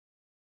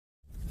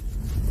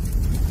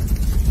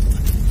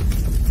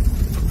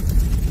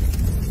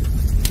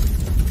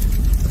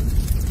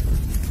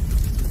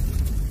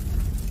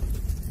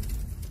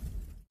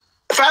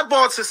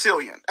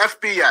Bald-Sicilian,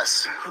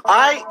 FBS.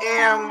 I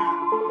am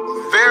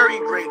very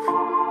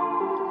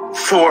grateful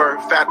for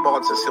Fat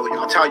Bald-Sicilian.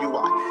 I'll tell you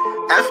why.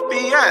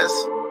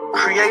 FBS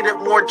created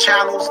more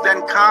channels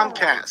than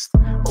Comcast.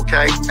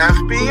 Okay?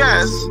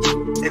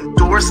 FBS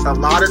endorsed a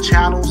lot of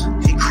channels.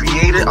 He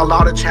created a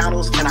lot of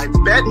channels, and I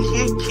bet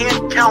he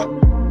can't count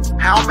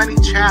how many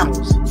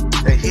channels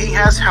that he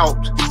has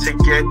helped to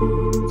get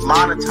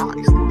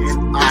monetized,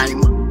 and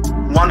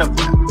I'm one of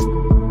them.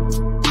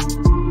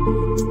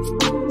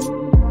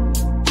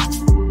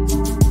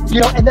 You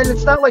know, and then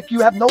it's not like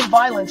you have no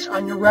violence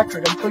on your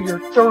record until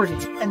you're 30,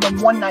 and then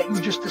one night you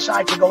just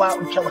decide to go out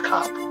and kill a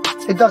cop.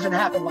 It doesn't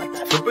happen like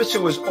that. Fabrizio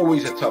was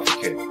always a tough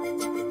kid.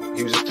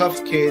 He was a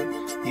tough kid.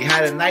 He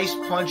had a nice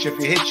punch. If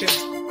you hit you,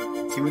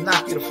 he would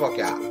knock you the fuck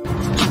out.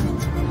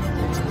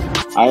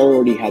 I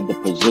already had the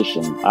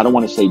position. I don't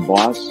want to say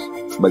boss,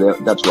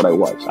 but that's what I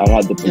was. I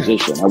had the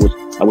position.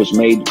 I was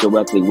made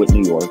directly with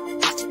New York,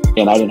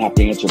 and I didn't have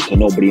to answer to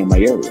nobody in my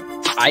area.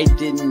 I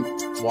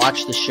didn't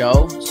watch the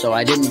show, so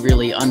I didn't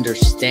really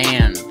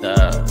understand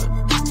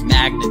the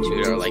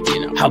magnitude or, like,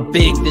 you know, how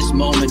big this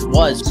moment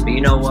was. But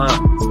you know what?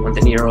 When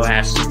De Niro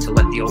asked him to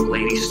let the old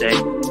lady stay,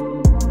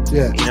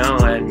 yeah, you know,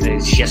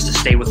 and she has to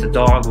stay with the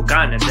dog. Well,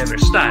 God, I've never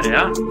started,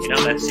 huh? You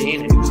know that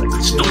scene? And he was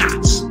like,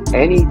 "Stop."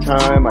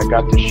 Anytime I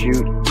got to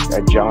shoot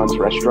at John's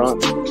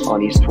restaurant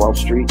on East 12th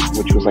Street,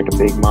 which was like a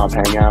big mob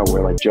hangout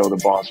where like Joe the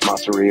Boss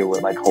Masseria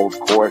would like hold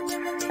court,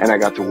 and I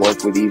got to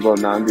work with Ivo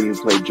Nandi, who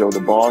played Joe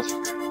the Boss.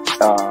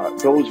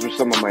 Those were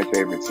some of my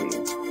favorite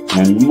scenes.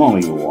 And the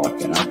moment you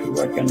walk in, I could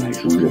recognize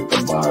who's at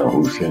the bar,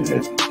 who's sitting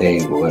at the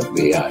table,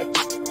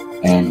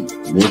 FBI. And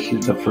this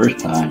is the first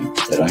time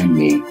that I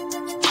meet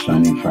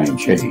Sonny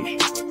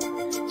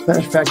Franchese. Matter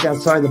of fact,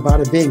 outside the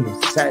Bada Bing,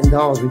 Satin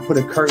Dolls, we put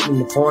a curtain in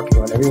the parking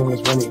lot. Everyone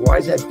was wondering, why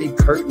is that big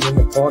curtain in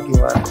the parking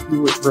lot? We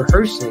were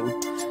rehearsing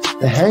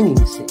the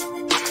hanging scene.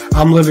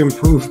 I'm living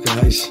proof,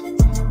 guys.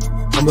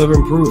 I'm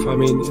living proof. I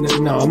mean,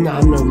 no, I'm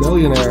no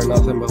millionaire or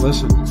nothing, but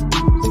listen.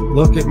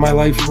 Look at my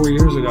life 4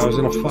 years ago. I was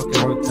in a fucking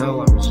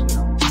hotel. I was, you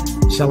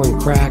know, selling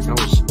crack. I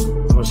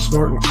was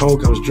snorting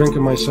coke. I was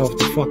drinking myself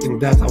to fucking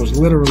death. I was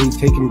literally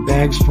taking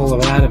bags full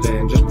of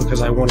Ativan just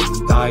because I wanted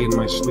to die in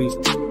my sleep.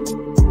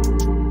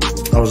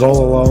 I was all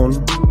alone,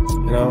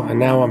 you know, and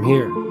now I'm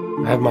here.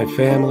 I have my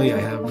family. I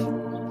have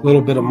a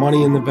little bit of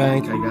money in the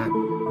bank. I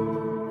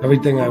got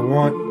everything I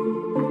want.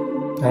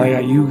 And I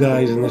got you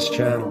guys in this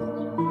channel.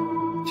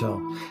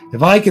 So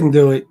if I can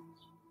do it,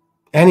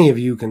 any of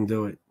you can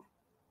do it.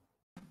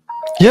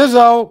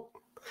 Yizzo,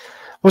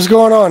 what's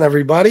going on,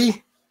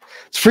 everybody?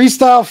 It's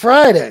Freestyle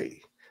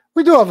Friday.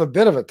 We do have a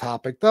bit of a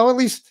topic, though. At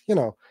least, you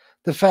know,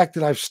 the fact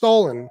that I've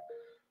stolen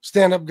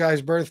stand-up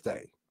guy's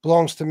birthday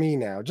belongs to me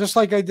now, just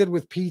like I did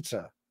with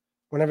pizza,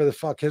 whenever the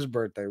fuck his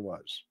birthday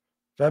was.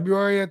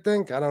 February, I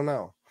think? I don't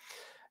know.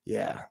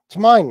 Yeah, it's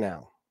mine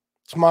now.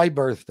 It's my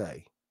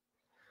birthday.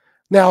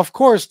 Now, of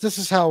course, this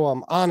is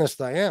how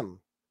honest I am.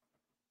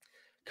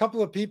 A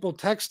couple of people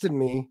texted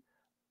me,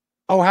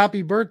 "Oh,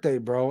 happy birthday,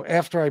 bro,"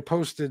 after I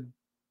posted,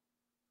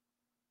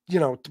 you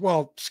know,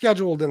 well,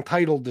 scheduled and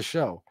titled the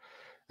show,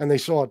 and they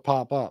saw it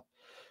pop up.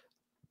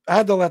 I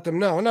had to let them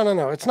know,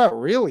 no, it's not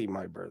really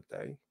my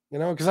birthday, you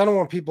know, because I don't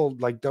want people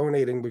like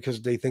donating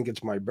because they think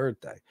it's my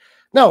birthday.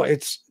 No,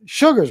 it's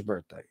Sugar's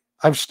birthday.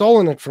 I've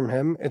stolen it from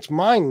him. It's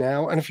mine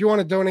now. And if you want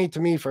to donate to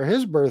me for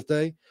his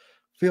birthday,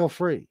 feel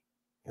free,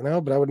 you know,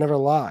 but I would never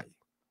lie.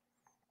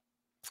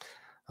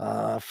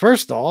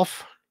 First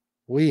off,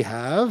 we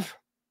have,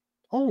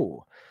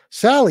 oh,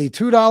 Sally,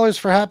 $2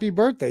 for happy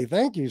birthday.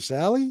 Thank you,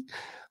 Sally.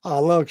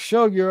 Look,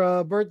 Shug,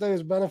 your birthday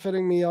is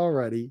benefiting me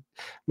already.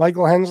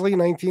 Michael Hensley,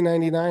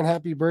 1999.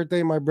 Happy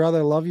birthday, my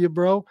brother. Love you,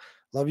 bro.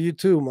 Love you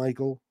too,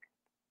 Michael.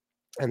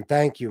 And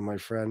thank you, my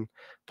friend.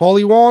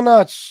 Paulie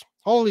Walnuts.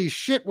 Holy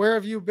shit, where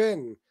have you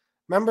been?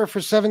 Member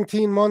for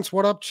 17 months.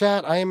 What up,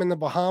 chat? I am in the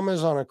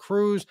Bahamas on a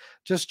cruise.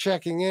 Just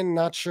checking in.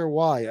 Not sure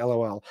why.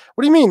 LOL.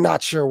 What do you mean,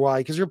 not sure why?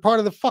 Because you're part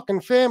of the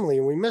fucking family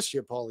and we miss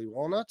you, Paulie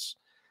Walnuts.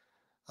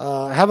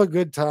 Have a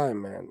good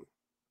time, man.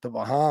 The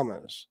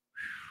Bahamas.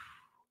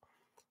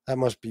 That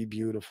must be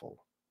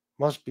beautiful.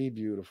 Must be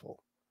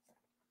beautiful.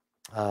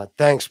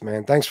 Thanks,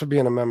 man. Thanks for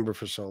being a member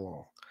for so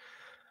long.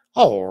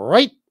 All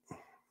right. Let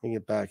me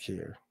get back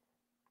here.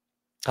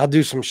 I'll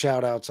do some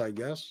shout outs, I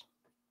guess.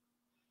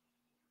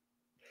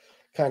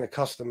 Kind of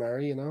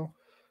customary, you know.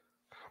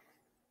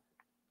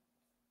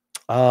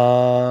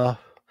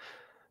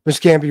 Miss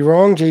Can't Be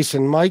Wrong,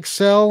 Jason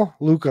Mikesell,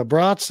 Luca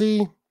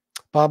Brazzi,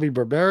 Bobby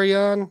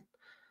Barbarian,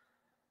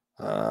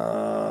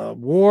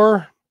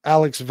 War,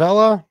 Alex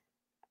Vella,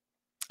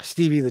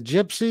 Stevie the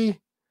Gypsy,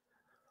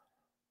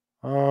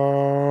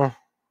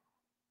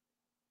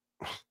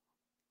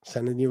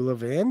 sending you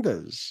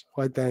lavanders.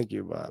 Why, thank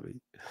you,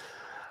 Bobby.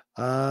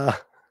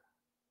 Let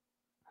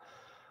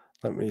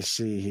me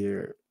see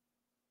here.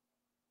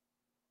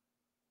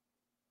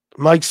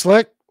 Mike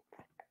Slick,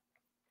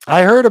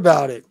 I heard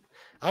about it.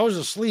 I was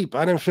asleep.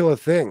 I didn't feel a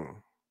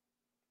thing.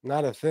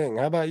 Not a thing.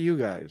 How about you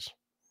guys?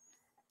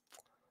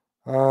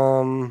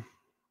 Let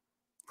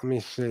Let me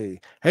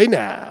see. Hey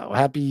now,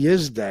 happy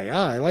Yiz Day.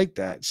 Ah, I like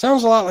that.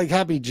 Sounds a lot like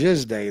Happy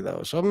Jizz Day,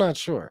 though, so I'm not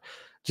sure.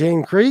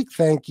 Jane Creek,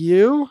 thank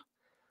you.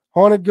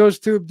 Haunted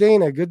Ghost Tube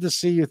Dana, good to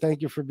see you.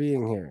 Thank you for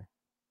being here.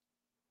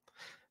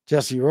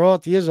 Jesse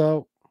Roth,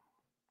 Yizzo.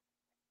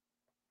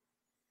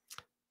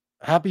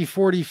 Happy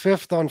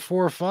 45th on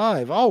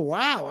 4/5. Oh,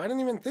 wow. I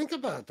didn't even think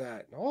about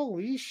that.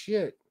 Holy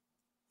shit.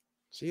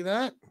 See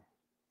that?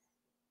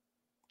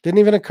 Didn't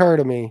even occur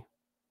to me.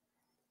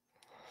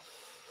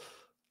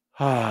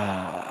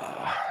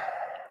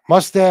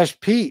 Mustache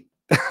Pete.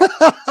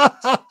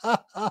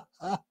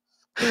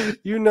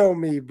 You know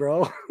me,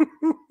 bro.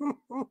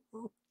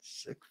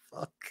 Sick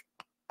fuck.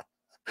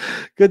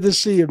 Good to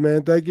see you,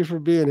 man. Thank you for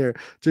being here.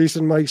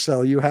 Jason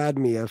Mikesell, you had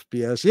me,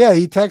 FBS. Yeah,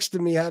 he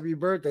texted me happy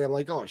birthday. I'm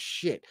like, oh,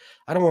 shit.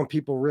 I don't want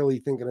people really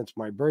thinking it's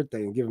my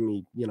birthday and giving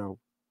me,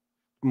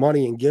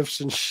 money and gifts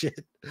and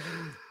shit.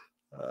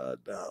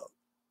 No.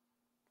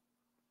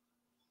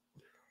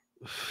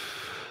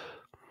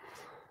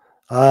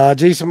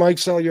 Jason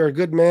Mikesell, you're a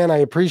good man. I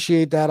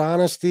appreciate that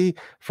honesty.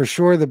 For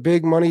sure, the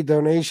big money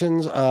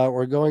donations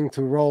we're going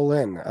to roll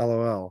in.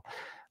 LOL.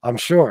 I'm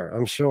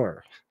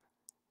sure.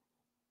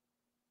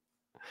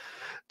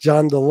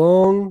 John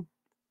DeLong.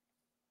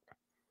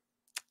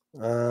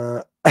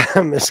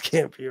 Miss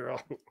Campiro.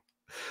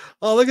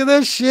 Oh, look at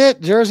this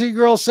shit. Jersey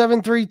Girl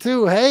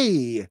 732.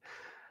 Hey.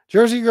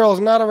 Jersey Girl is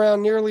not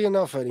around nearly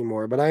enough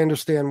anymore, but I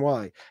understand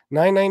why.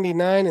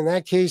 $9.99. In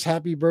that case,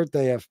 happy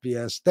birthday,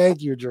 FBS.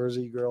 Thank you,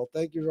 Jersey Girl.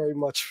 Thank you very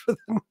much for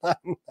the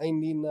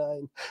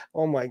 $9.99.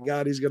 Oh my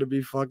God, he's gonna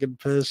be fucking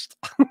pissed.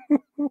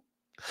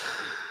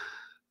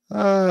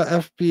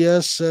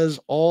 FBS says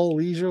all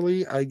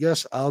leisurely. I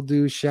guess I'll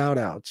do shout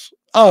outs.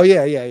 Oh,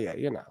 yeah.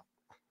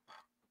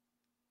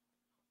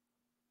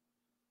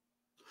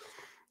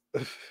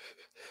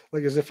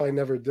 Like as if I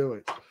never do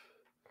it.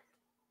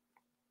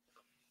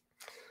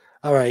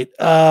 All right.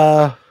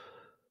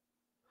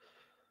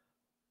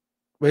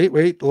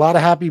 Wait. A lot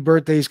of happy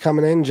birthdays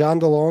coming in. John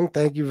DeLong,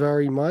 thank you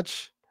very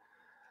much.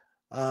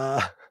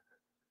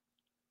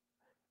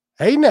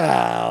 Hey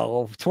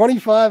now,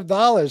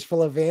 $25 for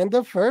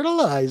lavender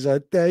fertilizer.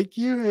 Thank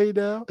you. Hey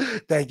now.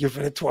 Thank you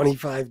for the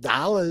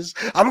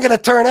 $25. I'm going to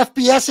turn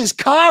FBS's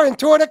car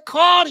into an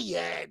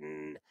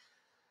accordion.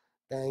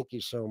 Thank you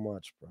so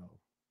much, bro.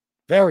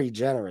 Very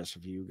generous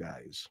of you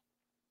guys.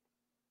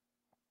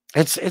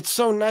 It's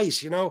so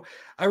nice,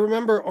 I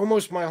remember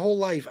almost my whole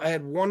life I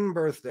had one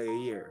birthday a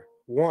year.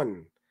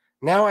 One.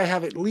 Now I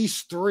have at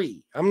least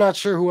 3. I'm not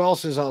sure who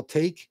else's I'll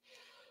take,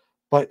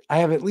 but I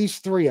have at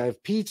least 3. I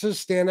have Pizza's,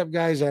 stand-up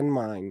guys, and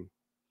mine.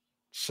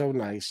 So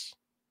nice.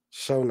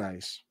 So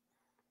nice.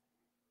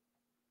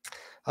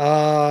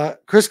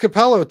 Chris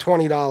Capello,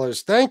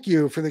 $20. Thank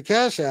you for the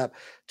Cash App.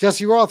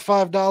 Jesse Roth,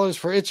 $5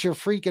 for It's Your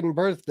Freaking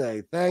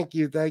Birthday. Thank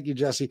you,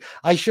 Jesse.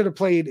 I should have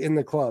played In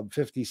the Club,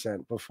 50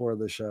 Cent, before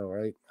the show,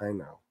 right? I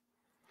know.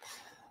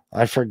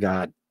 I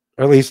forgot.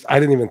 Or at least I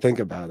didn't even think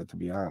about it, to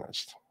be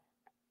honest.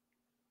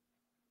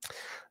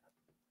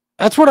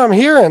 That's what I'm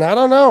hearing. I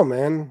don't know,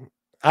 man.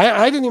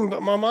 I didn't even,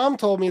 but my mom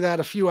told me that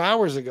a few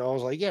hours ago. I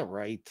was like, yeah,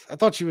 right. I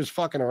thought she was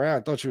fucking around.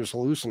 I thought she was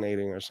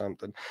hallucinating or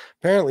something.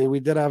 Apparently, we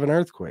did have an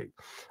earthquake.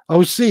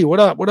 OC, what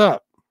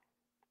up?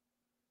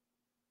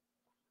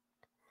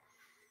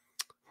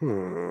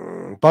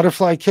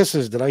 Butterfly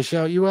Kisses. Did I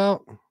shout you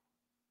out?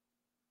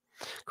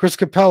 Chris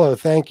Capello,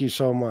 thank you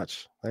so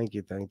much. Thank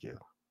you.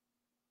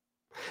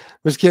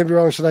 Miss Can't Be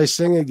Wrong, should I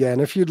sing again?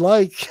 If you'd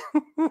like.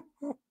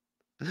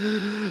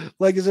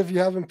 Like as if you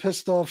haven't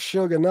pissed off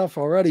Suge enough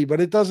already, but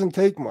it doesn't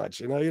take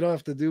much. You don't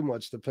have to do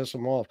much to piss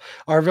him off.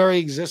 Our very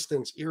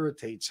existence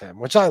irritates him,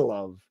 which I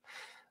love.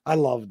 I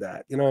love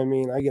that. You know what I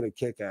mean? I get a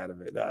kick out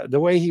of it.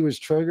 The way he was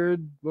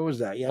triggered, what was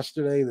that?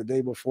 Yesterday, the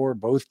day before,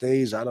 both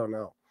days? I don't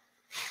know.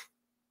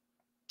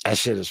 That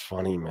shit is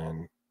funny,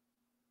 man.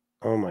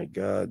 Oh my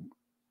God.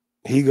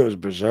 He goes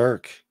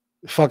berserk.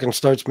 Fucking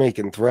starts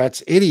making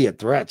threats. Idiot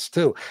threats,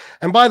 too.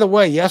 And by the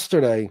way,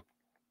 yesterday,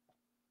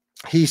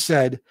 he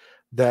said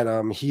that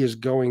he is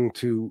going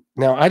to,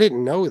 now I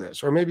didn't know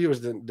this, or maybe it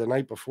was the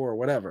night before or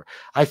whatever.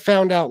 I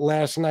found out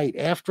last night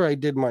after I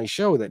did my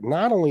show that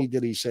not only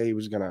did he say he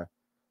was going to,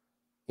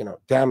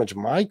 damage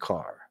my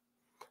car,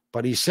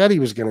 but he said he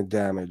was going to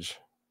damage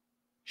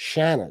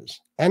Shanna's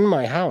and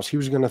my house. He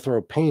was going to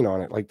throw paint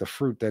on it like the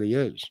fruit that he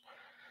is.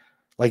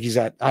 Like he's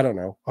at, I don't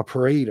know, a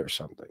parade or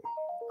something.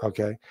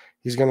 Okay.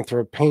 He's going to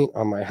throw paint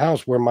on my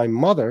house where my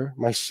mother,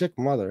 my sick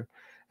mother,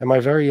 and my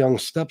very young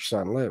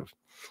stepson live.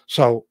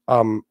 So,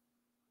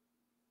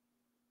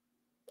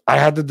 I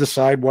had to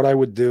decide what I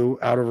would do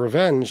out of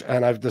revenge,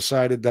 and I've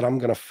decided that I'm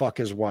going to fuck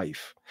his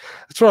wife.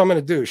 That's what I'm going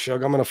to do,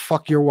 Shug. I'm going to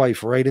fuck your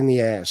wife right in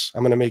the ass.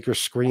 I'm going to make her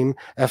scream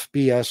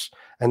FBS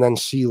and then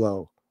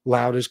CeeLo,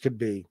 loud as could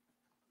be.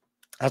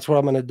 That's what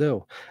I'm going to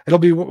do. It'll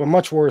be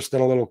much worse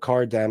than a little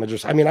car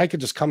damage. I mean, I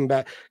could just come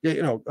back,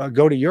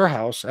 go to your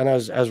house, and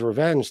as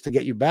revenge to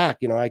get you back,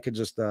 I could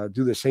just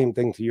do the same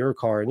thing to your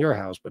car and your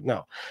house. But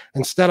no,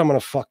 instead, I'm going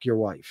to fuck your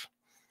wife.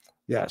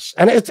 Yes.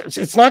 And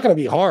it's not going to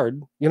be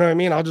hard. You know what I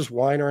mean? I'll just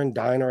wine her and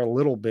dine her a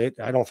little bit.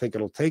 I don't think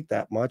it'll take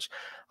that much.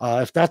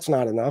 If that's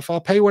not enough, I'll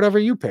pay whatever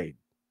you paid.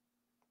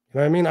 You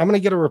know what I mean? I'm going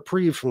to get a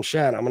reprieve from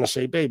Shannon. I'm going to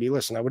say, baby,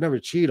 listen, I would never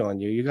cheat on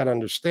you. You got to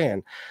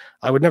understand.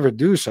 I would never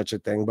do such a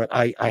thing, but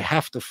I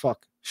have to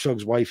fuck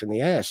Suge's wife in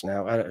the ass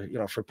now,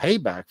 for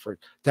payback for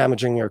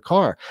damaging your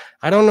car.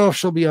 I don't know if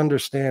she'll be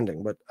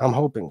understanding, but I'm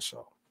hoping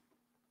so.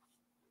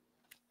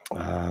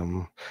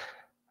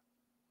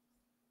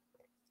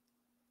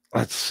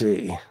 Let's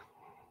see.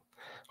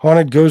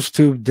 Haunted Ghost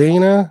Tube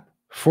Dana,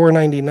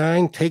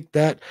 $4.99. Take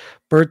that,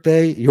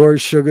 birthday, yours,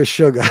 sugar.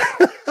 Thank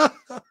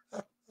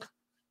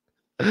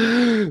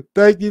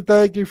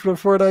you for the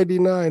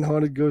 $4.99.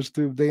 Haunted Ghost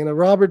Tube Dana.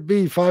 Robert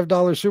B,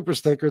 $5 super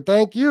sticker.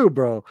 Thank you,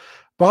 bro.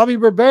 Bobby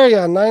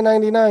Barbarian,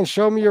 $9.99.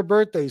 Show me your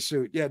birthday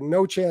suit. Yeah,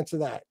 no chance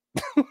of that.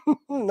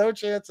 No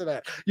chance of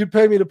that. You'd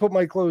pay me to put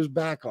my clothes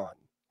back on,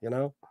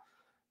 You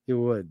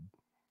would.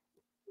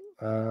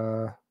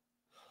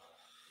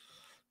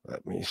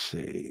 Let me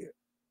see.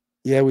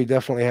 Yeah, we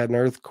definitely had an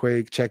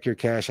earthquake. Check your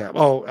Cash App.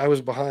 Oh, I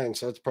was behind,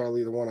 so that's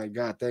probably the one I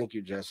got. Thank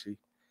you, Jesse.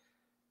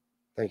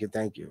 Thank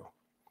you.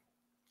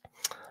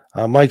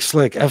 Mike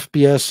Slick,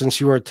 FBS, since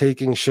you are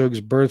taking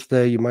Suge's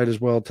birthday, you might as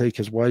well take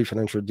his wife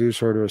and introduce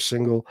her to a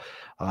single,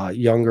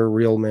 younger,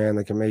 real man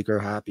that can make her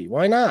happy.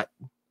 Why not?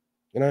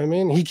 You know what I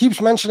mean? He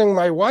keeps mentioning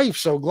my wife,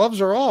 so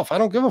gloves are off. I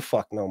don't give a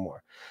fuck no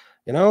more.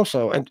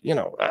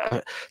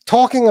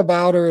 Talking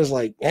about her is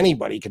like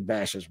anybody could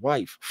bash his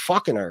wife.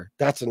 Fucking her,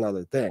 that's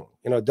another thing.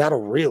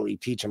 That'll really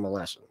teach him a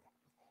lesson.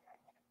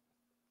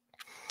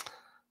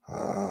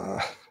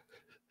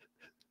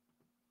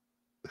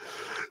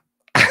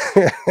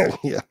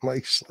 Yeah,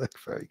 Mike Slick,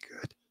 very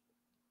good.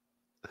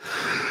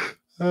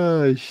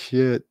 Oh,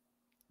 shit.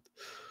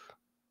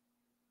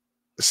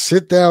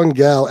 Sit down,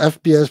 gal.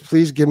 FBS,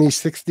 please give me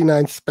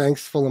 69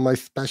 spanks full of my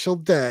special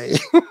day.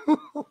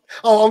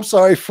 Oh, I'm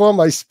sorry, for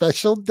my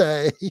special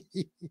day.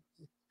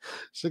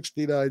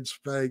 69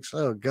 spanks.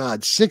 Oh,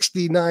 God.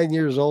 69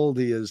 years old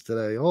he is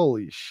today.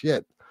 Holy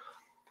shit.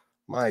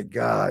 My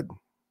God.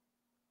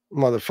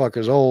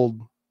 Motherfucker's old.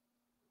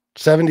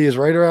 70 is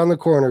right around the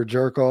corner,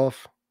 jerk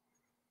off.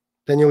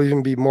 Then you'll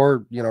even be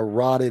more,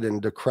 rotted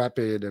and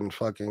decrepit and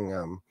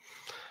fucking,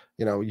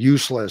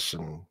 useless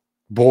and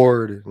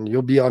bored. And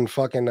you'll be on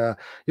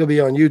you'll be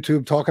on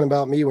YouTube talking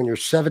about me when you're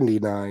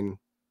 79.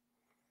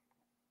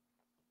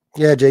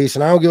 Yeah,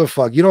 Jason, I don't give a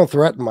fuck. You don't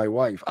threaten my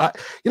wife. I'm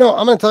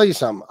going to tell you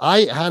something.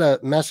 I had a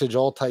message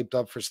all typed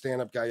up for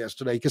stand-up guy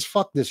yesterday because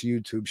fuck this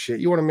YouTube shit.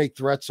 You want to make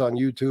threats on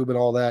YouTube and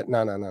all that?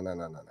 No.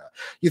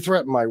 You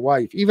threaten my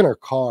wife, even her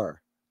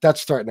car.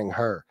 That's threatening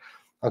her.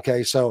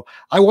 Okay, so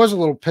I was a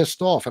little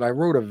pissed off, and I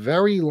wrote a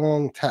very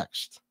long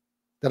text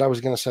that I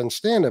was going to send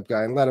stand-up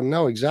guy and let him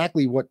know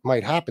exactly what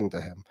might happen to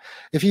him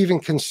if he even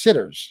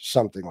considers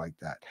something like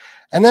that.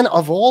 And then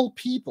of all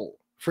people,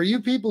 for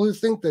you people who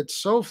think that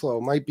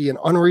SoFlo might be an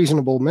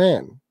unreasonable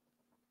man,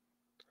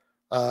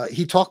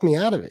 he talked me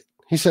out of it.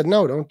 He said,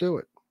 no, don't do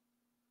it.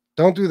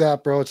 Don't do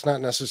that, bro. It's not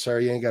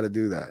necessary. You ain't got to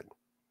do that.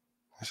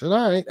 I said,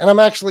 all right. And I'm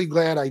actually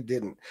glad I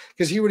didn't,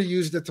 because he would have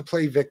used it to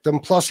play victim.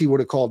 Plus, he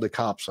would have called the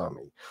cops on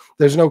me.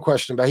 There's no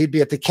question about it. He'd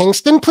be at the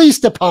Kingston Police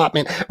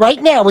Department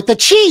right now with the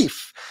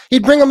chief.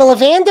 He'd bring him a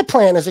lavender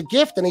plant as a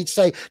gift, and he'd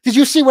say, did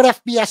you see what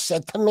FBS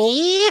said to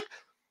me?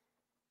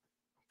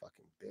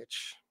 Fucking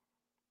bitch.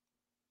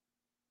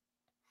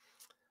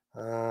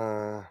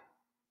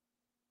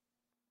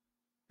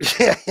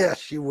 Yeah,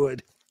 she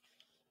would.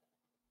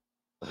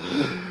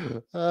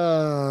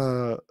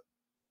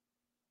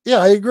 Yeah,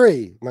 I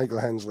agree, Michael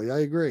Hensley. I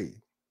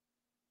agree.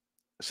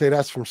 Say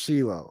that's from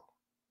CeeLo.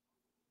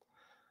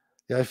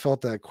 Yeah, I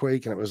felt that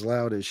quake and it was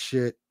loud as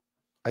shit.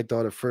 I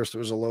thought at first it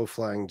was a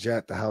low-flying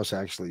jet. The house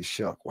actually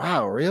shook.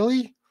 Wow,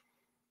 really?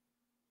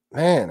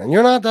 Man, and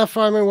you're not that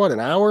far. I mean, what, an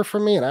hour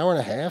from me? An hour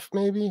and a half,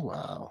 maybe?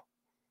 Wow.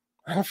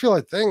 I don't feel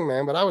a thing,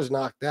 man, but I was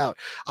knocked out.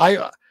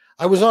 I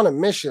was on a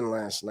mission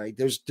last night.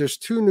 There's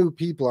two new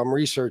people I'm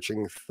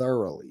researching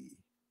thoroughly.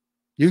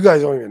 You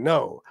guys don't even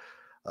know.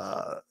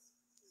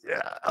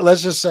 Yeah,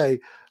 let's just say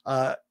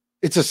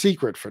it's a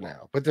secret for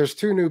now, but there's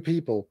two new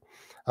people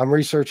I'm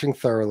researching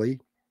thoroughly,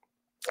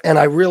 and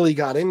I really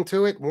got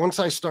into it. Once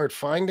I start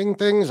finding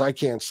things, I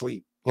can't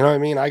sleep. You know what I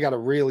mean? I got to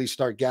really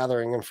start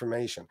gathering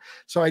information.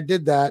 So I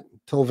did that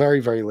till very,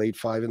 very late,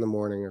 5 a.m.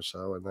 or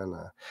so. And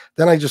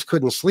then I just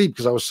couldn't sleep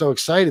because I was so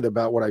excited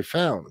about what I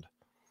found.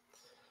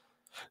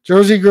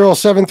 Jersey Girl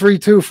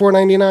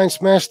 732-499.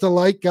 Smash the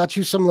like. Got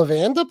you some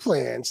lavender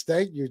plants.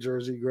 Thank you,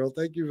 Jersey Girl.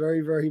 Thank you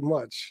very, very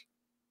much.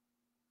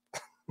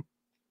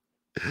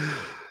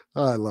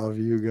 I love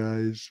you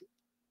guys.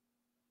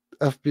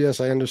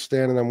 FBS, I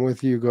understand and I'm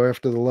with you. Go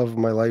after the love of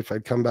my life.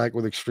 I'd come back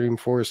with extreme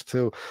force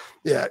too.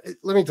 Yeah,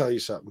 let me tell you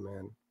something,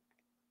 man.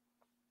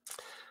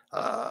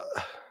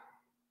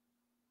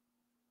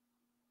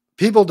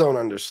 People don't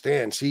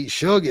understand. See,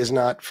 Suge is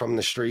not from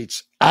the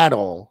streets at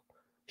all.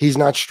 He's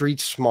not street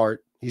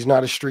smart. He's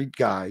not a street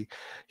guy.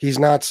 He's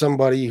not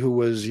somebody who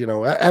was,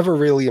 ever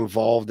really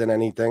involved in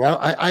anything.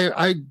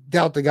 I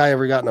doubt the guy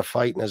ever got in a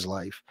fight in his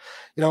life,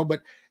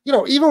 but you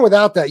know, even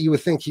without that, you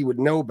would think he would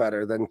know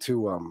better than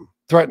to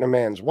threaten a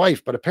man's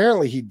wife, but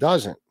apparently he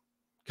doesn't,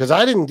 because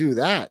I didn't do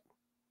that.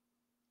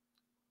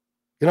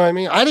 You know what I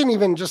mean? I didn't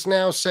even just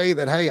now say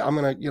that, hey, I'm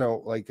going to, you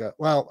know, like,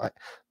 let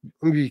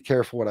me be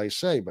careful what I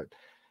say, but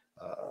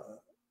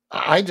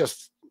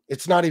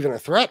it's not even a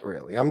threat,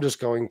 really. I'm just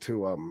going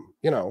to,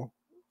 you know,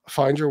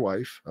 find your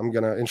wife. I'm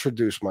going to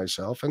introduce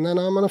myself, and then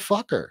I'm going to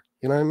fuck her.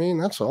 You know what I mean?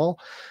 That's all.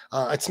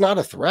 It's not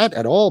a threat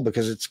at all,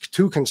 because it's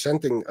two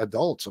consenting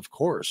adults, of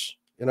course.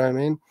 You know what I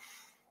mean?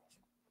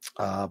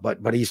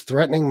 But he's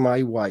threatening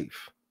my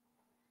wife.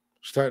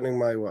 He's threatening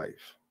my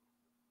wife,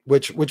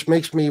 which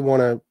makes me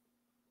want to,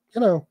 you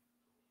know,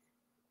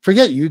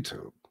 forget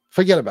YouTube.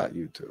 Forget about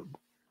YouTube.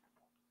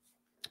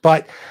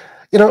 But,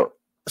 you know,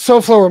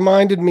 SoFlo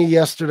reminded me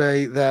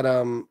yesterday that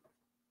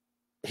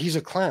he's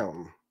a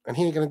clown, and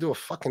he ain't going to do a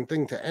fucking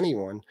thing to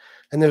anyone.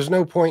 And there's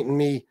no point in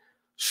me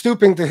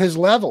stooping to his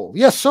level.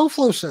 Yes,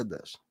 SoFlo said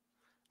this.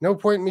 No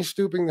point in me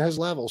stooping to his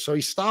level. So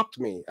he stopped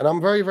me, and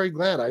I'm very, very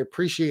glad. I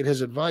appreciate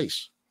his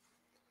advice.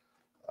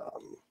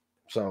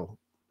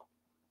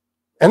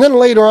 And then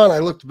later on, I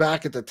looked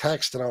back at the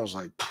text, and I was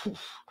like,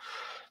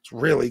 it's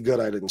really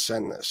good I didn't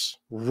send this.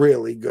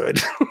 Really good.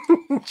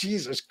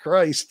 Jesus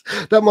Christ.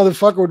 That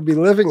motherfucker would be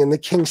living in the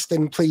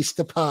Kingston Police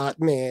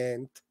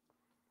Department.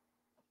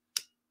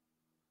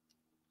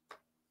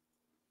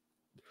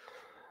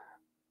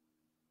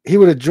 He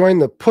would have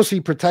joined the Pussy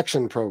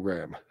Protection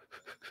Program.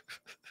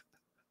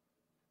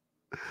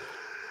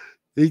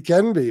 He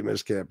can be,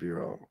 Miss Can't Be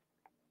Wrong.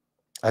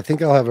 I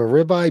think I'll have a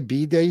ribeye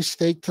B-Day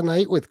steak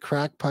tonight with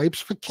crack pipes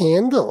for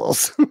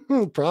candles.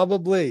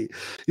 Probably.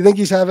 You think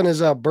he's having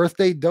his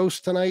birthday dose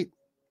tonight?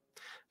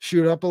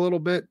 Shoot up a little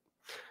bit.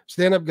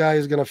 Stand-up guy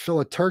is going to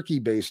fill a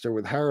turkey baster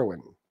with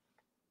heroin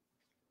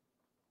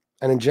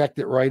and inject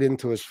it right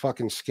into his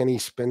fucking skinny,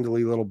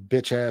 spindly little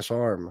bitch-ass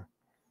arm.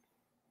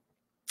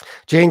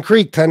 Jane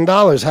Creek,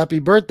 $10. Happy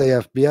birthday,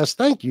 FBS.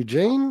 Thank you,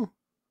 Jane.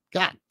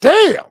 God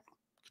damn. Look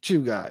at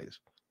you guys.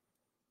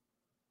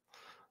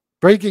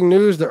 Breaking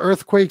news, the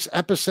earthquake's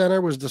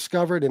epicenter was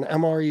discovered in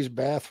MRE's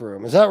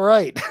bathroom. Is that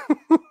right?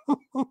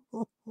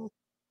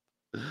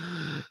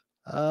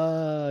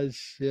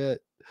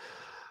 Shit.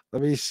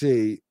 Let me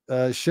see.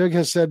 Suge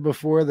has said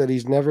before that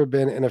he's never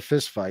been in a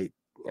fist fight.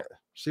 Yeah.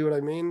 See what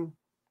I mean?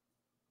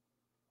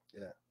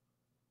 Yeah.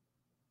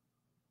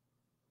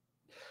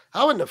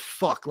 How in the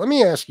fuck? Let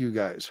me ask you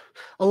guys.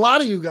 A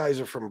lot of you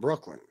guys are from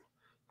Brooklyn.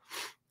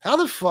 How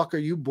the fuck are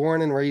you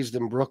born and raised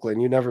in Brooklyn?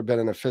 You never been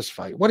in a fist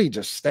fight. What, do you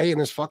just stay in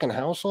this fucking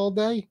house all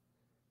day?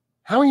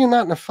 How are you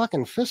not in a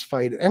fucking fist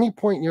fight at any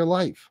point in your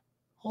life?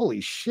 Holy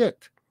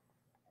shit.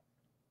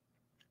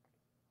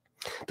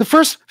 The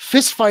first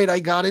fist fight I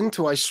got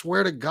into, I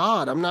swear to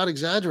God, I'm not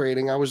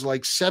exaggerating, I was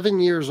like 7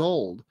 years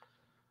old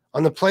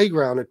on the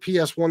playground at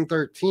PS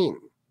 113.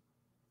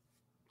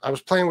 I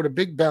was playing with a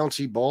big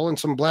bouncy ball, and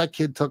some black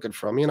kid took it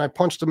from me, and I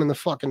punched him in the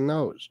fucking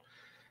nose.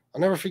 I'll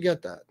never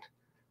forget that.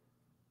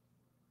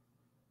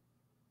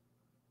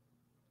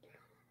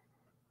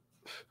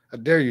 How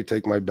dare you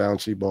take my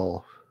bouncy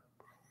ball?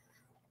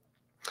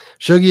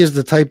 Shuggy is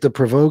the type that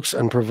provokes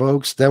and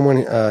provokes. Then when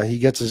he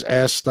gets his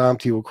ass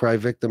stomped, he will cry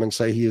victim and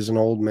say he is an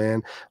old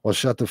man. Well,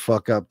 shut the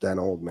fuck up then,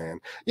 old man.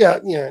 Yeah,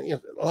 a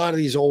lot of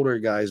these older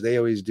guys, they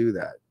always do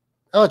that.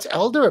 Oh, it's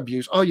elder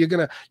abuse. Oh, you're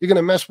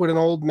gonna mess with an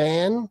old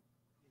man?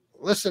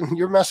 Listen,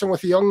 you're messing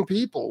with young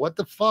people. What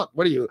the fuck?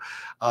 What are you,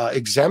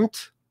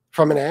 exempt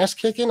from an ass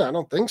kicking? I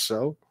don't think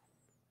so.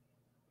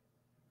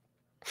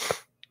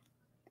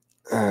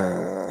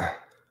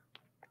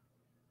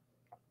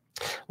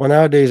 Well,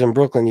 nowadays in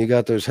Brooklyn, you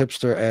got those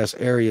hipster ass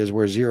areas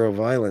where zero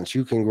violence.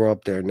 You can grow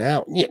up there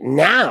now. Yeah,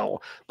 now.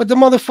 But the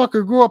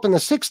motherfucker grew up in the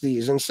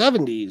 60s and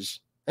 70s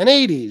and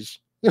 80s.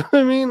 You know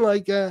what I mean?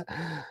 Like,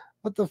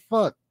 what the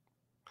fuck?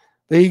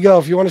 There you go.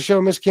 If you want to show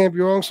Miss Can't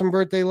Be Wrong some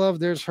birthday love,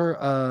 there's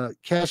her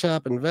Cash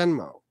App and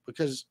Venmo.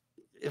 Because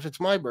if it's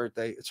my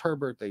birthday, it's her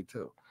birthday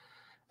too.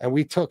 And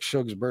we took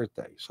Suge's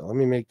birthday. So let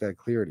me make that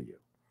clear to you.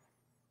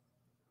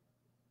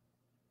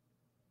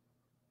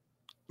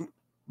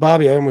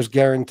 Bobby, I almost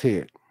guarantee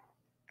it.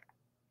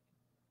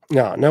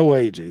 No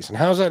way, Jason.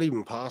 How's that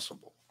even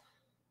possible?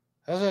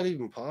 How's that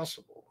even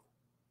possible?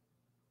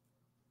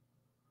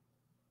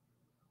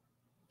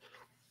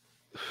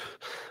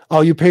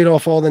 Oh, you paid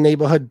off all the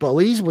neighborhood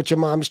bullies with your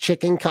mom's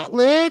chicken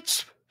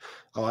cutlets?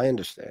 Oh, I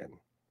understand.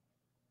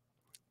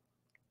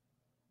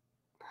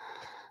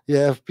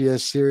 Yeah,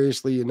 FBS,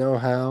 seriously, you know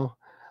how?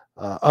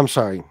 I'm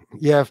sorry.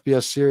 Yeah,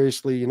 FBS,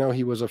 seriously, you know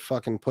he was a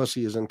fucking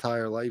pussy his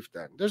entire life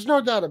then. There's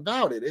no doubt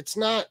about it. It's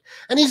not,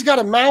 and he's got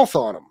a mouth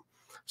on him.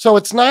 So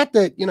it's not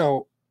that,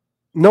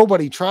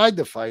 nobody tried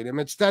to fight him.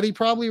 It's that he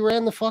probably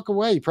ran the fuck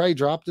away. He probably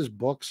dropped his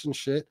books and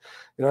shit.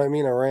 You know what I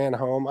mean? Or ran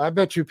home. I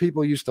bet you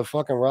people used to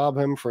fucking rob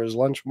him for his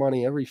lunch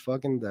money every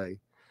fucking day.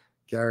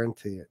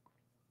 Guarantee it.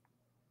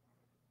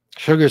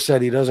 Sugar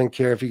said he doesn't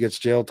care if he gets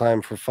jail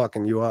time for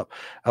fucking you up.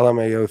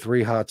 LMAO,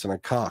 3 hots and a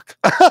cock.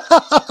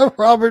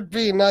 Robert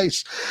B,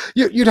 nice.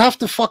 You'd have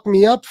to fuck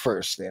me up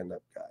first,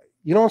 stand-up guy.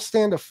 You don't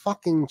stand a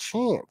fucking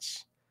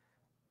chance.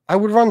 I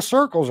would run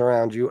circles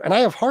around you, and I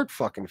have heart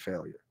fucking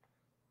failure.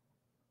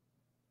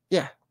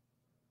 Yeah.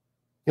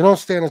 You don't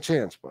stand a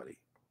chance, buddy.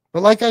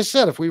 But like I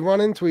said, if we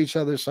run into each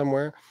other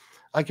somewhere,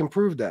 I can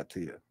prove that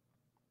to you.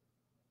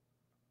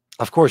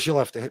 Of course, you'll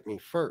have to hit me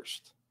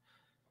first.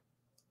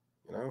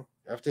 You know,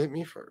 you have to hit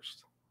me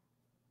first.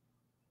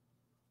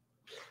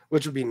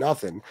 Which would be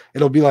nothing.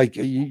 It'll be like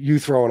you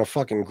throwing a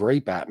fucking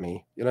grape at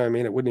me. You know what I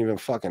mean? It wouldn't even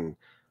fucking,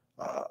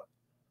 it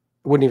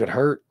wouldn't even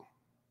hurt.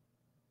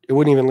 It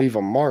wouldn't even leave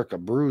a mark, a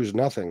bruise,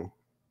 nothing.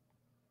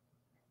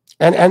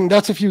 And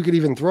that's if you could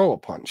even throw a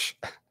punch.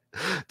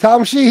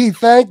 Tom Sheehy,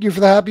 thank you for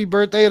the happy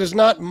birthday. It is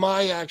not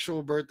my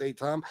actual birthday,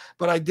 Tom,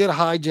 but I did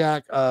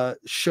hijack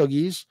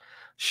Shuggy's.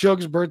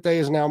 Shug's birthday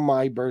is now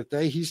my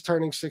birthday. He's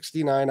turning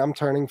 69. I'm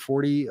turning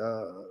 40.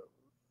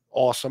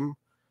 Awesome.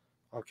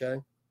 Okay.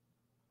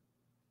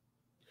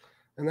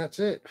 And that's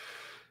it.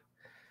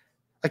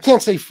 I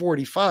can't say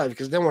 45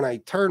 because then when I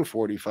turn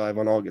 45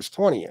 on August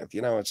 20th,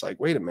 you know, it's like,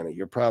 wait a minute,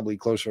 you're probably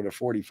closer to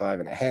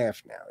 45 and a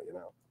half now, you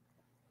know.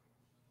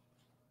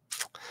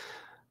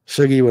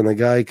 Shuggy, when the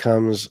guy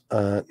comes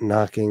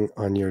knocking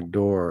on your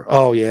door.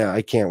 Oh, yeah,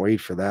 I can't wait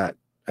for that.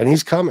 And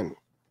he's coming.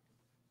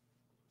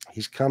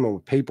 He's coming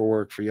with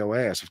paperwork for your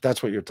ass, if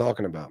that's what you're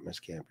talking about, Miss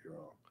Can't Be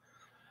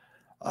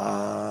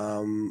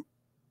Wrong.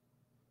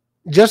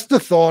 Just the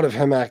thought of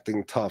him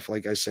acting tough,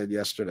 like I said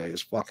yesterday,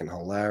 is fucking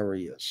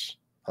hilarious.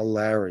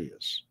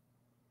 Hilarious.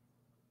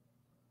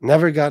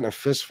 Never gotten a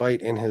fist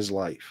fight in his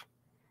life.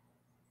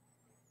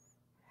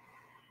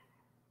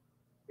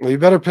 Well, you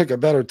better pick a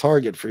better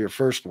target for your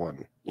first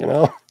one, you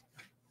know?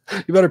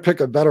 You better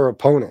pick a better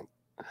opponent.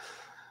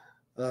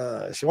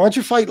 So why don't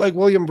you fight like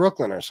William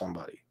Brooklyn or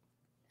somebody?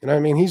 You know what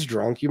I mean? He's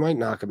drunk. You might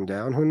knock him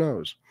down. Who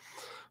knows?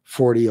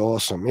 40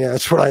 awesome. Yeah,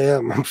 that's what I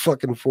am. I'm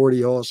fucking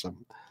 40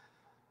 awesome.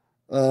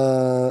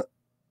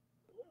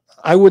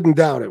 I wouldn't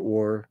doubt it,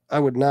 War. I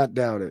would not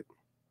doubt it.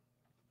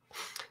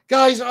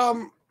 Guys,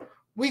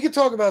 we could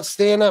talk about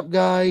stand-up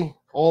guy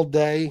all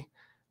day.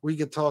 We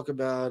could talk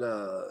about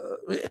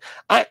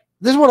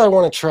this is what I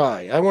want to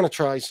try. I want to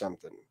try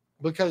something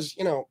because,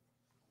 you know,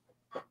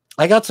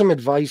 I got some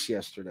advice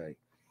yesterday.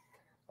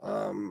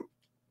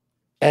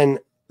 And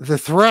the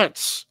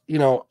threats, you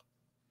know,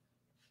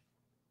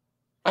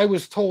 I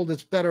was told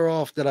it's better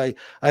off that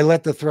I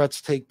let the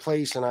threats take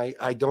place and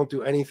I don't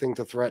do anything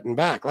to threaten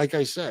back. Like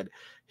I said,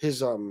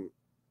 his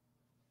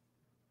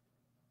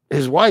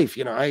wife,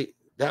 you know,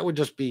 that would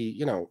just be,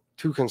 you know,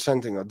 two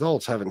consenting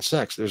adults having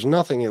sex. There's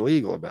nothing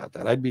illegal about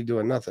that. I'd be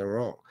doing nothing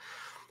wrong.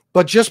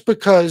 But just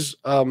because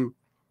we'll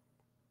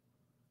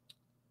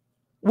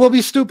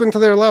be stooping to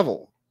their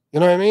level, you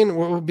know what I mean?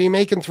 We'll be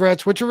making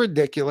threats, which are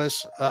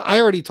ridiculous. I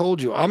already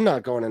told you, I'm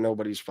not going to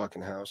nobody's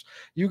fucking house.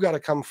 You got to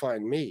come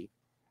find me.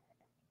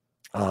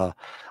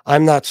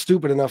 I'm not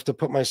stupid enough to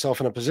put myself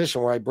in a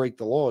position where I break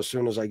the law as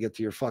soon as I get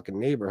to your fucking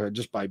neighborhood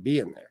just by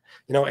being there,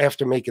 you know,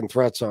 after making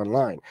threats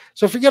online.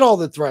 So forget all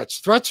the threats.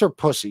 Threats are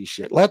pussy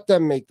shit. Let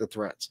them make the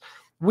threats.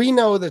 We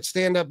know that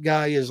stand-up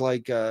guy is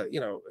like, you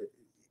know,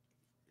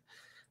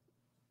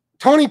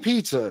 Tony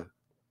Pizza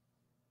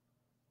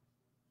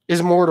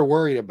is more to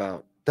worry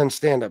about than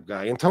stand-up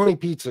guy. And Tony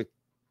Pizza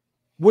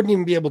wouldn't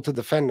even be able to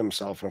defend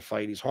himself in a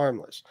fight. He's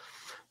harmless.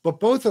 But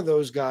both of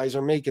those guys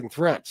are making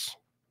threats.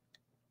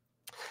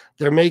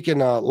 They're making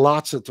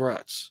lots of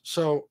threats.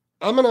 So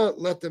I'm going to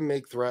let them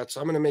make threats.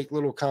 I'm going to make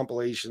little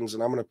compilations,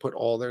 and I'm going to put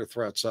all their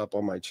threats up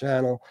on my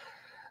channel,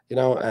 you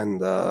know, and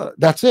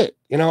that's it.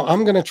 You know,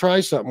 I'm going to try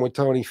something with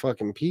Tony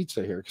fucking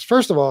Pizza here. Because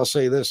first of all, I'll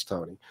say this,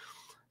 Tony.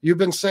 You've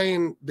been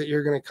saying that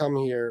you're going to come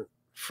here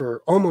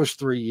for almost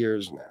 3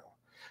 years now.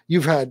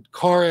 You've had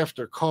car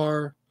after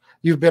car.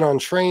 You've been on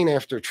train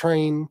after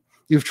train.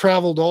 You've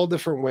traveled all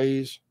different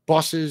ways,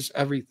 buses,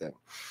 everything.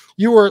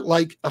 You were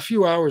like a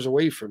few hours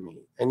away from me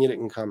and you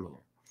didn't come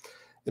here.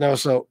 You know,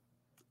 so,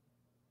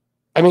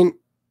 I mean,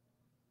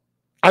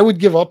 I would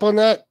give up on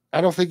that. I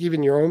don't think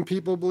even your own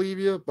people believe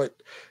you,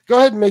 but go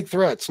ahead and make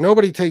threats.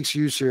 Nobody takes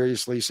you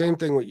seriously. Same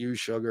thing with you,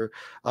 Sugar.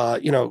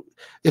 You know,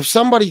 if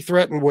somebody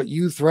threatened what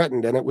you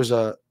threatened and it was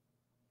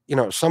you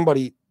know,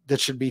 somebody that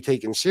should be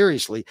taken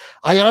seriously,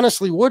 I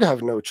honestly would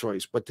have no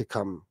choice but to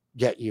come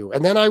get you.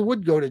 And then I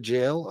would go to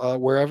jail,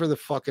 wherever the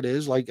fuck it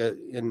is, like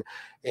in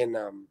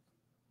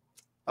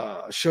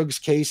Shug's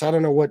case. I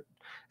don't know what,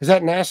 is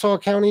that Nassau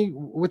County?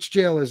 Which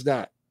jail is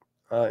that?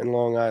 In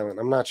Long Island.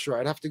 I'm not sure.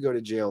 I'd have to go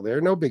to jail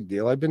there. No big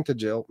deal. I've been to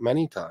jail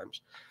many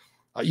times.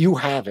 You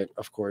haven't,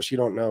 of course. You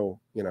don't know,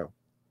 you know,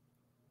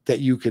 that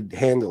you could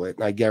handle it.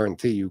 And I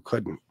guarantee you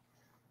couldn't.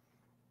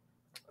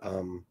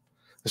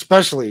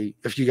 Especially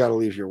if you got to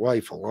leave your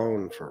wife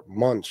alone for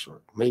months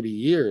or maybe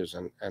years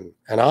and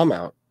I'm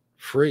out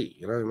free.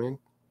 You know what I mean?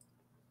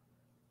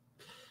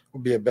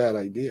 Would be a bad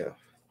idea.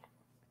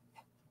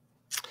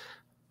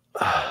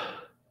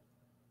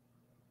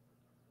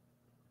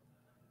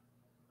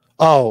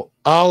 Oh,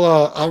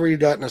 I'll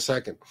read that in a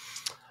second.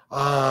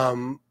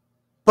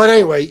 But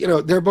anyway, you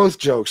know, they're both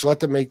jokes. Let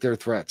them make their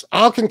threats.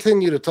 I'll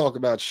continue to talk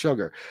about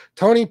Sugar.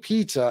 Tony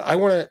Pizza, I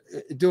want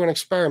to do an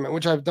experiment,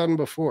 which I've done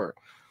before,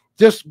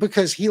 just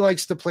because he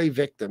likes to play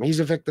victim. He's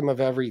a victim of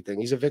everything.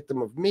 He's a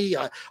victim of me.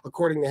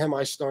 According to him,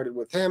 I started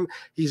with him.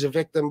 He's a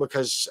victim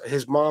because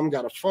his mom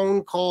got a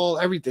phone call,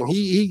 everything.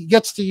 He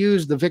gets to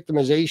use the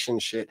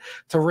victimization shit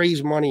to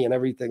raise money and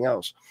everything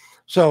else.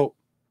 So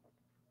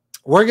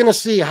we're going to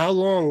see how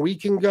long we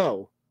can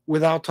go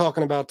without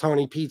talking about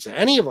Tony Pizza.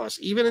 Any of us,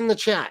 even in the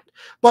chat.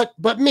 But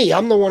me,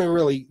 I'm the one who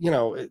really, you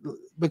know,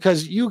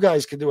 because you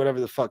guys can do whatever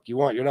the fuck you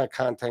want. You're not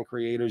content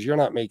creators. You're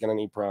not making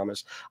any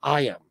promise.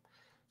 I am.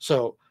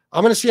 So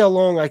I'm going to see how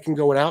long I can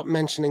go without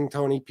mentioning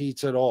Tony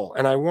Pizza at all.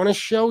 And I want to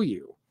show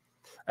you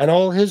and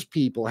all his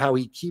people how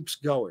he keeps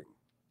going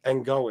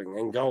and going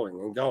and going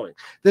and going.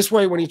 This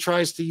way, when he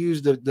tries to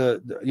use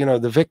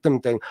the victim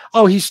thing,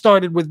 oh, he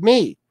started with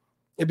me.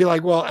 It'd be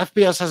like, well,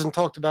 FBS hasn't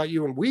talked about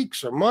you in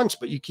weeks or months,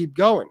 but you keep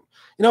going,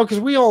 you know, because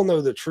we all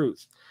know the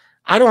truth.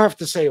 I don't have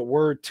to say a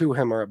word to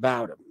him or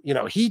about him. You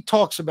know, he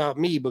talks about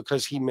me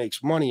because he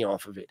makes money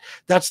off of it.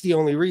 That's the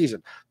only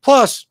reason.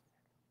 Plus,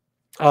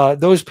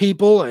 those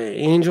people,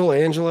 Angela,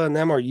 and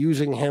them are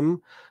using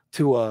him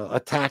to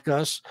attack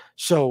us.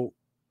 So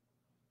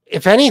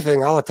if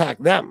anything, I'll attack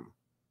them.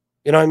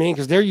 You know what I mean?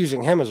 Because they're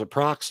using him as a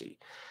proxy.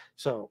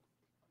 So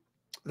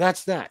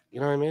that's that. You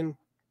know what I mean?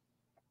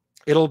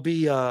 It'll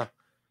be a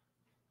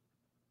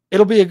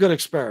good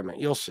experiment.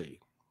 You'll see.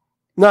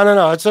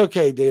 No. It's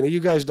okay, Dana. You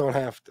guys don't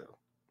have to.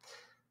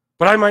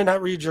 But I might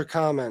not read your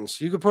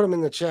comments. You can put them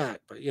in the chat.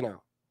 But, you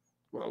know,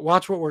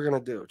 watch what we're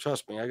going to do.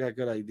 Trust me, I got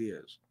good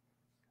ideas.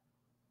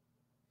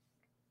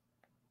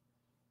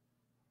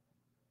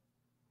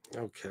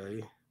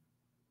 Okay.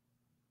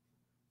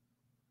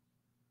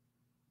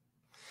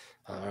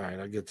 All right,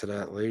 I'll get to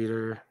that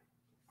later.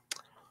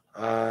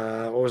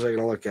 What was I going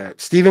to look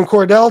at? Stephen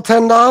Cordell,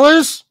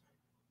 $10.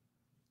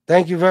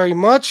 Thank you very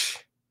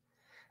much.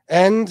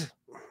 And,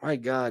 my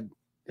God,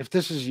 if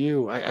this is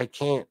you, I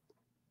can't.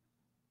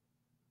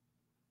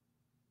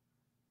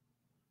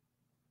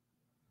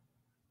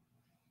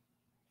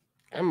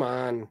 Come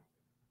on.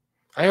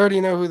 I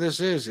already know who this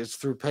is. It's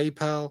through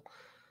PayPal.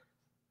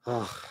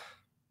 Ugh.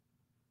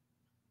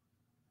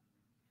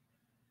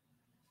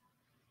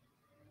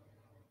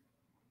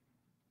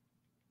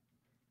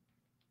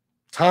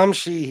 Tom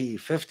Sheehy,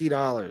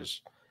 $50.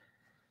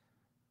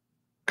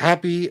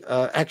 Happy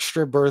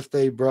extra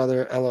birthday,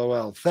 brother,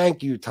 LOL.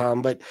 Thank you,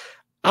 Tom. But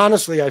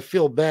honestly, I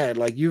feel bad.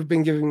 Like, you've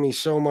been giving me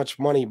so much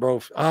money,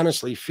 bro.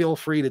 Honestly, feel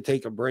free to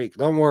take a break.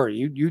 Don't worry.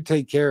 You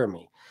take care of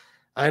me.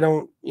 I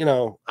don't, you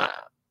know,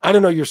 I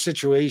don't know your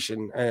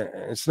situation.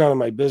 It's none of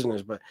my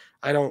business, but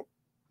I don't,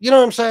 you know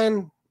what I'm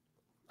saying?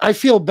 I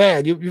feel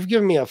bad. You've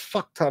given me a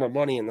fuck ton of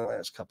money in the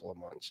last couple of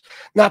months,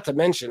 not to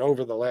mention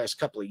over the last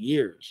couple of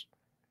years.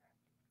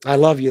 I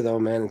love you, though,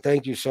 man. And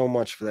thank you so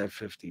much for that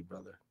 50,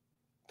 brother.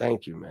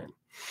 Thank you, man.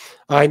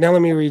 All right, now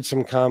let me read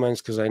some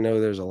comments because I know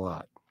there's a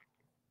lot.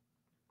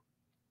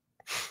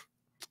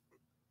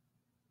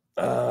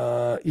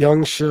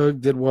 Young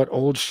Shug did what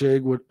old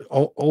Shug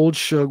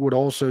would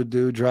also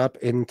do, drop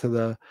into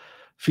the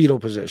fetal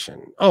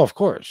position. Oh, of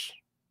course.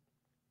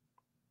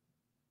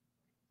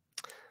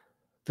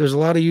 There's a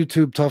lot of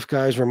YouTube tough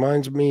guys.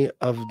 Reminds me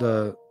of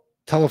the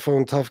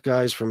telephone tough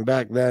guys from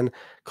back then.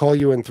 Call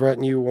you and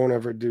threaten you, won't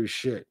ever do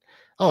shit.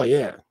 Oh,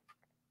 yeah.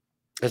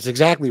 That's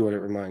exactly what it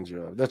reminds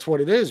you of. That's what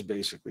it is,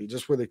 basically,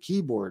 just with a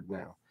keyboard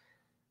now.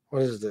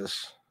 What is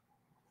this?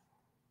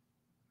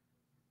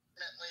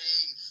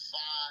 5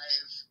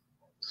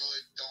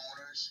 good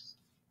donors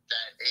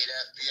that ate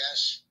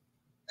FBS,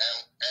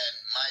 and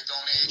my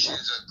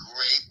donations are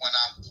great when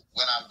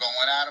I'm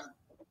going at them.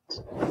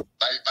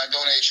 My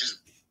donations,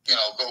 you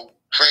know, go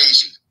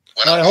crazy.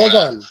 All right, hold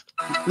on.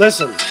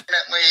 Listen.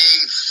 Definitely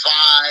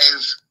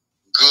 5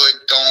 good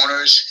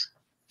donors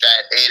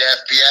that ate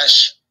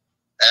FBS,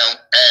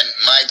 and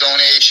my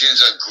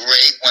donations are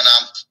great when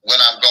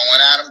I'm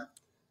going at them.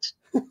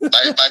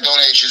 My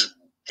donations,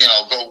 you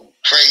know, go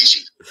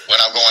crazy when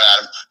I'm going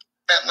at them.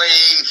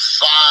 Definitely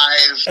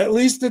 5. At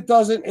least it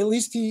doesn't. At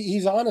least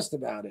he's honest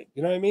about it.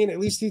 You know what I mean? At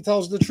least he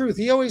tells the truth.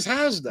 He always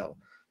has, though.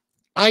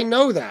 I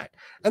know that.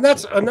 And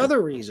that's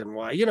another reason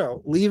why, you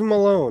know, leave him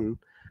alone.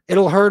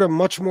 It'll hurt him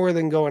much more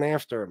than going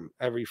after him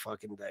every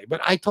fucking day. But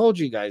I told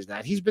you guys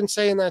that. He's been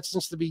saying that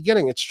since the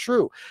beginning. It's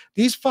true.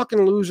 These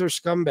fucking loser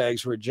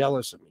scumbags who are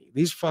jealous of me,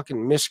 these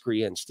fucking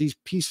miscreants, these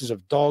pieces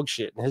of dog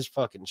shit in his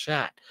fucking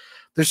chat,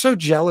 they're so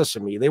jealous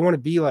of me. They want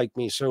to be like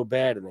me so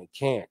bad and they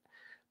can't.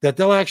 That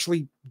they'll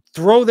actually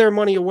throw their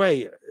money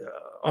away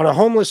on a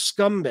homeless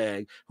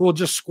scumbag who will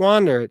just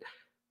squander it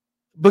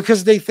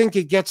because they think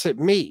it gets at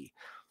me.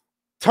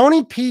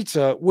 Tony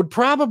Pizza would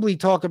probably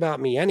talk about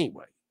me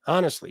anyway.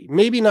 Honestly,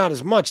 maybe not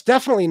as much,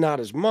 definitely not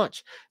as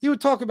much. He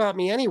would talk about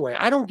me anyway.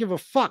 I don't give a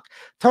fuck.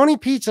 Tony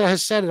Pizza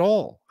has said it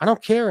all. I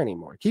don't care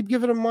anymore. Keep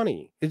giving him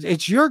money.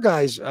 It's your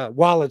guys'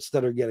 wallets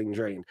that are getting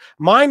drained.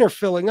 Mine are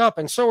filling up,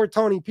 and so are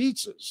Tony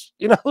Pizza's.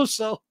 You know,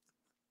 so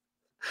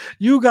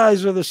you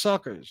guys are the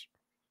suckers.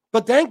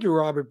 But thank you,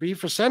 Robert B.,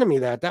 for sending me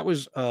that. That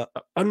was an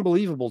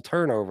unbelievable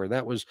turnover.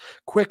 That was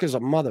quick as a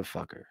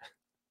motherfucker.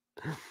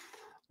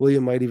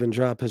 William might even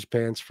drop his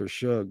pants for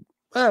Shug.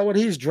 Well, when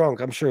he's drunk,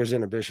 I'm sure his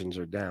inhibitions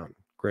are down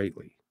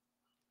greatly.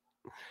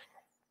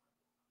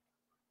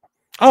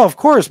 Oh, of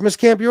course, Miss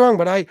Camp, you're wrong,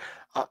 but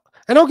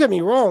and don't get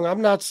me wrong,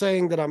 I'm not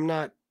saying that I'm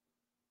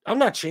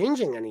not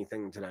changing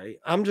anything today.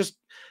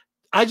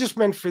 I just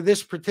meant for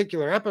this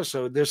particular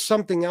episode, there's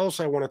something else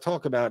I want to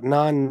talk about,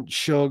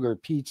 non-Shug or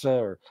pizza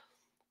or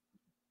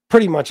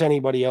pretty much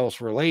anybody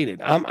else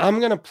related. I'm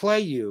going to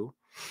play you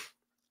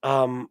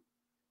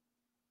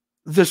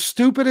the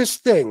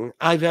stupidest thing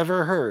I've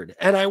ever heard.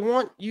 And I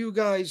want you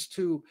guys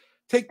to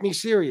take me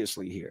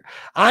seriously here.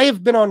 I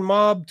have been on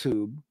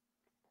MobTube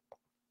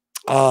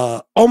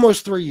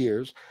almost 3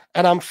 years,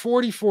 and I'm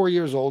 44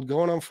 years old,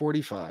 going on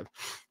 45.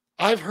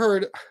 I've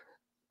heard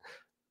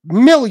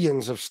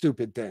millions of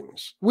stupid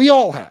things. We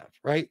all have,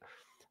 right?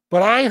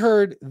 But I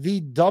heard the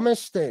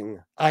dumbest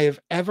thing I have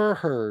ever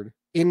heard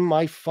in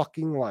my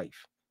fucking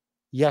life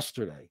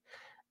yesterday.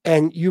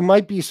 And you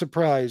might be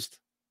surprised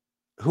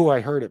who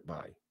I heard it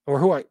by,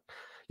 or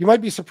you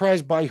might be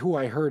surprised by who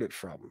I heard it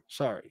from.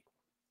 Sorry.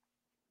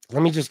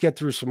 Let me just get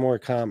through some more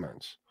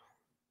comments.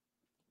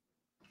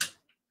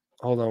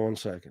 Hold on one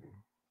second.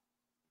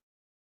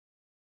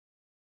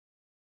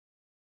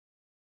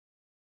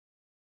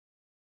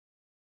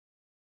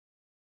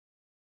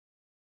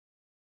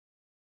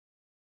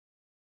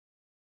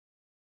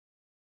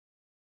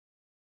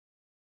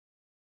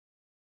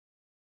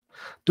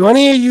 Do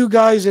any of you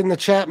guys in the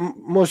chat,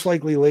 most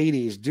likely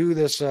ladies, do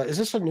this? Is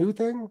this a new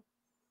thing?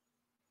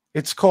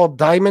 It's called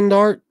diamond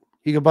art.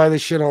 You can buy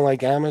this shit on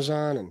like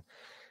Amazon, and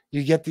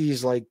you get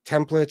these like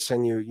templates,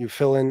 and you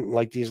fill in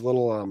like these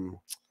little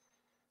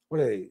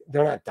what are they?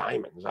 They're not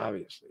diamonds,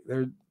 obviously.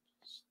 They're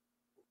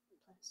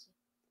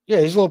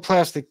these little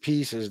plastic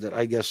pieces that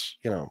I guess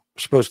are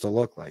supposed to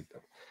look like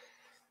them.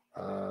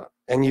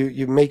 And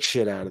you make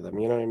shit out of them.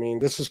 You know what I mean?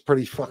 This is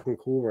pretty fucking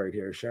cool right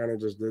here. Shannon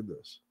just did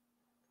this.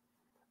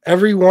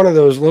 Every one of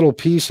those little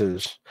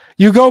pieces,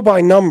 you go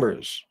by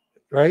numbers,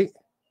 right?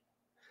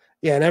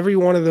 Yeah, and every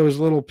one of those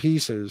little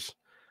pieces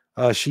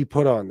she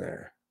put on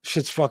there.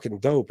 Shit's fucking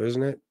dope,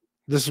 isn't it?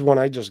 This is one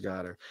I just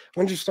got her.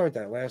 When did you start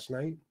that? Last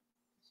night?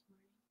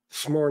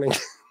 This morning.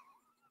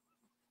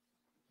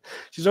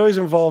 She's always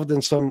involved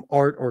in some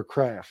art or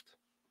craft.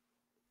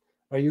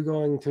 Are you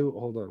going to...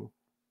 Hold on.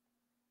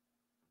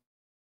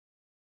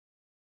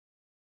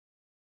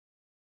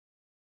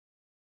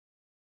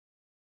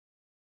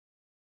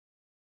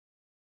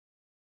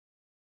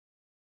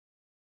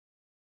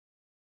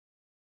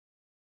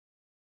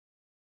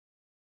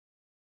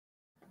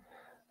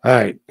 All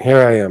right,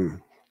 here I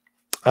am.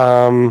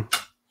 I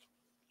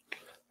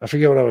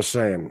forget what I was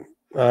saying.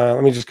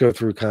 Let me just go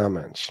through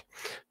comments.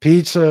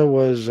 Pizza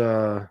was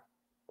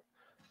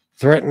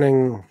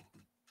threatening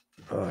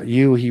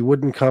you. He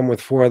wouldn't come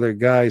with 4 other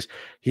guys.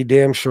 He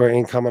damn sure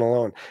ain't coming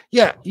alone.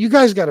 Yeah, you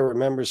guys got to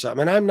remember something.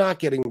 And I'm not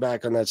getting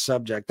back on that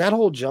subject. That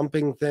whole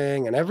jumping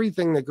thing and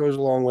everything that goes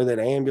along with it,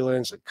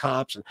 ambulance and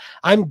cops. And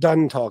I'm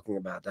done talking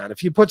about that.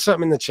 If you put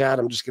something in the chat,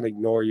 I'm just going to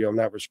ignore you. I'm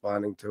not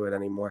responding to it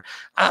anymore.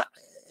 I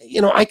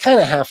kind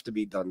of have to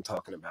be done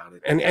talking about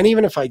it. And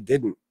even if I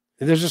didn't,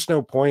 there's just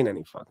no point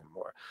any fucking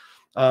more.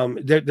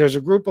 There's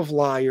a group of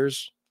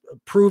liars,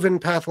 proven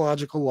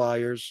pathological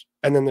liars,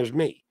 and then there's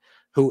me,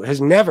 who has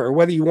never,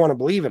 whether you want to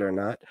believe it or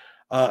not,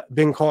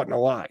 been caught in a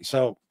lie.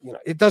 So,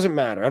 it doesn't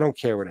matter. I don't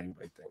care what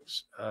anybody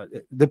thinks.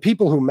 The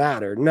people who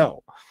matter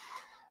know.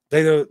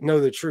 They don't know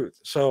the truth.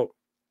 So,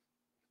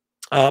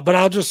 but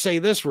I'll just say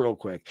this real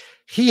quick.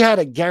 He had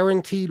a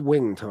guaranteed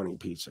win, Tony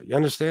Pizza. You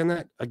understand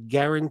that? A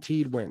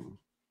guaranteed win.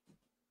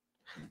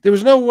 There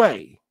was no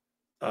way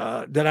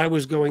that I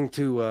was going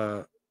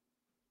to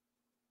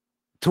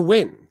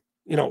win.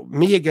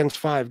 Me against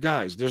 5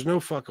 guys. There's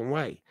no fucking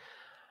way.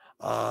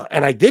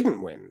 And I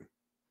didn't win.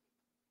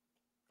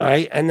 All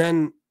right. And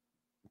then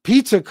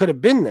Pizza could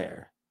have been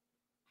there.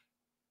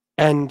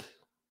 And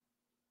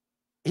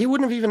he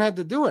wouldn't have even had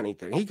to do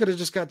anything. He could have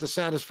just got the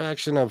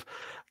satisfaction of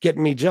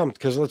getting me jumped,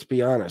 because let's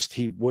be honest,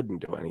 he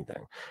wouldn't do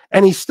anything.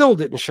 And he still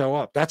didn't show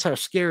up. That's how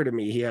scared of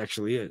me he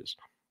actually is.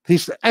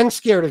 And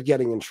scared of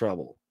getting in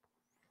trouble.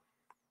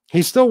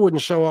 He still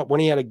wouldn't show up when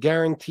he had a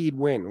guaranteed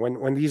win,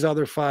 when these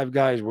other 5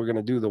 guys were going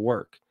to do the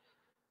work.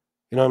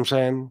 You know what I'm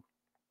saying?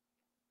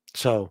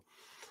 So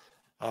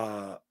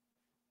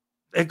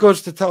it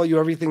goes to tell you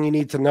everything you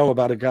need to know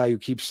about a guy who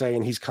keeps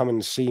saying he's coming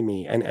to see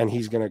me and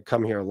he's going to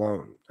come here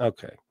alone.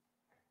 Okay.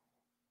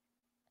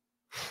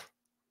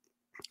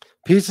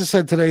 Pizza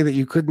said today that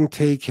you couldn't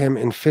take him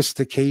in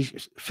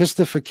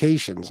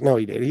fistifications. No,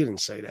 he did. He didn't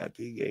say that.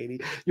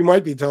 You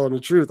might be telling the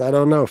truth. I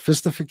don't know.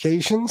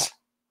 Fistifications?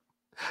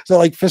 So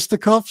like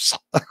fisticuffs?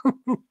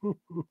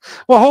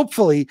 Well,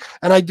 hopefully,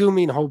 and I do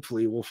mean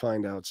hopefully, we'll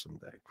find out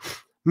someday.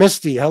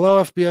 Misty,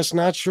 hello, FBS.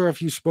 Not sure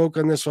if you spoke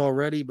on this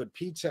already, but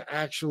Pizza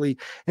actually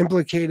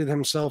implicated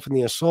himself in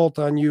the assault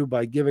on you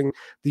by giving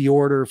the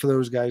order for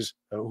those guys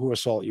who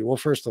assault you. Well,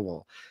 first of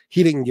all,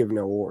 he didn't give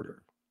no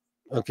order.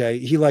 Okay,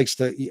 he likes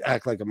to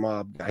act like a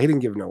mob guy. He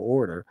didn't give no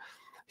order.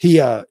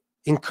 He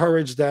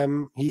encouraged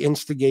them. He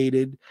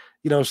instigated,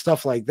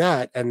 stuff like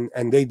that, and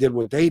they did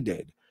what they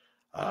did.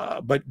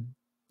 But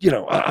you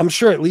know, I'm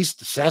sure at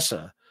least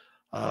Sessa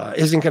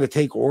isn't going to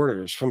take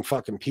orders from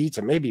fucking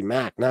Pizza. Maybe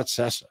Mac, not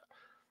Sessa,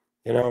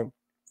 you know?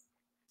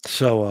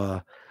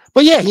 So,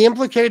 but yeah, he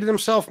implicated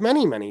himself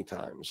many, many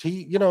times.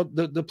 He, you know,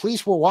 the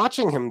police were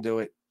watching him do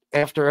it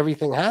after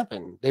everything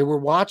happened. They were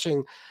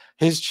watching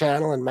his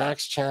channel and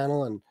Mac's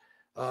channel,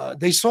 and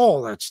they saw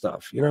all that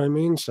stuff. You know what I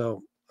mean?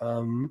 So,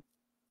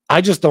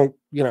 I just don't,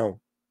 you know,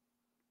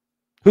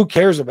 who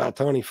cares about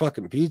Tony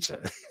fucking Pizza?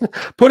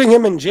 Putting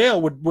him in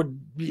jail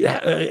would be,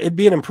 it'd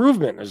be an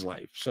improvement in his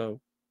life.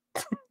 So,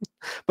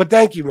 but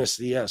thank you,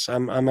 Misty. Yes,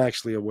 I'm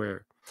actually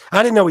aware.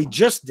 I didn't know he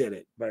just did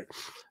it,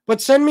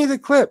 but send me the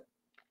clip,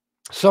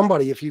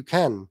 somebody, if you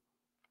can,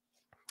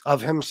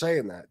 of him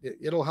saying that.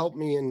 It'll help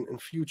me in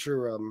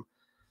future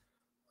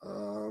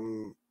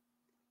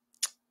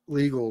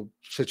legal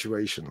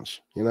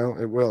situations. You know,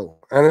 it will,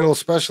 and it'll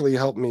especially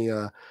help me.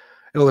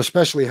 It'll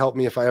especially help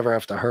me if I ever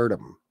have to hurt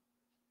him.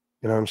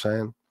 You know what I'm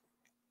saying?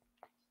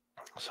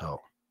 So,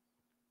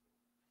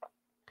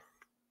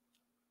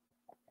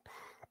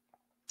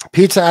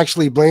 Pizza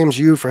actually blames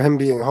you for him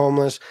being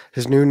homeless.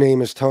 His new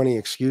name is Tony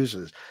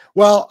Excuses.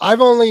 Well,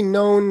 I've only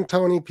known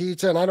Tony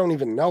Pizza, and I don't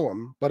even know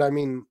him, but I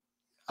mean,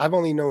 I've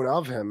only known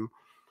of him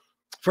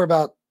for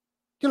about,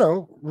 you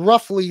know,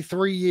 roughly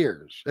 3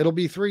 years. It'll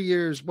be 3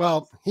 years.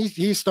 Well,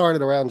 he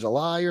started around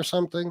July or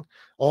something.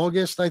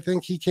 August, I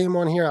think he came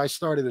on here. I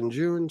started in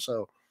June,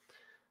 so,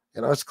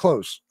 you know, it's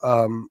close.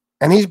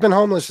 And he's been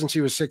homeless since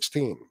he was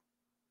 16.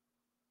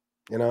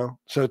 You know,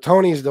 so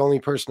Tony's the only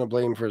person to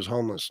blame for his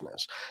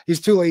homelessness. He's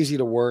too lazy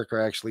to work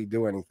or actually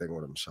do anything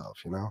with himself,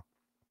 you know.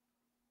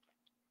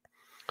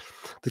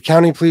 The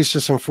county police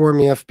just informed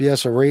me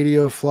FBS, a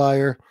radio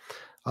flyer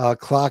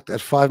clocked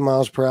at 5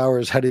 miles per hour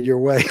is headed your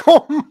way.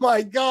 Oh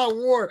my God,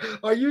 War.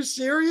 Are you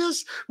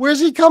serious? Where's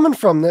he coming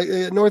from?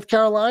 North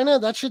Carolina?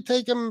 That should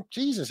take him,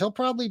 Jesus, he'll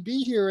probably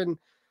be here in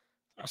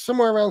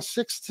somewhere around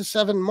 6 to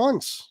 7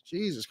 months.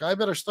 Jesus, I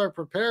better start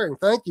preparing.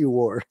 Thank you,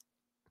 War.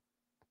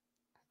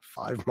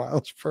 5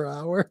 miles per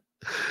hour.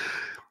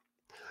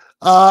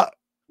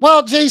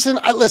 Well, Jason,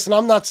 listen,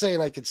 I'm not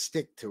saying I could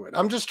stick to it.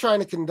 I'm just trying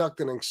to conduct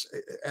an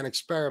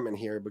experiment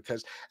here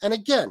because, and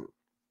again,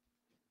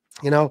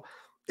 you know,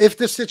 if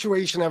the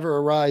situation ever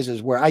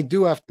arises where I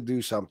do have to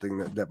do something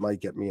that might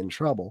get me in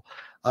trouble,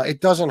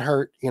 it doesn't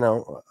hurt, you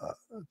know,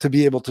 to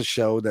be able to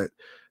show that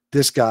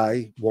this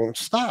guy won't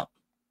stop.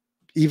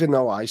 Even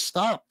though I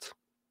stopped,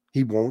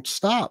 he won't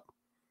stop.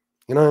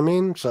 You know what I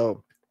mean?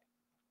 So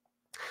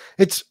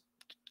it's,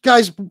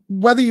 guys,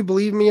 whether you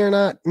believe me or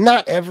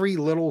not every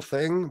little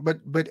thing,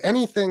 but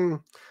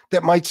anything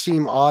that might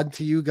seem odd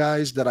to you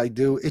guys that I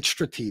do, it's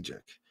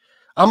strategic.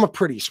 I'm a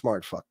pretty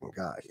smart fucking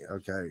guy,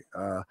 okay?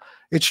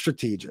 It's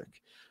strategic.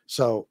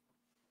 So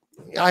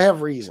I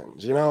have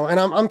reasons, you know, and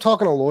I'm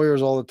talking to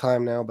lawyers all the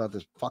time now about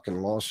this fucking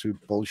lawsuit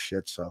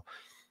bullshit. So,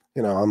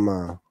 you know,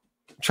 I'm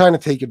trying to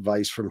take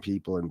advice from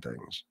people and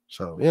things.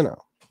 So, you know.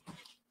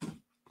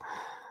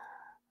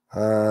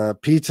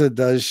 Pizza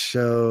does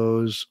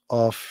shows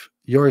off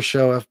your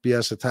show,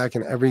 FBS,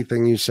 attacking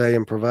everything you say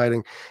and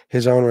providing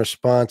his own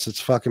response. It's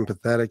fucking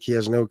pathetic. He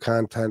has no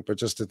content, but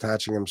just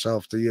attaching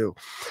himself to you.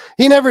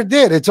 He never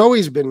did. It's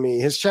always been me.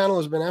 His channel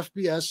has been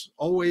FBS,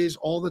 always,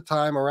 all the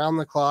time, around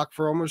the clock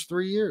for almost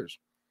 3 years.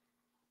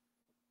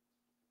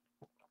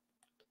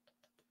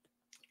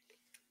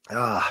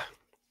 Now,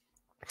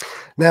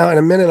 in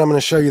a minute, I'm going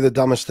to show you the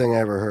dumbest thing I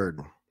ever heard.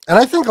 And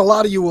I think a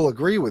lot of you will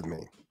agree with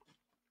me.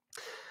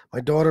 My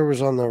daughter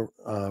was on the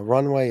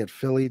runway at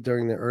Philly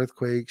during the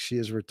earthquake. She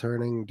is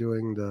returning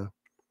doing the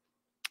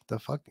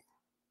fucking.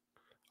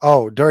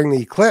 Oh, during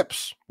the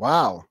eclipse.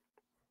 Wow.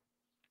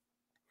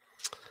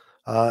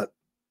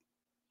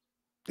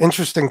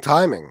 Interesting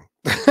timing.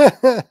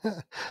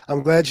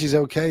 I'm glad she's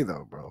okay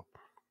though, bro.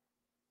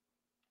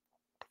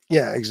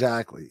 Yeah,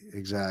 exactly.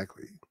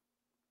 Exactly.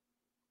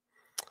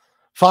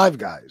 Five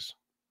Guys.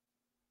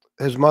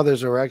 His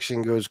mother's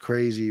erection goes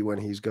crazy when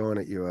he's going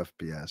at you,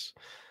 FBS.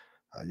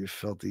 You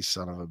filthy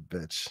son of a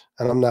bitch.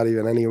 And I'm not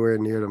even anywhere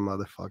near the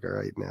motherfucker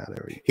right now.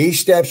 There we go. He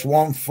steps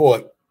 1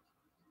 foot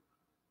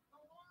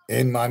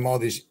in my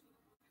mother's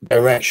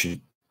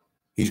direction,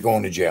 he's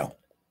going to jail.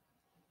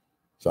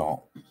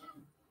 So.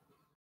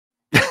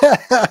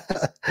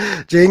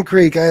 Jane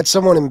Creek, I had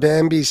someone in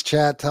Bambi's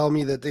chat tell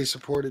me that they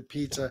supported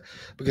Pizza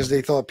because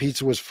they thought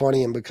Pizza was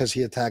funny and because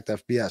he attacked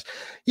FBS.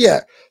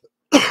 Yeah.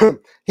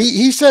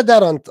 he said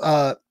that on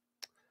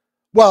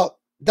well,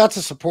 that's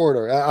a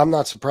supporter. I'm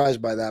not surprised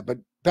by that. But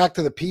back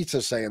to the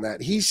Pizza saying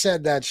that. He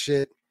said that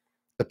shit.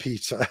 The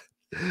Pizza.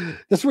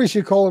 That's what we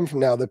should call him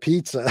from now. The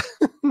Pizza.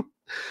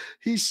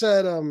 He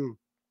said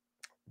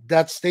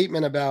that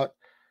statement about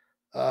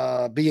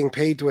being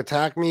paid to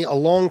attack me a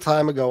long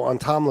time ago on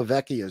Tom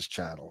LaVecchia's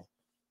channel.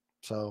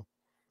 So,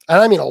 and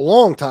I mean a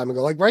long time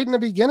ago, like right in the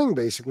beginning,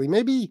 basically.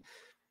 Maybe,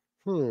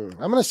 I'm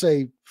going to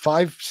say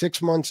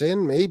 5-6 months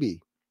in, maybe.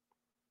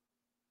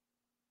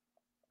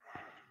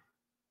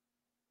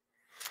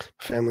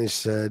 Family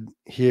said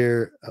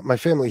here, my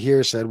family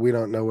here said, we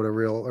don't know what a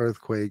real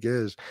earthquake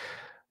is.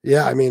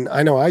 Yeah, I mean,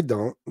 I know I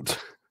don't.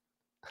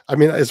 I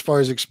mean, as far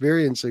as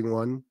experiencing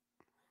one.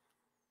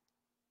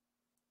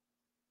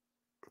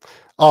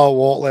 Oh,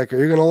 Walt Liquor,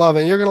 you're gonna love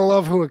it. You're gonna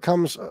love who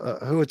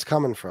it's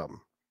coming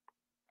from.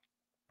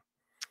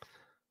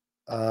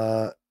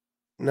 No,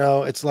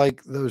 it's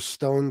like those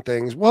stone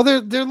things. Well,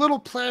 they're little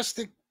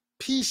plastic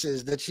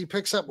pieces that she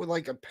picks up with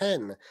like a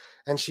pen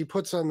and she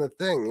puts on the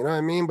thing, you know what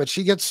I mean? But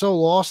she gets so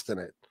lost in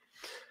it.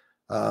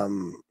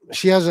 I'm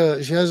sure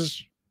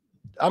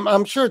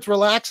it's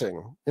relaxing,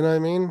 you know what I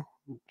mean?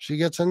 She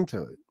gets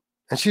into it.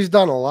 And she's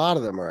done a lot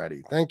of them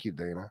already. Thank you,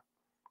 Dana.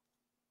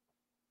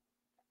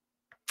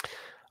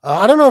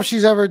 I don't know if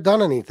she's ever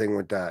done anything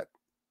with that.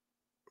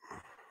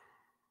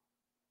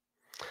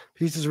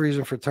 Pizza's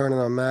reason for turning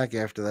on Mac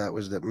after that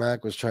was that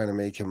Mac was trying to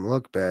make him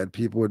look bad.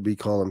 People would be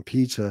calling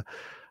Pizza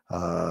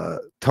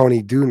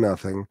Tony Do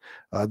Nothing.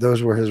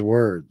 Those were his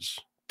words.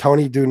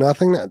 Tony Do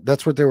Nothing?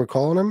 That's what they were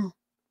calling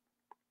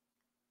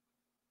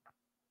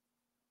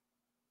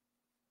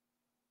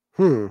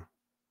him?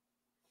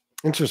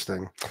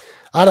 Interesting.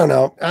 I don't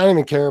know. I don't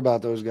even care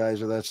about those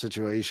guys or that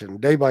situation.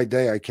 Day by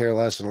day, I care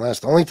less and less.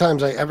 The only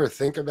times I ever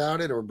think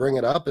about it or bring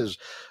it up is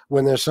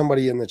when there's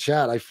somebody in the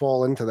chat. I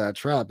fall into that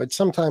trap. But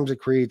sometimes it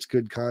creates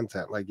good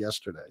content, like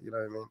yesterday. You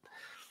know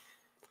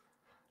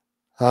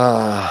what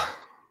I mean?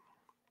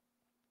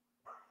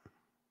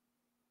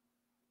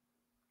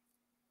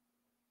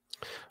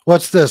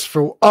 What's this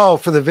for? Oh,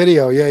 for the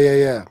video.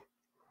 Yeah.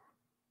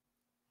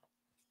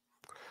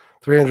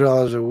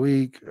 $300 a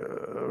week.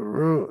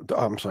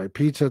 I'm sorry,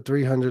 pizza,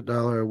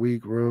 $300 a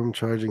week room,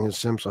 charging his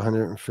simps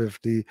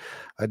 $150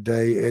 a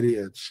day.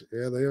 Idiots.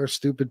 Yeah, they are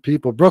stupid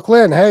people.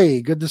 Brooklyn,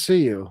 hey, good to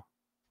see you.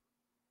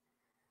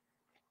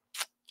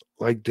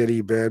 Like Diddy,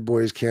 bad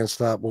boys can't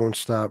stop, won't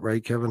stop,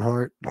 right, Kevin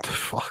Hart?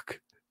 Fuck.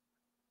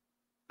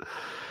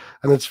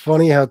 And it's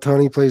funny how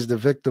Tony plays the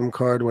victim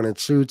card when it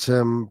suits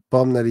him,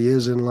 bummed that he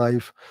is in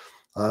life.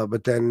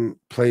 But then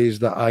plays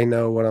the I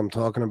know what I'm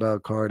talking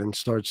about card and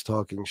starts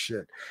talking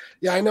shit.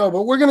 Yeah, I know,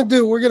 but we're going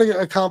to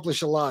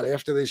accomplish a lot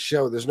after this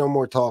show. There's no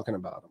more talking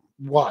about him.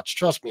 Watch,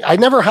 trust me. I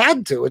never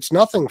had to. It's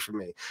nothing for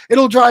me.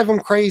 It'll drive him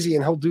crazy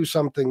and he'll do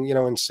something,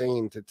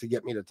 insane to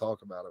get me to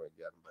talk about him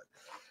again.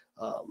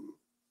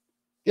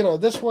 But,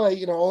 this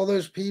way, all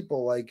those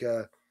people like,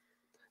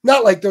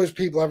 not like those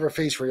people ever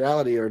face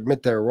reality or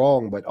admit they're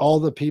wrong, but all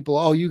the people,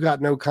 oh, you got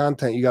no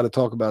content. You got to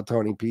talk about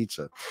Tony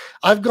Pizza.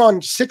 I've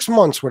gone 6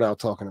 months without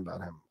talking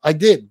about him. I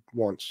did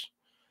once.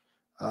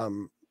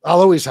 I'll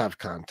always have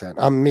content.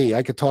 I'm me.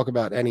 I could talk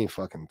about any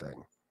fucking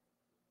thing.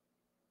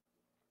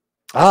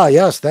 Ah,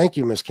 yes. Thank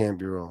you, Miss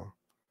Cambureau.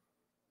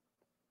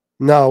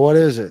 No, what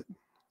is it?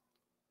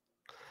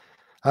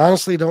 I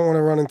honestly don't want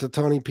to run into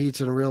Tony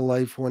Pizza in real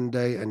life one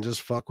day and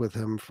just fuck with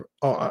him.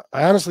 I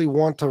honestly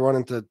want to run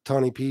into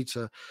Tony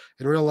Pizza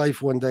in real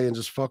life one day and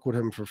just fuck with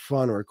him for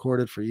fun or record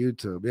it for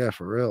YouTube. Yeah,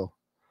 for real.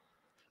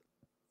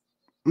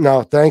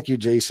 No, thank you,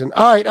 Jason.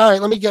 All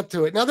right. Let me get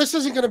to it. Now, this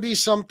isn't going to be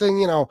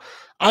something,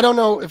 I don't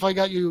know if I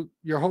got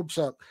your hopes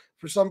up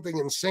for something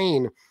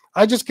insane.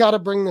 I just got to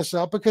bring this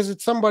up because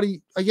it's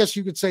somebody, I guess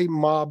you could say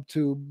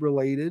MobTube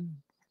related,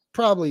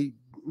 probably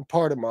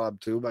part of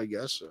MobTube, I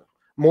guess.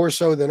 More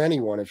so than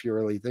anyone, if you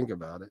really think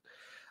about it.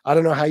 I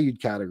don't know how you'd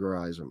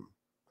categorize him,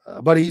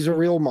 but he's a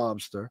real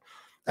mobster.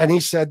 And he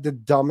said the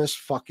dumbest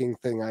fucking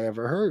thing I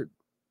ever heard.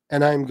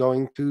 And I'm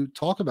going to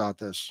talk about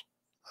this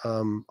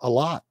a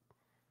lot.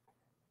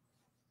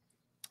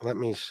 Let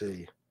me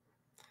see.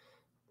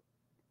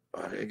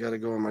 I got to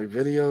go in my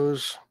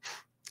videos.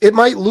 It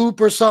might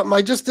loop or something.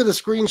 I just did a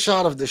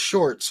screenshot of the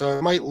short, so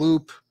it might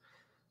loop.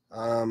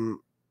 But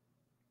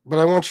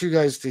I want you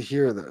guys to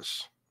hear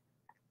this.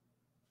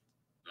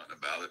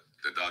 About it.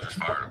 The Dodgers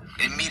fired him.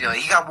 Immediately.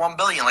 He got $1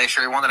 billion last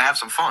year. He wanted to have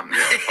some fun. Yeah.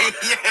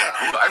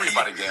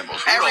 Everybody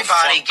gambles.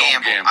 Everybody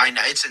gambles. I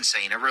know. It's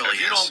insane. It really is. If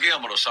you don't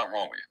gamble, there's something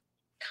wrong with you.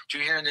 Did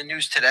you hear in the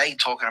news today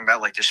talking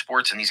about like the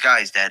sports and these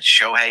guys that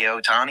Shohei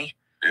Ohtani?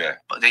 Yeah.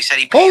 But they said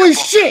he paid holy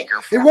shit!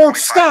 It won't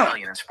stop.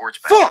 In sports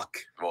betting. Fuck.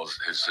 Well,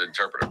 his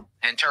interpreter.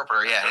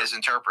 His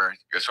interpreter.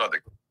 Guess what?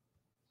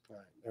 All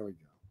right, there we go.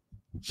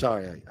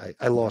 Sorry,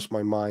 I lost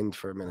my mind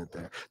for a minute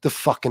there. The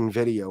fucking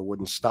video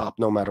wouldn't stop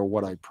no matter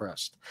what I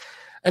pressed.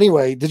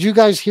 Anyway, did you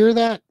guys hear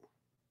that?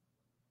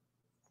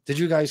 I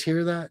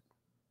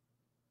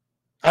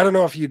don't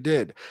know if you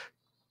did.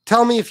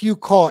 Tell me if you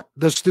caught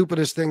the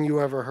stupidest thing you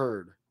ever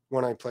heard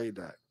when I played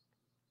that.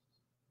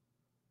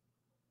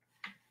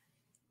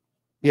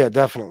 Yeah,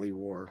 definitely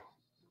war.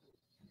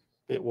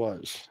 It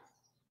was.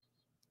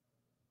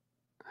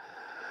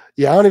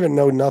 Yeah, I don't even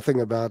know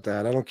nothing about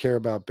that. I don't care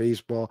about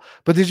baseball.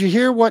 But did you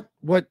hear what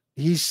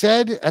he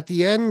said at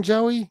the end,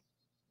 Joey?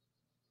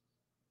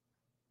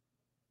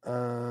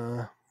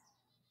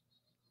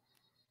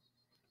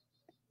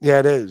 Yeah,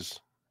 it is.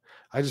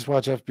 I just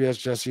watch FBS,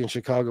 Jesse, and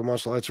Chicago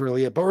Muscle. That's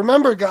really it. But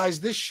remember,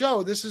 guys, this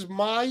is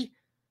my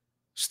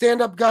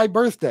stand-up guy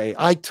birthday.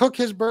 I took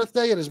his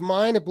birthday. It is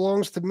mine. It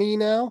belongs to me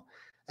now.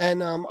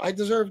 And I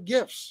deserve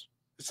gifts.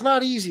 It's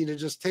not easy to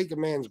just take a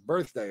man's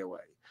birthday away.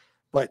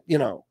 But,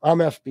 I'm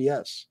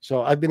FBS.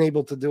 So I've been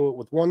able to do it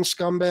with one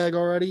scumbag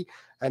already.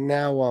 And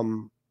now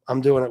I'm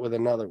doing it with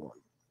another one.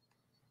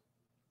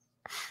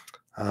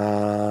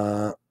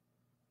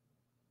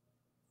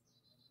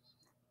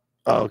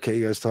 Okay,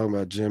 you guys talking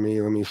about Jimmy.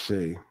 Let me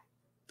see.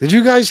 Did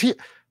you guys hear?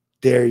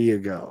 There you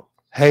go.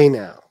 Hey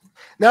now.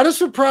 Now,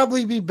 this would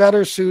probably be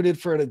better suited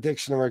for an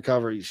addiction and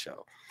recovery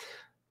show.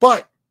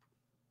 But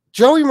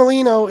Joey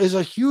Molino is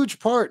a huge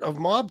part of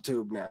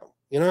MobTube now.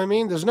 You know what I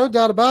mean? There's no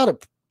doubt about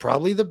it.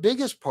 Probably the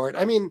biggest part.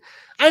 I mean,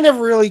 I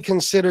never really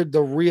considered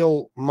the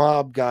real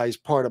mob guys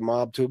part of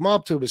MobTube.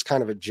 MobTube is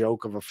kind of a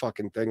joke of a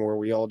fucking thing where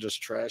we all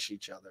just trash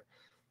each other.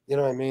 You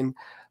know what I mean?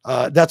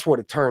 That's what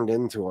it turned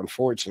into,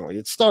 unfortunately.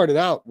 It started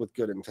out with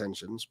good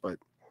intentions, but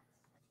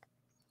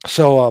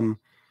so,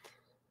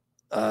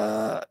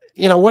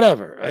 you know,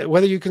 whatever.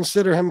 Whether you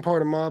consider him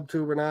part of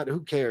MobTube or not, who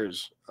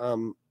cares?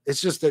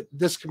 It's just that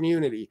this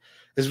community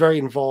is very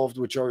involved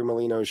with Joey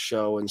Molino's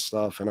show and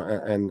stuff,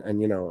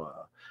 and you know,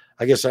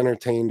 I guess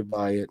entertained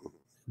by it.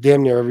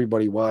 Damn near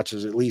everybody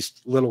watches at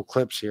least little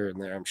clips here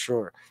and there, I'm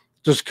sure,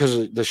 just because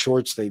of the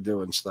shorts they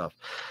do and stuff.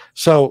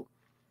 So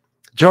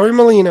Joey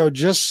Molino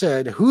just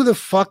said, who the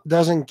fuck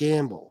doesn't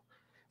gamble?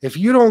 If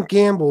you don't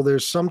gamble,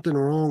 there's something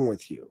wrong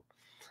with you.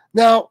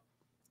 Now,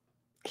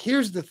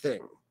 here's the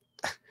thing.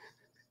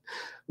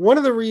 One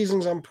of the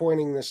reasons I'm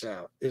pointing this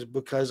out is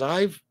because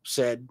I've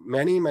said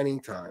many, many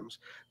times,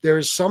 there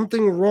is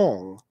something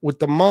wrong with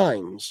the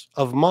minds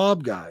of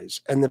mob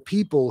guys and the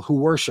people who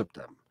worship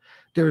them.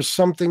 There's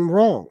something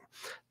wrong.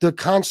 The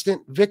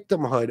constant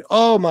victimhood.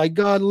 Oh my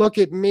God, look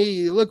at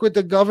me. Look what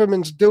the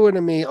government's doing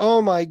to me.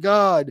 Oh my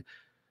God.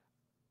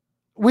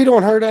 We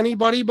don't hurt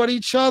anybody but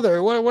each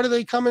other. What are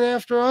they coming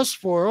after us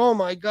for? Oh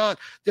my God.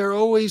 They're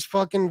always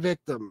fucking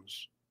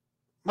victims.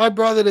 My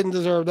brother didn't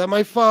deserve that.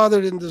 My father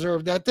didn't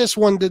deserve that. This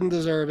one didn't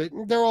deserve it.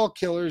 They're all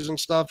killers and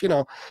stuff, you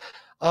know.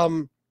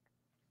 And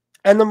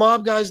the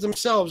mob guys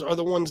themselves are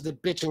the ones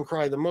that bitch and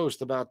cry the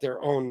most about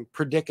their own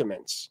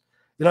predicaments.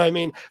 You know what I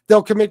mean?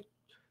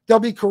 They'll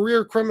be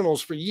career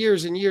criminals for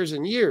years and years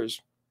and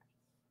years.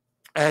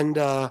 And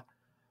they'll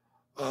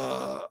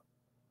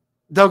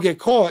get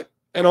caught,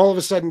 and all of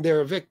a sudden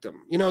they're a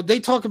victim. You know, they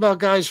talk about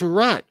guys who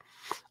rat.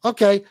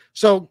 Okay,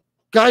 so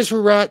guys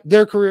who rat,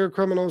 they're career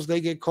criminals.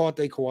 They get caught,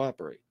 they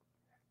cooperate.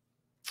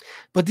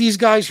 But these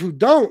guys who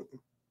don't,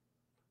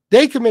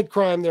 they commit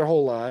crime their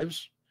whole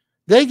lives.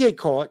 They get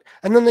caught,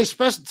 and then they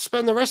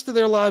spend the rest of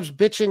their lives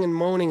bitching and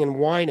moaning and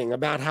whining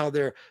about how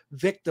they're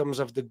victims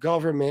of the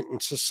government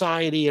and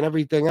society and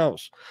everything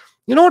else.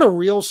 You know what a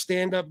real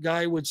stand-up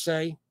guy would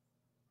say?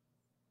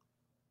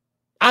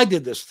 I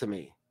did this to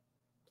me.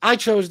 I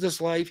chose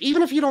this life,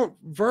 even if you don't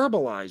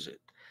verbalize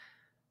it,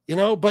 you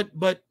know, but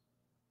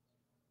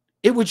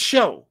it would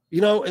show,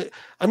 you know.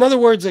 In other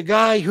words, a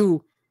guy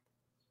who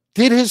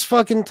did his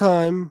fucking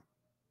time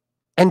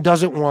and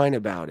doesn't whine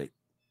about it.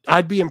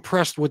 I'd be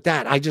impressed with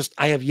that.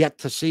 I have yet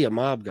to see a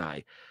mob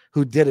guy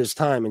who did his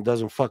time and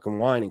doesn't fucking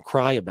whine and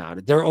cry about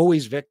it. They're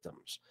always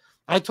victims.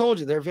 I told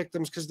you they're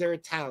victims because they're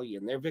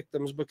Italian. They're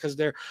victims because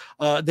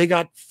they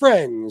got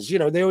friends. You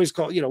know, they always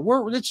call, you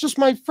know, it's just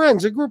my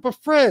friends, a group of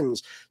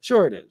friends.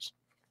 Sure it is.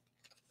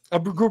 A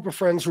group of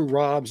friends who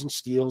robs and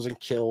steals and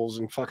kills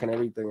and fucking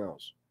everything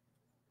else.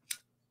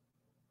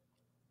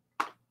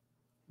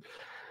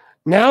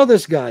 Now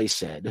this guy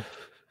said,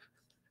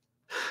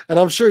 and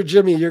I'm sure,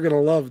 Jimmy, you're going to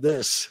love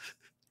this.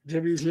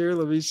 Jimmy's here.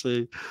 Let me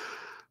see.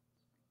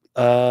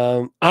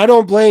 I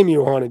don't blame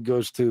you, Haunted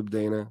Ghost Tube,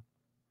 Dana.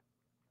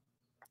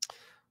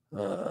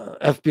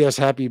 FBS,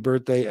 happy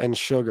birthday, and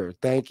Sugar.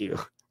 Thank you.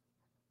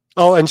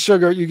 Oh, and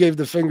Sugar, you gave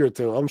the finger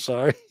to. I'm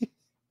sorry.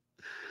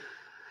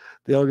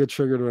 They all get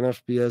triggered when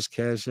FBS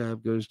Cash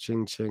App goes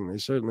ching ching. They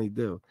certainly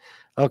do.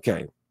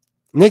 Okay.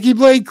 Nikki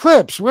Blade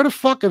Clips, where the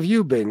fuck have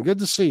you been? Good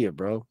to see you,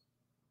 bro.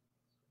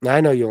 Now,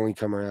 I know you only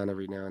come around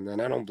every now and then.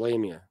 I don't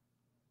blame you.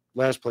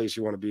 Last place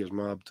you want to be is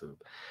MobTube.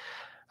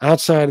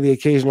 Outside of the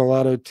occasional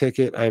lotto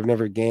ticket, I've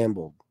never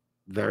gambled.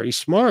 Very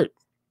smart.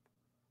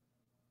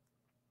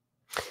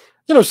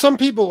 You know, some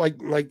people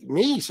like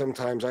me,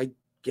 sometimes I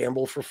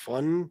gamble for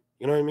fun.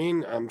 You know what I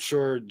mean? I'm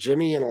sure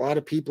Jimmy and a lot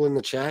of people in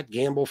the chat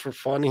gamble for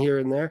fun here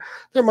and there.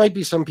 There might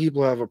be some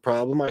people who have a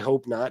problem. I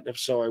hope not. If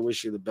so, I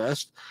wish you the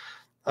best.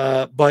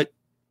 But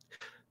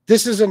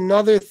this is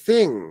another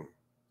thing.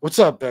 What's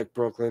up, Beck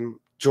Brooklyn?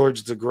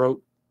 George the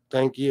Groat,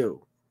 thank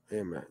you.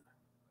 Amen.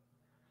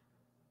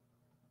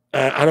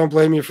 I don't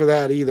blame you for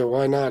that either.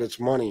 Why not? It's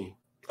money.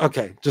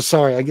 Okay, just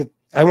sorry.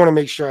 I want to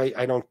make sure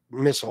I don't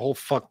miss a whole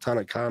fuck ton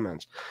of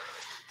comments.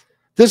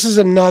 This is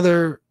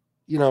another,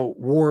 you know,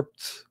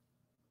 warped,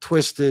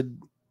 twisted,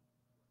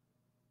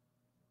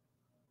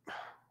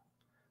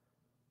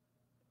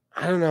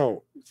 I don't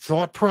know,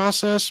 thought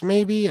process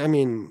maybe. I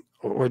mean,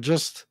 or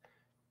just,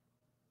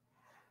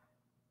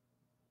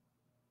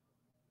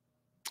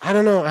 I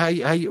don't know how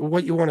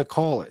what you want to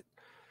call it.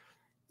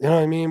 You know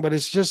what I mean? But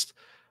it's just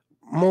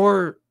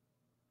more,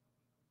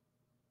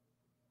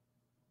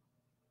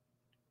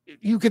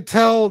 you could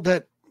tell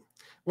that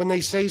when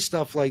they say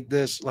stuff like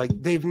this, like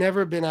they've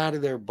never been out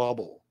of their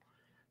bubble.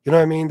 You know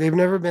what I mean? They've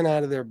never been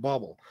out of their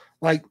bubble.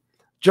 Like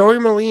Joey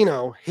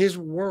Molino, his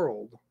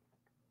world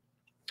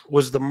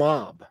was the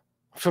mob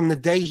from the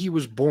day he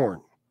was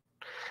born.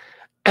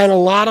 And a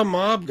lot of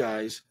mob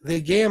guys, they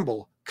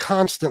gamble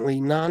constantly,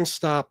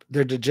 nonstop.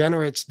 They're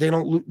degenerates. They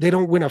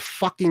don't win a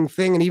fucking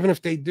thing. And even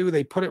if they do,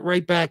 they put it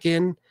right back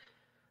in.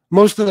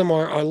 Most of them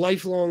are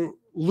lifelong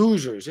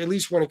losers, at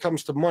least when it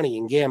comes to money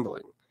and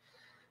gambling.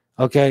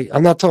 Okay,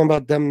 I'm not talking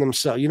about them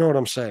themselves. You know what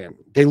I'm saying?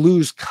 They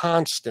lose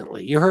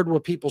constantly. You heard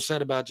what people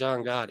said about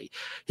John Gotti.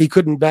 He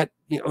couldn't bet,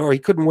 or he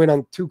couldn't win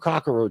on 2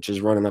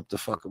 cockroaches running up the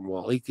fucking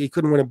wall. He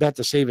couldn't win a bet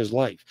to save his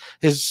life.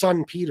 His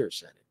son Peter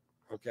said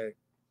it. Okay.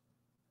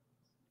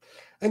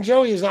 And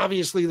Joey is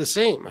obviously the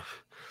same.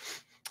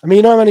 I mean,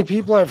 you know how many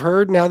people I've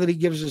heard now that he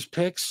gives his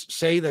picks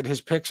say that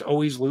his picks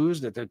always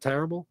lose, that they're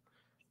terrible?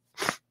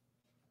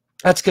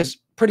 That's because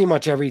pretty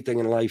much everything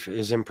in life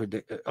is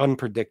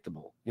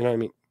unpredictable. You know what I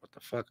mean? What the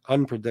fuck?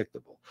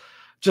 Unpredictable.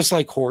 Just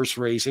like horse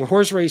racing.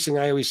 Horse racing,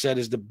 I always said,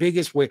 is the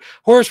biggest way.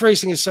 Horse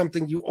racing is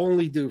something you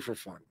only do for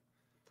fun.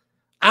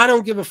 I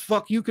don't give a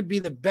fuck. You could be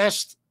the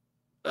best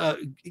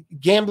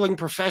gambling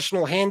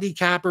professional,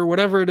 handicapper,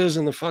 whatever it is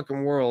in the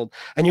fucking world,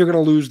 and you're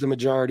going to lose the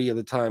majority of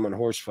the time on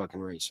horse fucking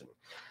racing.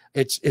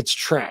 It's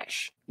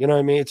trash. You know what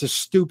I mean? It's a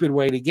stupid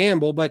way to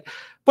gamble, but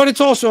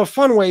it's also a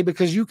fun way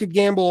because you could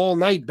gamble all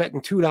night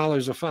betting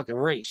 $2 a fucking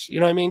race. You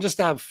know what I mean? Just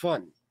to have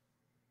fun.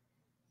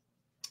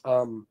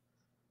 So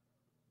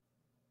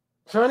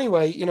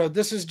anyway,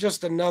 this is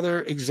just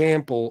another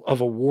example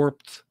of a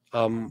warped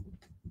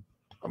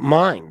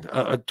mind,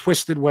 a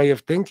twisted way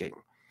of thinking,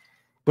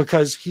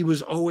 because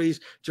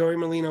Joey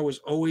Molino was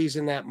always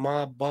in that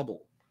mob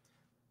bubble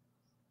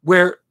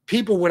where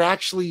people would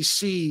actually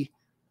see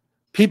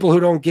people who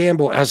don't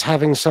gamble as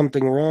having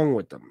something wrong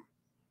with them.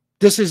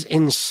 This is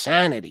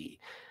insanity.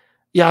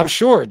 Yeah, I'm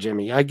sure,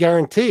 Jimmy. I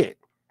guarantee it.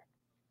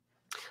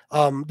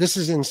 This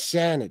is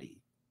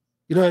insanity.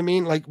 You know what I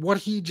mean? Like what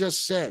he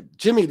just said.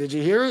 Jimmy, did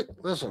you hear it?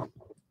 Listen.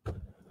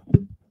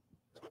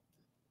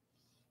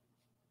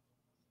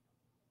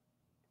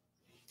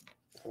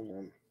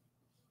 Hold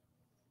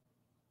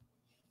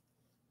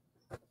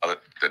on.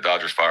 The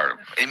Dodgers fired him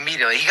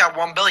immediately. He got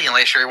 $1 billion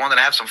last year. He wanted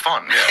to have some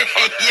fun. Yeah,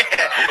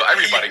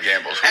 everybody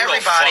gambles.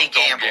 Everybody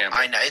gambles.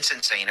 I know, it's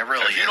insane. It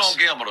really is. If you don't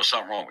gamble, there's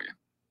something wrong with you.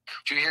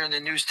 Did you hear in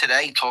the news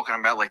today talking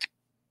about like?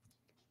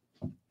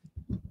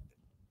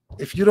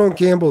 If you don't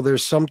gamble,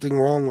 there's something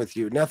wrong with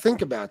you. Now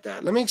think about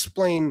that. Let me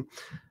explain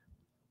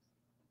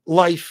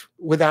life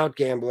without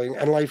gambling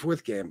and life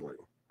with gambling.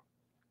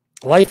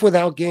 Life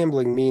without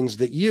gambling means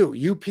that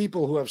you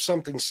people who have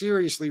something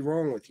seriously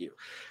wrong with you,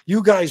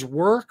 you guys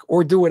work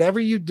or do whatever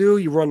you do,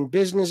 you run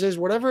businesses,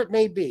 whatever it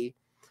may be,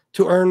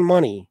 to earn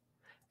money.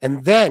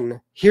 And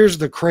then here's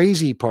the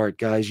crazy part,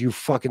 guys, you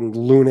fucking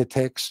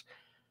lunatics,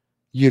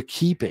 you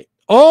keep it.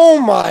 Oh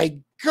my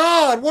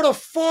God, what a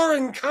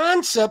foreign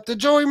concept to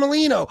Joey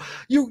Molino.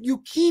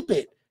 You keep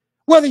it.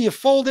 Whether you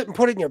fold it and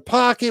put it in your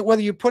pocket,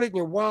 whether you put it in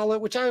your wallet,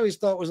 which I always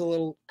thought was a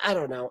little, I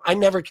don't know. I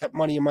never kept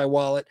money in my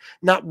wallet.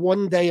 Not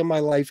one day in my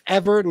life,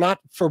 ever. Not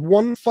for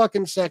one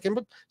fucking second.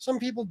 But some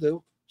people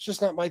do. It's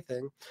just not my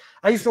thing.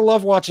 I used to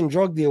love watching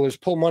drug dealers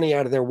pull money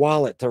out of their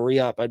wallet to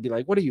re-up. I'd be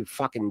like, what are you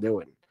fucking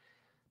doing?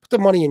 Put the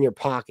money in your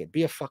pocket.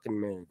 Be a fucking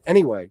man.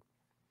 Anyway,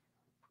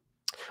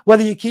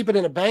 whether you keep it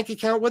in a bank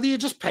account, whether you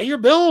just pay your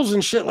bills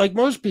and shit like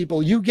most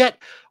people, you get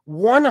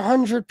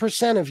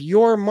 100% of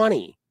your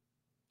money.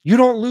 You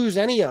don't lose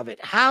any of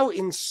it. How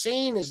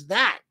insane is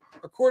that?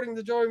 According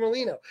to Joey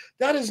Molino.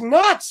 That is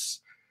nuts.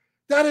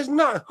 That is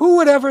not. Who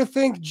would ever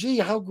think, gee,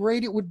 how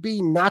great it would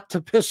be not to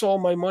piss all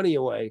my money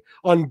away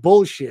on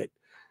bullshit?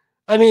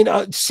 I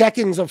mean,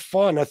 seconds of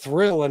fun, a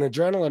thrill, an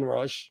adrenaline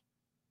rush.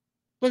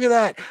 Look at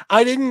that.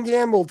 I didn't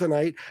gamble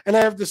tonight, and I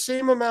have the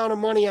same amount of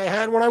money I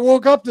had when I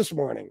woke up this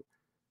morning.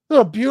 It's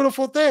a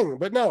beautiful thing.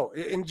 But no,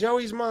 in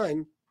Joey's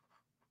mind,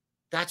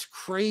 that's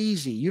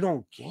crazy. You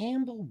don't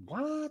gamble?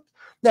 What?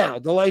 Now,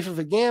 the life of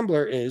a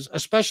gambler is,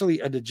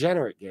 especially a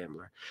degenerate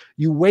gambler,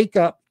 you wake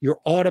up, you're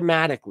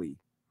automatically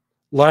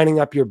lining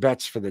up your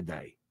bets for the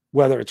day.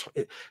 Whether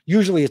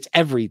usually it's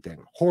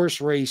everything,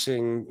 horse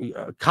racing,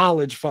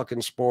 college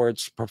fucking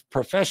sports,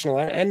 professional,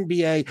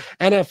 NBA,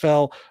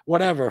 NFL,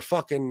 whatever,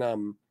 fucking,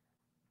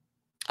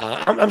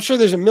 I'm sure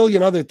there's a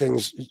million other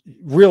things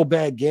real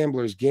bad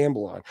gamblers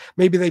gamble on.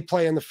 Maybe they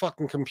play on the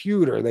fucking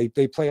computer.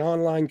 They play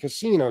online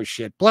casino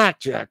shit,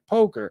 blackjack,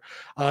 poker.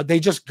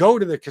 They just go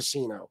to the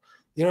casino.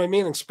 You know what I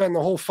mean? And spend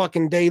the whole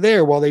fucking day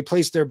there while they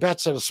place their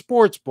bets at a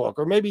sports book.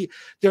 Or maybe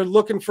they're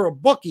looking for a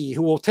bookie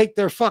who will take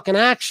their fucking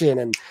action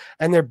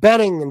and they're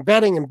betting and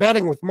betting and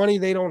betting with money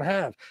they don't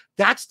have.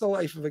 That's the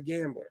life of a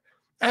gambler.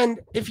 And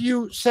if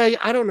you say,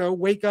 I don't know,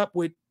 wake up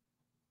with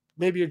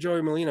maybe you're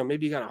Joey Molino,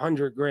 maybe you got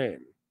 $100,000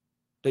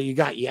 that you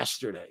got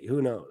yesterday.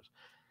 Who knows?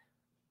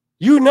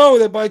 You know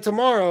that by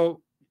tomorrow,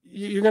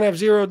 you're going to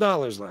have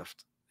 $0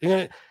 left.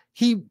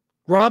 He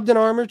robbed an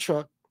armored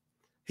truck.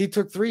 He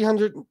took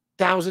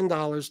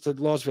 $300,000 to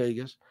Las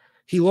Vegas.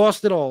 He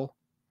lost it all,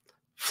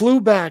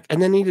 flew back,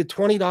 and then needed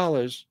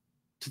 $20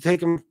 to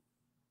take him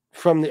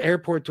from the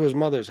airport to his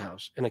mother's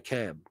house in a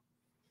cab.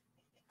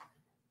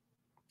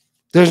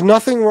 There's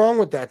nothing wrong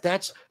with that.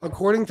 That's,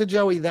 according to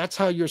Joey, that's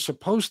how you're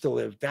supposed to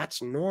live.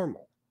 That's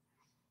normal.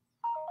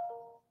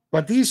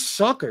 But these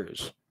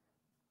suckers,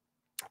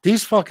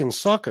 these fucking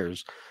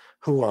suckers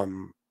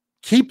who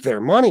keep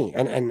their money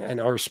and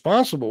are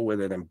responsible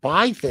with it and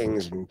buy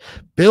things and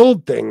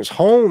build things,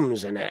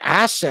 homes and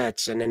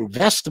assets and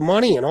invest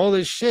money and all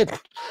this shit.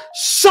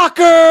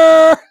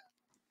 Sucker!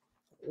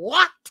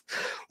 What?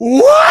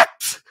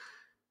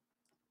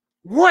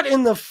 What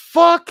in the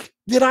fuck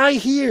did I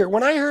hear?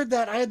 When I heard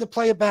that, I had to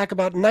play it back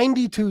about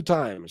 92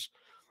 times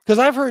because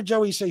I've heard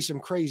Joey say some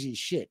crazy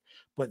shit.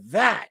 But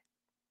that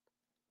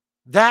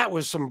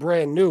was some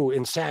brand new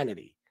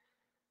insanity.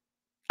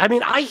 I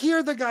mean, I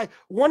hear the guy,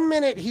 1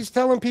 minute he's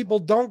telling people,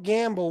 don't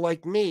gamble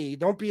like me,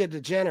 don't be a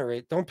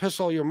degenerate, don't piss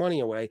all your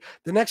money away.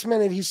 The next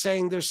minute he's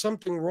saying there's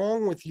something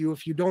wrong with you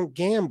if you don't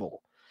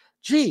gamble.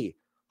 Gee,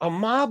 a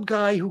mob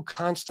guy who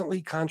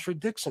constantly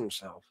contradicts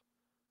himself.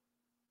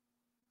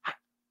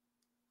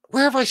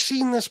 Where have I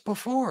seen this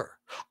before?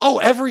 Oh,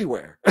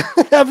 everywhere.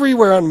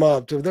 Everywhere on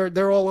Mob too.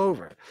 They're all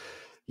over.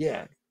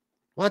 Yeah.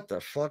 What the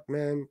fuck,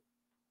 man?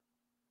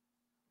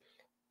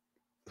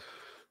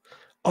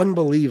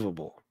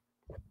 Unbelievable.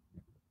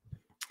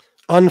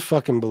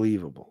 Unfucking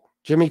believable.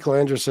 Jimmy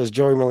Calandra says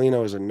Joey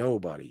Molino is a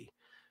nobody.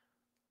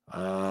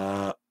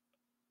 I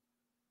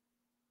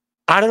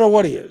don't know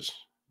what he is,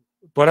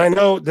 but I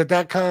know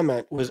that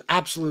comment was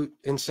absolute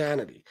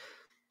insanity.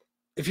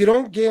 If you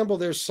don't gamble,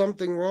 there's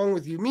something wrong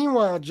with you.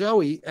 Meanwhile,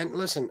 Joey, and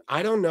listen,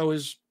 I don't know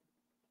his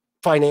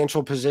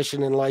financial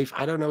position in life.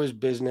 I don't know his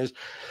business.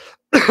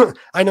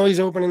 I know he's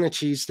opening a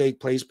cheesesteak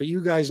place, but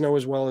you guys know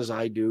as well as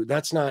I do,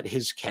 that's not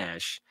his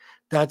cash.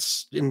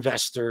 That's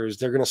investors.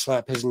 They're going to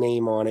slap his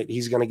name on it.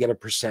 He's going to get a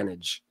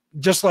percentage,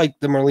 just like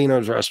the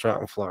Merlino's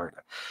restaurant in Florida.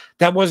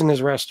 That wasn't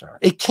his restaurant.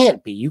 It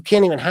can't be. You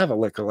can't even have a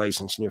liquor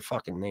license in your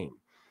fucking name.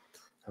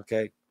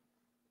 Okay?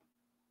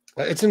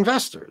 It's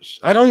investors.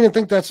 I don't even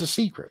think that's a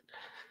secret.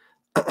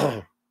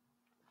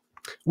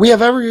 We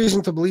have every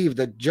reason to believe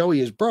that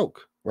Joey is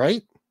broke,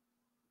 right?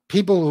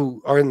 People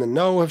who are in the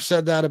know have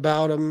said that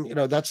about him. You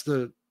know, that's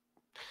the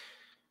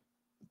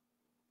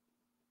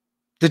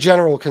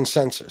general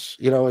consensus,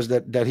 you know, is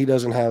that he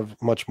doesn't have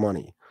much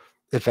money,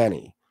 if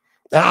any.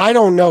 Now, I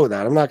don't know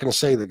that. I'm not going to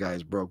say the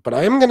guy's broke, but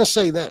I am going to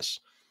say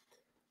this.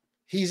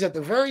 He's at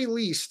the very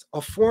least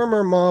a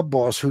former mob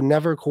boss who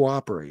never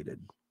cooperated,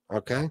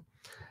 okay?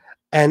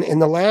 And in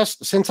the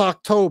since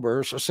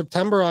October, so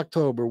September,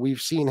 October, we've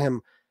seen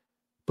him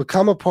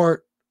become a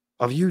part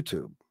of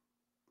YouTube.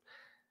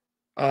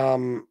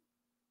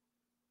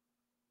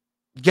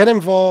 Get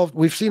involved.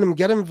 We've seen him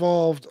get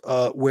involved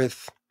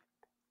with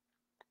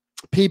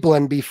people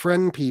and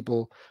befriend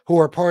people who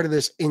are part of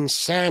this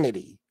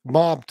insanity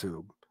mob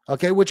tube.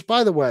 Okay, which,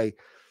 by the way,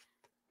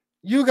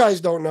 you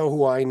guys don't know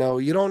who I know.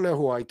 You don't know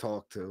who I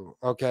talk to.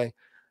 Okay,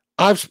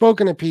 I've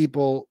spoken to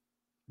people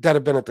that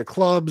have been at the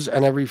clubs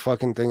and every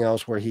fucking thing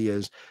else where he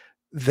is.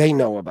 They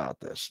know about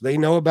this. They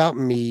know about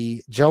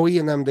me, Joey,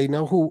 and them. They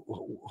know who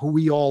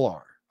we all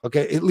are.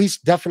 Okay, at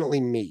least definitely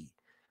me.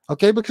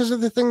 Okay, because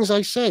of the things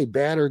I say,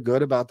 bad or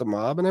good, about the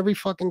mob and every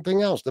fucking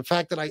thing else. The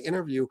fact that I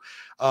interview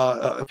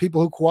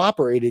people who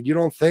cooperated, you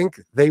don't think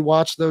they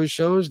watch those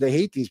shows? They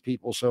hate these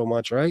people so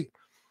much, right?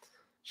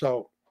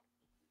 So,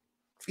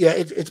 yeah,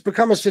 it's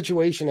become a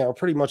situation now.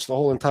 Pretty much the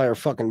whole entire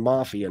fucking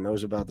mafia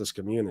knows about this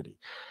community.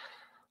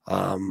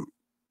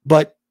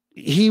 But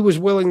he was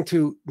willing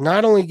to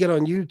not only get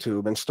on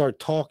YouTube and start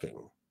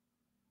talking,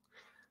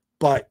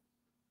 but,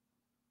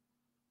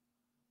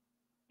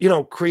 you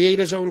know, create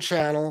his own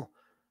channel,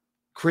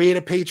 create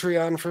a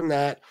Patreon from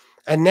that.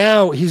 And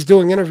now he's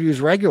doing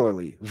interviews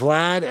regularly.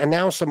 Vlad and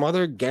now some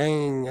other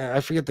gang, I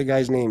forget the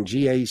guy's name,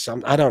 GA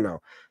something, I don't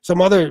know.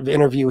 Some other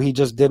interview he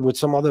just did with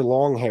some other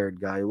long-haired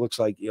guy who looks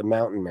like a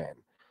mountain man.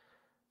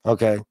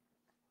 Okay.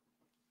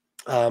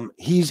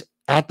 He's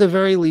at the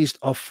very least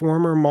a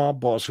former mob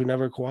boss who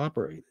never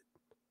cooperated.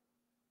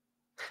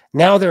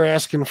 Now they're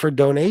asking for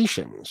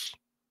donations.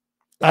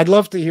 I'd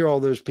love to hear all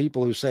those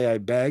people who say I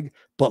beg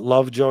but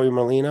love Joey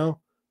Molino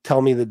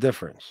tell me the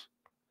difference.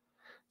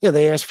 Yeah,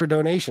 they ask for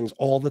donations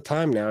all the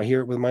time now. I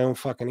hear it with my own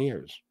fucking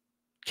ears.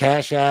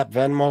 Cash App,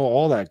 Venmo,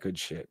 all that good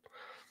shit.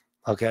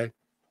 Okay.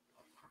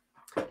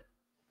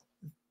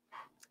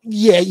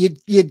 Yeah,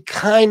 you'd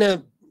kind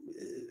of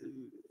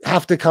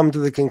have to come to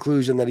the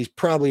conclusion that he's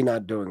probably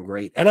not doing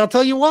great. And I'll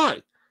tell you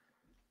why.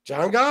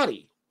 John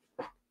Gotti.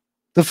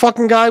 The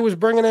fucking guy was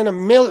bringing in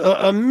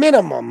a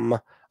minimum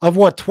of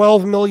what,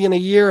 12 million a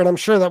year, and I'm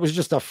sure that was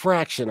just a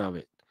fraction of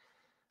it.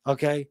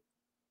 Okay?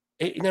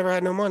 He never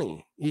had no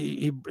money.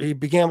 He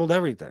begambled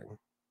everything.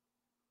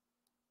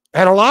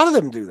 And a lot of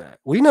them do that.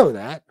 We know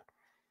that.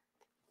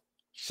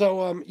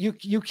 So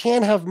you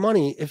can't have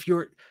money if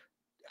you're...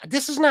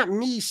 This is not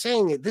me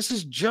saying it. This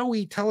is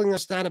Joey telling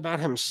us that about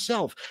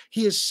himself.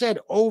 He has said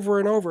over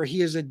and over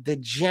he is a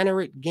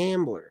degenerate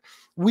gambler.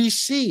 We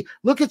see...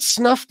 Look at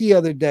Snuff the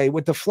other day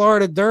with the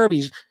Florida Derby.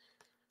 He's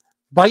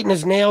biting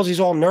his nails. He's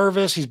all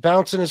nervous. He's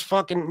bouncing his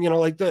fucking, you know,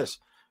 like this.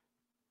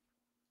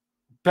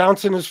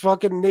 Bouncing his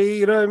fucking knee,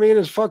 you know what I mean?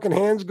 His fucking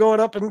hands going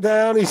up and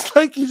down. He's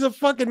like, he's a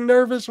fucking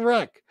nervous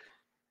wreck.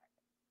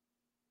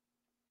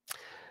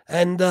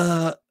 And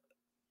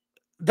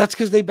That's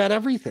because they bet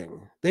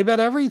everything. They bet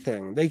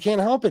everything. They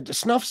can't help it.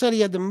 Snuff said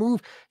he had to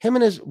move, him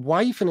and his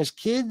wife and his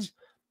kids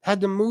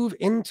had to move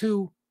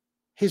into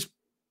his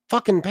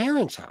fucking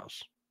parents'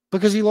 house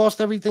because he lost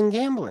everything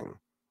gambling.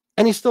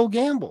 And he still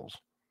gambles.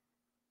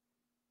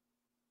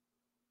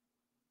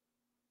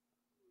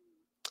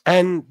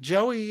 And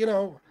Joey, you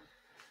know,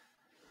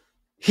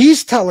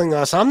 he's telling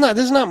us, this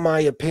is not my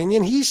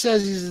opinion. He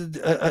says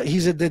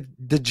he's a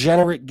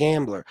degenerate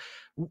gambler.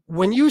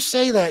 When you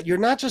say that, you're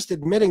not just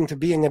admitting to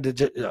being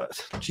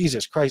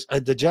Jesus Christ,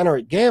 a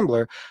degenerate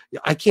gambler.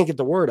 I can't get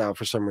the word out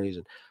for some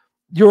reason.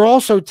 You're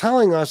also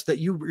telling us that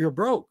you're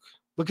broke,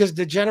 because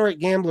degenerate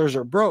gamblers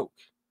are broke.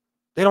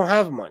 They don't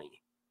have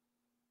money.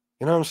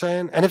 You know what I'm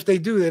saying? And if they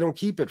do, they don't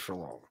keep it for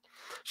long.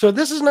 So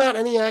this is not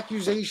any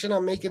accusation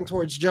I'm making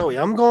towards Joey.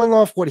 I'm going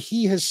off what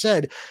he has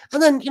said.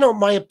 And then, you know,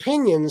 my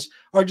opinions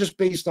are just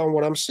based on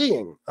what I'm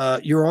seeing.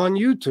 You're on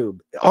YouTube.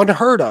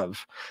 Unheard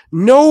of.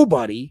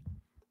 Nobody,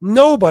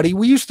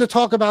 we used to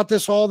talk about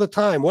this all the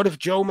time. What if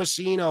Joe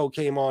Massino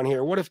came on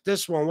here? What if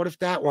this one? What if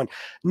that one?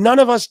 None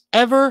of us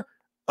ever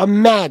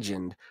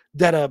imagined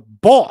that a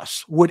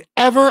boss would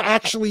ever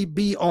actually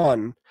be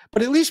on,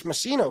 but at least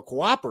Massino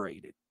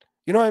cooperated.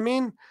 You know what I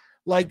mean?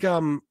 Like,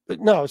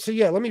 no, so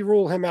yeah, let me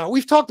rule him out.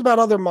 We've talked about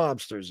other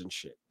mobsters and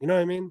shit, you know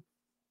what I mean?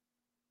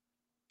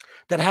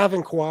 That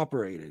haven't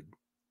cooperated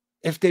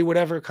if they would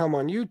ever come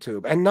on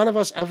YouTube. And none of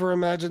us ever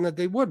imagined that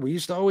they would. We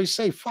used to always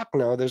say, fuck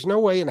no, there's no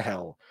way in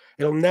hell.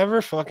 It'll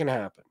never fucking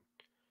happen.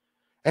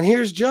 And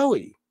here's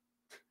Joey.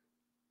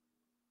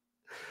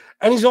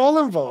 And he's all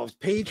involved.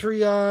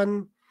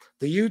 Patreon,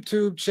 the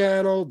YouTube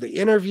channel, the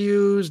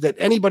interviews, that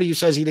anybody who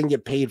says he didn't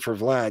get paid for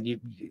Vlad,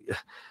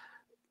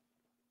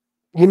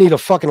 you need a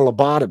fucking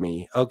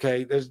lobotomy,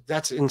 okay?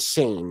 That's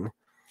insane.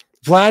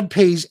 Vlad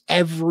pays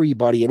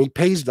everybody, and he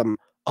pays them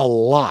a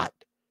lot.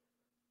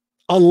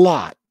 A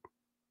lot.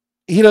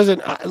 He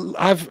doesn't,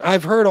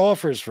 I've heard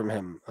offers from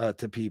him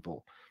to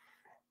people.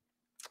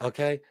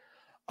 Okay?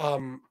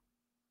 And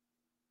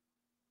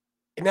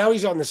now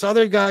he's on this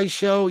other guy's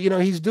show. You know,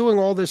 he's doing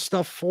all this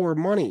stuff for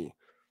money.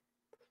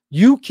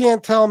 You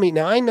can't tell me.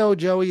 Now, I know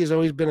Joey has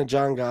always been a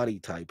John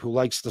Gotti type who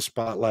likes the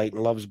spotlight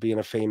and loves being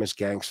a famous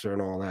gangster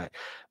and all that.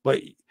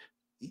 But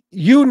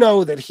you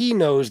know that he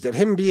knows that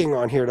him being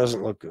on here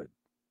doesn't look good.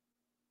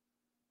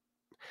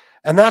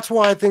 And that's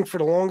why I think for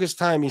the longest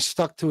time he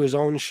stuck to his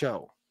own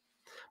show.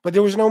 But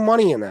there was no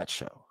money in that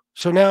show.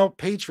 So now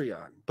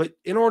Patreon. But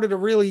in order to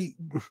really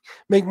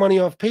make money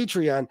off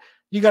Patreon,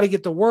 you got to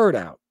get the word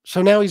out.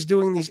 So now he's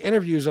doing these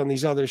interviews on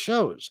these other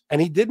shows.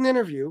 And he did an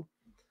interview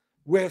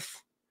with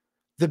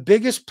the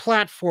biggest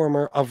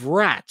platformer of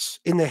rats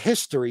in the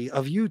history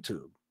of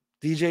YouTube,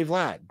 DJ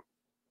Vlad.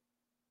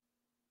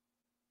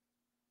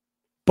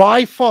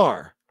 By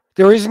far,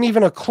 there isn't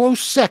even a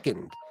close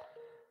second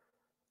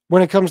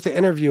when it comes to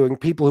interviewing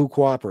people who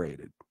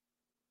cooperated.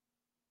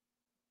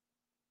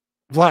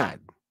 Vlad.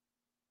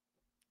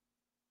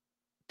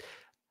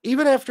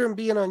 Even after him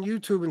being on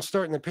YouTube and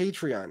starting the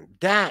Patreon,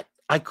 that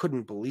I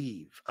couldn't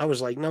believe. I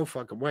was like, no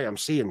fucking way, I'm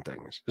seeing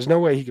things. There's no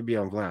way he could be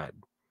on Vlad.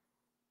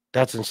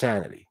 That's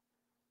insanity.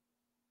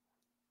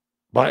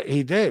 But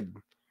he did.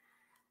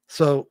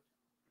 So,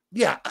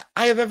 yeah,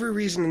 I have every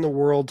reason in the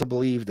world to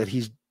believe that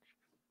he's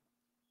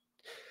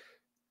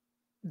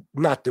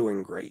not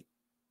doing great.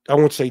 I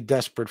won't say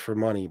desperate for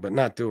money, but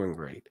not doing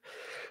great.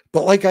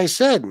 But like I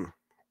said,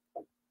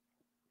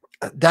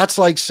 that's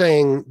like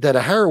saying that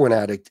a heroin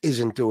addict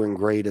isn't doing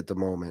great at the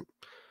moment.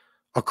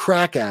 A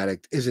crack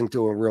addict isn't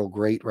doing real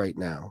great right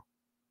now.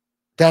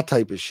 That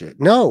type of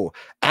shit. No,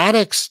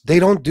 addicts, they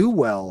don't do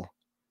well,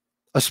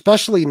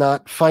 especially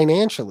not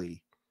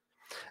financially.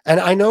 And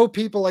I know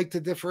people like to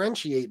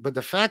differentiate, but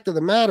the fact of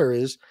the matter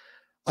is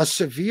a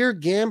severe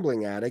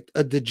gambling addict,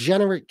 a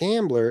degenerate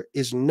gambler,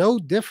 is no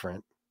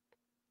different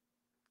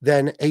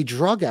than a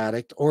drug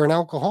addict or an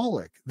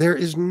alcoholic. There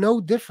is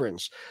no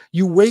difference.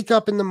 You wake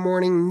up in the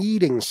morning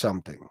needing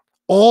something.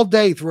 All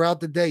day throughout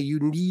the day, you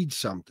need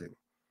something.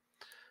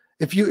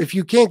 If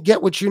you can't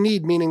get what you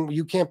need, meaning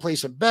you can't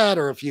place a bet,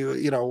 or if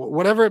you know,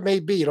 whatever it may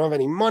be, you don't have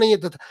any money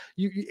at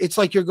it's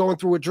like you're going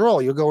through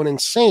withdrawal. You're going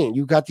insane.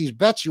 You got these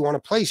bets you want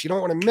to place. You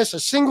don't want to miss a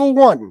single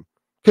one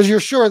because you're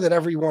sure that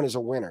every one is a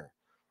winner.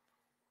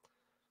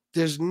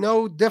 There's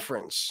no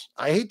difference.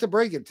 I hate to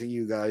break it to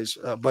you guys,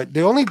 but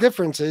the only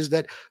difference is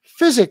that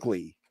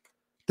physically,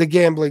 the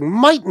gambling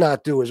might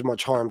not do as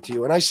much harm to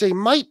you. And I say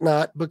might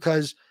not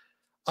because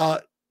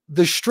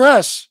the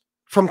stress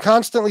from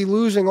constantly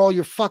losing all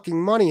your fucking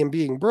money and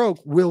being broke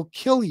will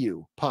kill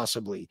you,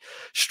 possibly.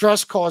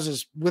 Stress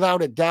causes,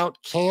 without a doubt,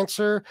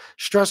 cancer.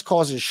 Stress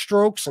causes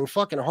strokes and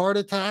fucking heart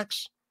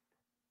attacks.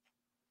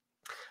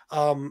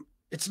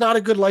 It's not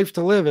a good life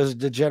to live as a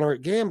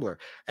degenerate gambler.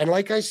 And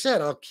like I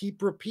said, I'll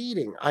keep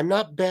repeating, I'm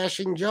not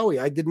bashing Joey.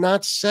 I did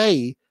not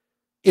say,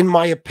 in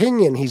my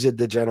opinion, he's a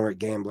degenerate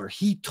gambler.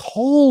 He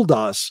told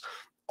us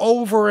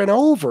over and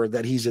over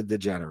that he's a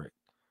degenerate.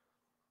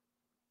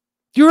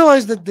 Do you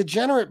realize that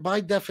degenerate,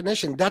 by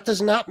definition, that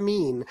does not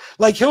mean,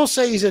 like, he'll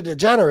say he's a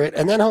degenerate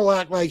and then he'll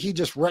act like he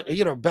just,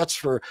 bets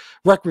for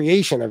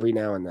recreation every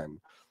now and then.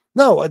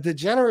 No, a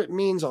degenerate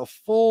means a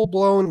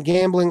full-blown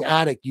gambling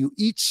addict. You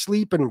eat,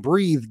 sleep, and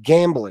breathe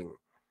gambling.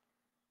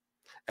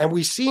 And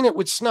we've seen it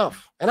with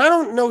Snuff. And I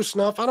don't know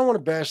Snuff. I don't want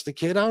to bash the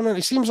kid. I don't know.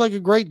 He seems like a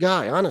great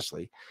guy,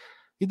 honestly.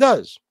 He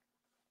does.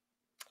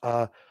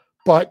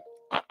 But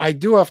I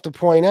do have to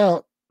point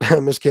out,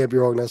 Miss Can't Be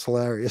Wrong, that's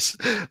hilarious.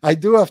 I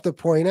do have to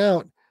point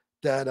out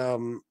that,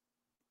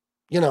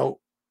 you know,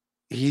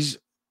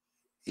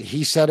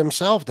 he said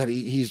himself that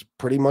he's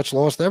pretty much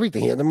lost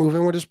everything. He had to move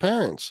in with his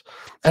parents.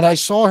 And I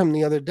saw him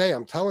the other day.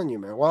 I'm telling you,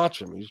 man,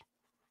 watch him. He's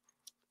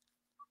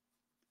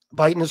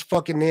biting his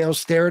fucking nails,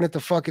 staring at the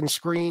fucking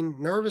screen,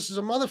 nervous as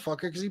a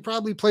motherfucker because he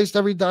probably placed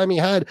every dime he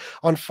had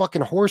on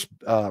fucking horse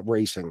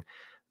racing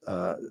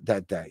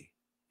that day.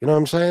 You know what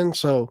I'm saying?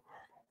 So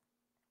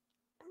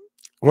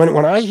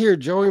when I hear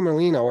Joey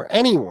Molino or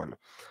anyone,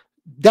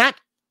 that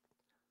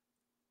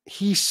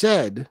he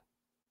said,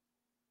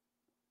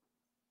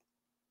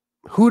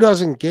 who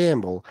doesn't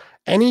gamble?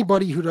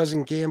 Anybody who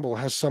doesn't gamble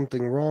has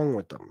something wrong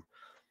with them.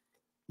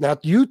 Now,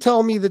 you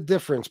tell me the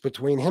difference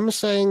between him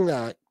saying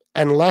that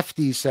and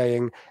Lefty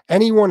saying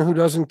anyone who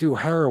doesn't do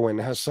heroin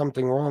has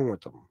something wrong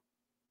with them.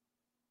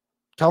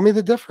 Tell me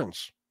the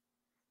difference.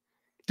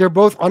 They're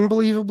both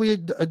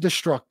unbelievably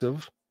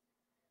destructive.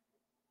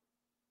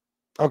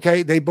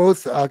 Okay, they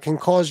both can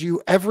cause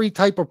you every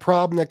type of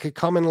problem that could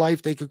come in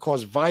life. They could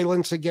cause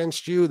violence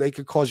against you. They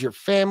could cause your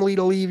family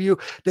to leave you.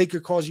 They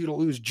could cause you to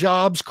lose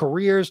jobs,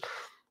 careers.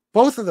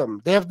 Both of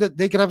them,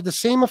 they could have the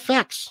same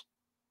effects.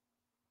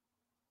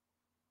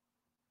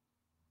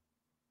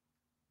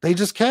 They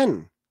just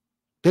can.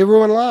 They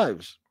ruin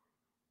lives.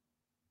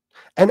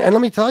 And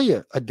let me tell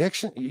you,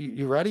 addiction,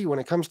 you ready? When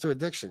it comes to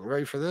addiction, you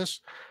ready for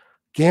this?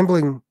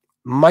 Gambling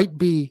might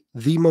be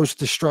the most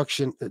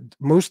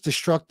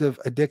destructive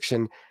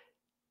addiction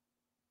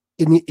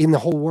in the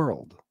whole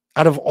world,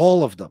 out of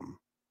all of them.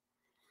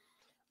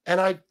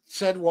 And I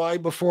said why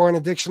before on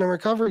addiction and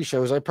recovery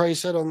shows. I probably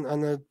said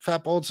on the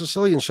Fat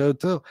Bald-Sicilian show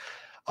too.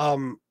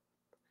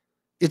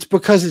 It's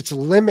because it's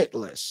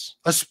limitless,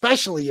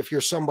 especially if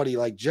you're somebody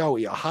like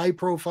Joey, a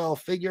high-profile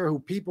figure who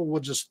people will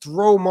just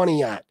throw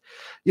money at.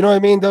 You know what I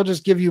mean? They'll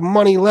just give you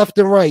money left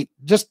and right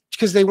just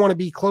because they want to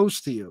be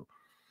close to you.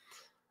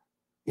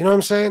 You know what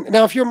I'm saying?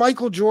 Now, if you're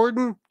Michael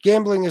Jordan,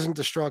 gambling isn't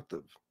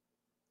destructive.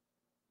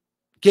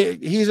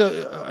 He's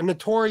a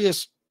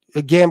notorious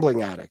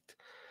gambling addict.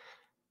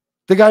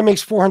 The guy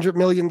makes $400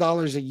 million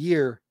a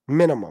year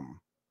minimum,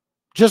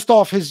 just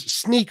off his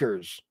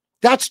sneakers.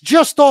 That's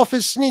just off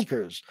his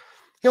sneakers.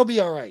 He'll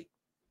be all right.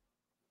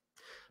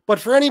 But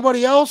for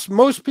anybody else,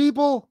 most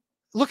people,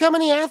 look how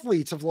many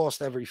athletes have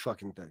lost every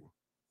fucking thing.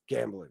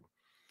 Gambling.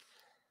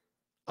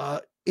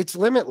 It's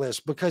limitless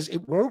because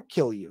it won't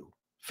kill you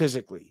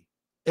physically.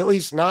 At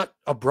least not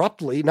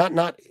abruptly,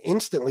 not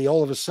instantly,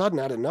 all of a sudden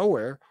out of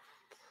nowhere.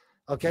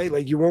 Okay,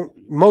 like you won't,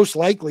 most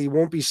likely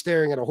won't be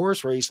staring at a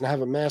horse race and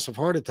have a massive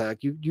heart attack.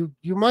 You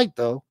might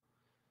though.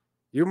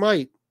 You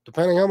might,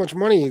 depending how much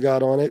money you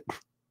got on it.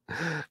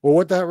 Well,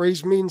 what that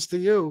race means to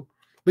you.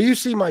 But you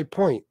see my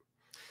point.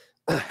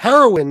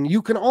 Heroin,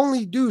 you can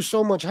only do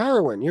so much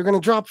heroin. You're going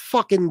to drop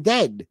fucking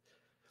dead.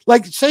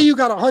 Like, say you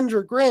got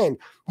 100 grand.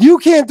 You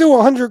can't do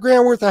 100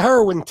 grand worth of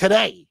heroin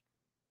today.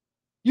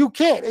 You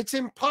can't. It's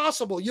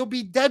impossible. You'll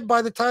be dead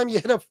by the time you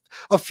hit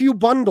a few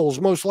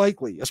bundles, most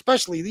likely,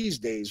 especially these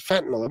days.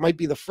 Fentanyl, it might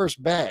be the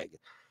first bag.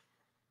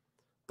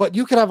 But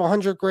you could have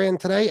 100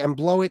 grand today and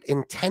blow it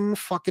in 10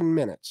 fucking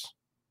minutes.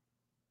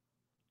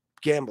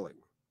 Gambling.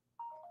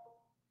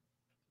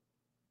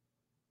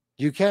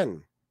 You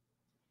can.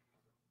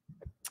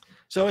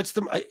 So it's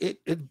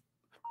in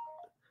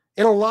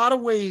a lot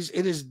of ways,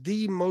 it is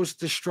the most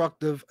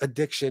destructive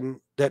addiction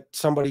that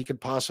somebody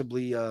could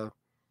possibly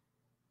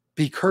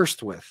be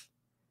cursed with.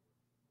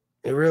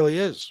 It really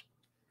is.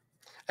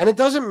 And it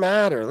doesn't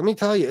matter. Let me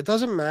tell you, it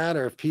doesn't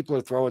matter if people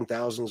are throwing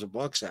thousands of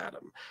bucks at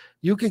them.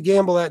 You could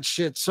gamble that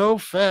shit so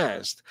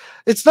fast.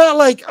 It's not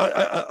like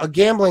a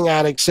gambling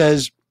addict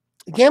says,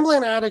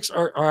 gambling addicts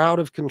are out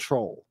of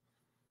control.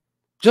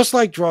 Just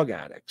like drug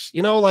addicts.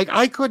 You know, like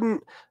I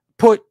couldn't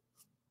put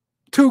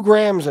 2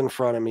 grams in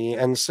front of me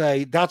and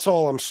say, that's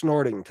all I'm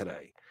snorting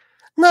today.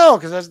 No,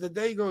 because as the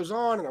day goes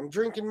on and I'm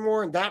drinking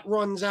more and that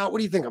runs out, what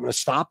do you think? I'm going to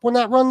stop when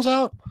that runs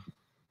out?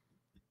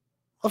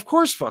 Of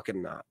course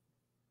fucking not.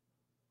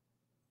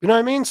 You know what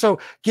I mean? So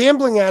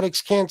gambling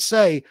addicts can't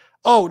say,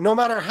 oh, no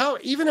matter how,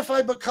 even if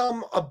I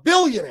become a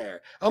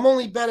billionaire, I'm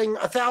only betting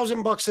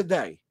 $1,000 a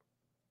day.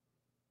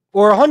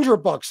 Or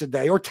 $100 a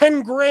day, or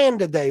 10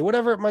 grand a day,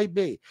 whatever it might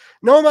be.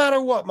 No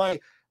matter what,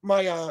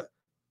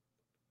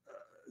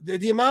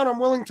 the amount I'm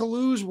willing to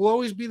lose will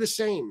always be the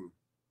same.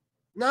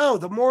 No,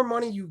 the more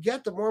money you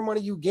get, the more money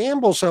you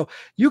gamble. So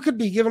you could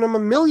be giving him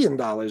 $1 million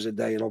a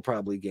day and he'll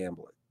probably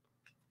gamble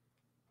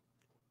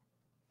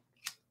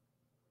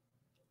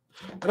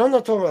it. And I'm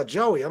not talking about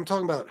Joey. I'm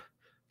talking about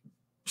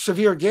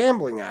severe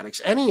gambling addicts,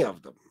 any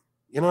of them.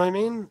 You know what I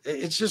mean?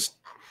 It's just,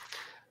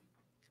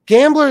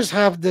 gamblers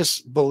have this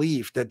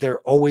belief that they're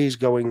always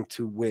going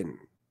to win.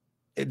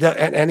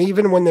 And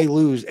even when they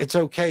lose, it's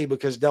okay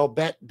because they'll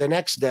bet the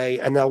next day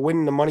and they'll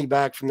win the money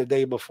back from the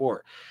day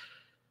before.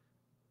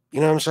 You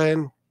know what I'm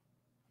saying?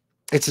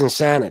 It's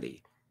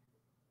insanity.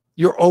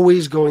 You're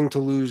always going to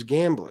lose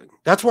gambling.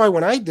 That's why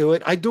when I do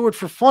it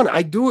for fun.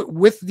 I do it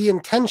with the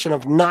intention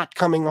of not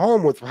coming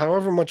home with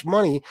however much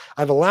money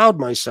I've allowed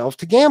myself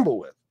to gamble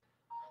with.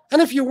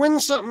 And if you win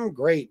something,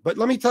 great. But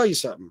let me tell you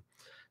something.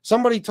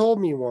 Somebody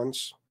told me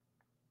once,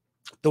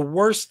 the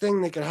worst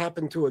thing that could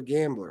happen to a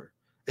gambler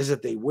is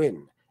that they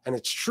win. And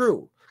it's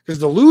true, because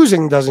the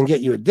losing doesn't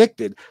get you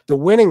addicted. The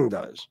winning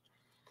does.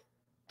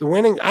 The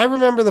winning, I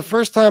remember the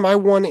first time I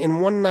won in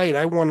one night,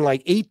 I won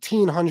like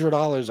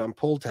 $1,800 on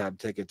pull tab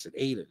tickets at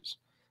Ada's,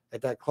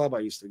 at that club I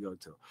used to go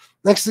to.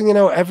 Next thing you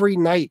know, every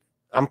night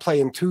I'm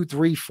playing 200,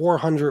 300,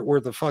 400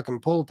 worth of fucking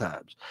pull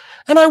tabs.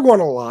 And I won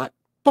a lot,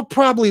 but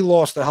probably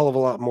lost a hell of a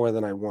lot more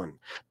than I won.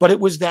 But it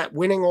was that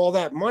winning all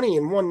that money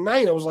in one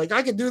night. I was like,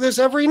 I could do this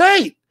every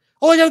night.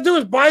 All I got to do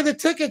is buy the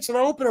tickets and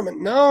open them.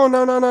 And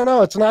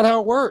no. It's not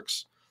how it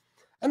works.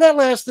 And that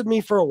lasted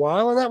me for a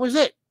while, and that was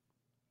it.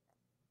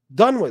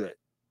 Done with it.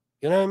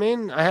 You know what I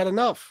mean? I had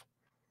enough.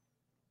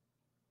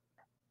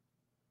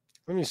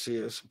 Let me see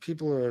this.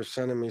 People are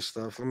sending me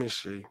stuff. Let me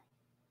see.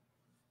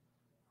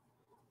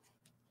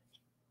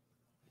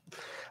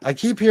 I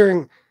keep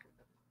hearing,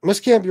 Miss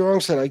Can't Be Wrong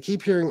said, I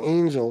keep hearing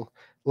Angel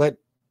let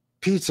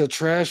Pizza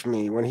trash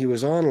me when he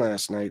was on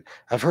last night.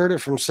 I've heard it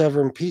from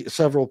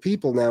several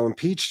people now, and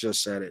Peach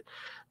just said it.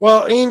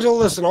 Well, Angel,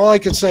 listen, all I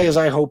can say is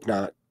I hope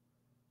not.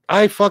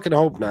 I fucking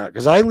hope not,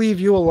 because I leave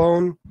you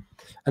alone,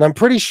 and I'm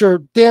pretty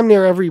sure damn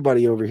near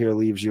everybody over here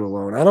leaves you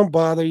alone. I don't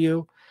bother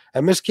you,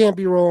 and Miss Can't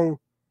Be Wrong,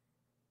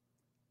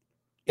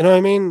 you know what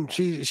I mean?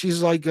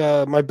 She's like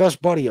my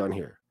best buddy on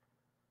here.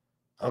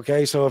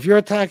 Okay, so if you're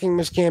attacking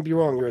Miss Can't Be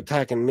Wrong, you're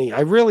attacking me. I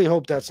really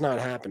hope that's not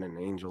happening,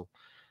 Angel,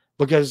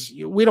 because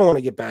we don't want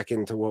to get back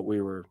into what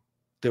we were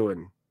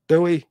doing,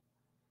 do we?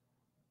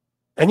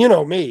 And you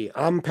know me,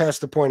 I'm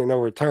past the point of no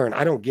return.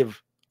 I don't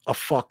give a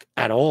fuck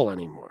at all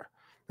anymore,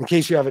 in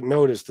case you haven't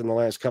noticed in the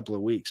last couple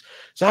of weeks.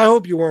 So I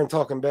hope you weren't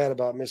talking bad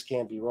about Miss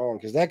Can't Be Wrong,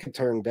 because that could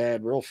turn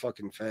bad real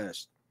fucking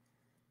fast.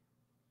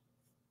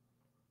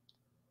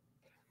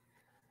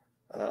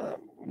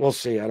 We'll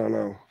see. I don't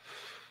know.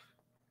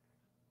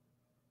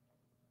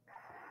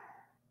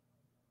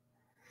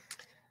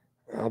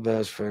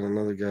 Albaz friend,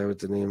 another guy with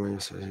the name I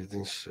said he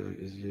thinks so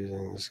is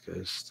using this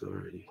guy's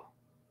story.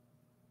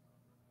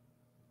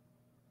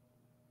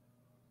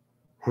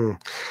 You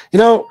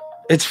know,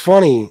 it's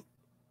funny.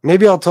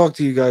 Maybe I'll talk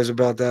to you guys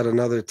about that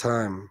another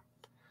time,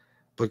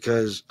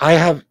 because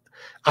I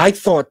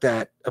thought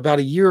that about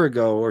a year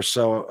ago or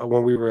so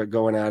when we were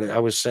going at it, I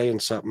was saying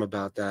something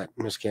about that.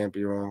 Miss Can't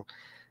Be Wrong,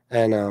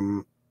 and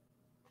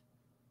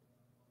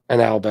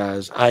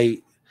Albaz.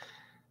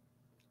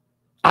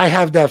 I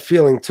have that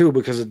feeling too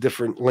because of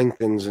different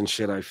LinkedIn's and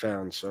shit I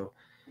found. So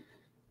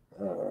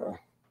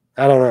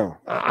I don't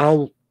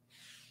know.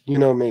 You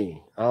know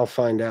me, I'll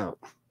find out.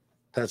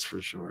 That's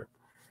for sure.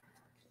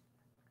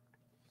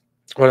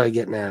 What do I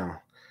get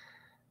now?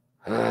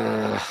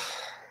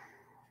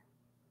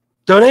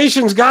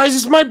 Donations, guys.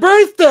 It's my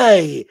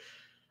birthday.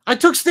 I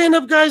took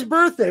stand-up guy's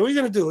birthday. What are you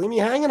going to do? Leave me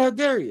hanging? How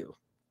dare you?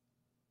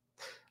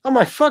 On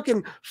my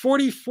fucking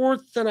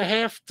 44th and a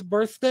half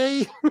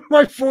birthday?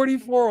 My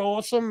 44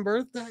 awesome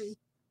birthday?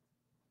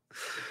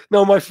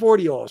 No, my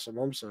 40 awesome.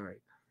 I'm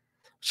sorry.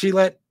 She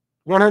let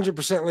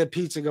 100% let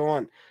pizza go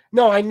on.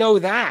 No, I know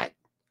that.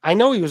 I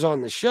know he was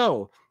on the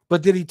show,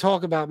 but did he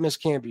talk about Miss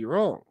Can't Be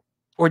Wrong?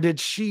 Or did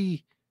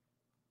she,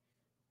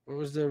 what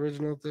was the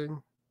original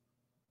thing?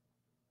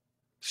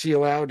 She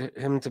allowed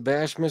him to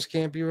bash Miss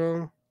Can't Be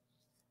Wrong?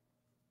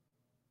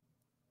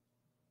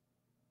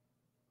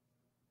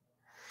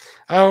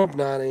 I hope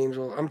not,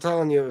 Angel. I'm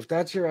telling you, if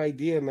that's your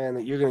idea, man,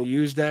 that you're going to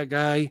use that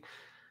guy,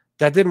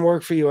 that didn't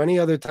work for you any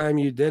other time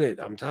you did it.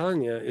 I'm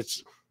telling you,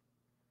 it's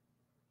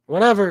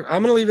whatever.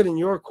 I'm going to leave it in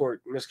your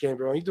court, Miss Can't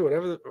Be Wrong. You do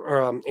whatever,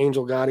 or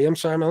Angel Gotti. I'm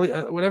sorry,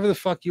 whatever the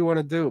fuck you want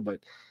to do, but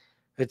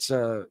it's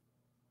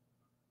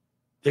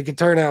it could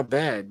turn out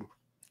bad.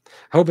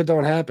 I hope it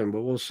don't happen,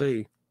 but we'll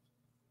see.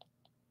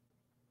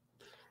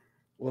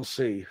 We'll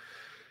see.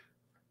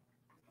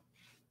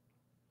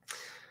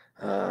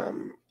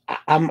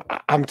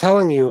 I'm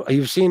telling you,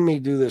 you've seen me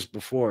do this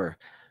before.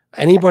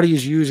 Anybody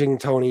who's using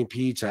Tony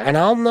Pizza, and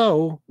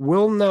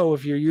we'll know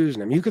if you're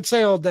using him. You could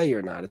say all day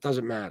you're not. It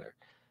doesn't matter.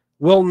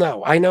 We'll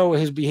know. I know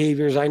his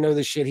behaviors. I know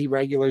the shit he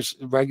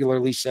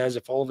regularly says.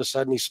 If all of a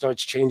sudden he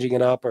starts changing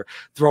it up or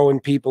throwing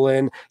people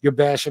in, you're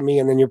bashing me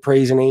and then you're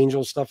praising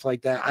Angel, stuff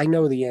like that. I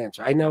know the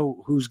answer. I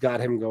know who's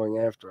got him going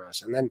after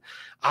us. And then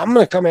I'm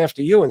going to come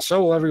after you, and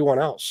so will everyone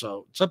else.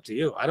 So it's up to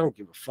you. I don't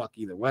give a fuck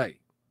either way.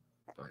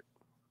 But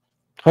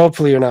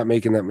hopefully you're not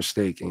making that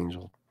mistake,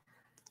 Angel.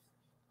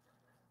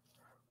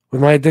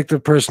 With my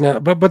addictive personality.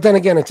 But then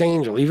again, it's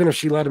Angel. Even if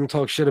she let him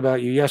talk shit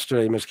about you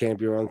yesterday, Miss Can't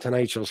Be Wrong,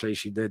 tonight she'll say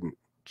she didn't.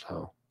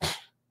 So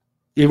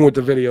even with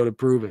the video to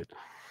prove it.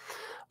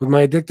 With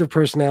my addictive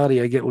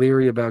personality, I get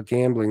leery about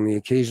gambling, the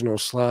occasional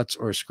slots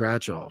or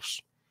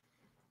scratch-offs.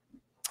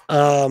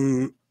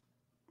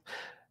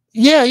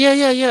 Yeah.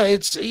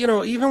 It's, you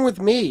know, even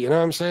with me, you know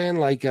what I'm saying?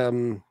 Like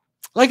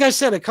I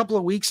said, a couple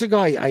of weeks ago,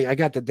 I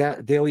got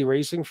the daily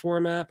racing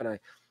form app, and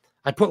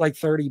I put like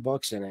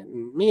 $30 in it.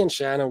 And me and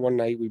Shanna one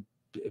night, we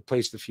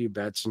placed a few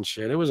bets and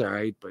shit. It was all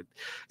right, but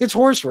it's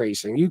horse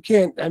racing. You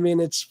can't, I mean,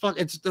 it's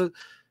the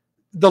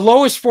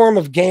lowest form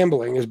of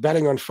gambling is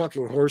betting on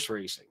fucking horse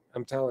racing.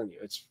 I'm telling you,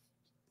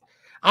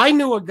 I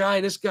knew a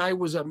guy, this guy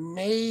was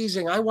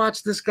amazing. I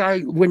watched this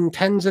guy win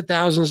tens of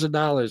thousands of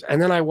dollars,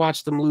 and then I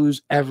watched him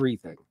lose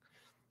everything.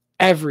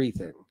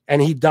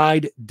 And he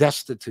died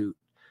destitute.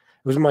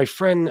 It was my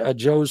friend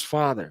Joe's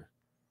father.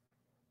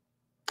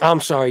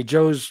 I'm sorry,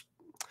 Joe's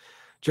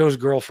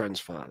girlfriend's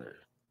father.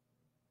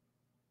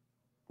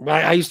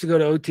 I used to go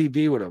to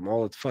OTB with him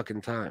all the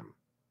fucking time.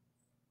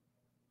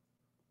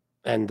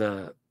 And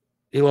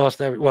he lost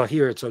well,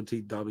 here it's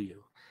OTW,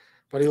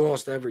 but he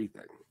lost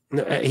everything.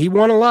 He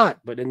won a lot,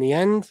 but in the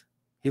end,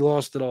 he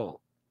lost it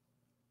all.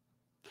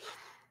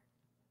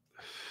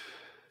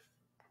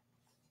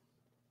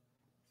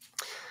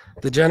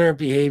 Degenerate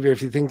behavior.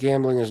 If you think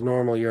gambling is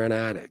normal, you're an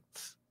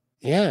addict.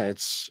 Yeah,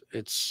 it's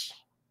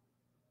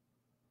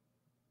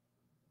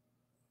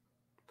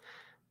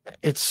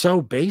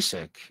so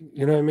basic.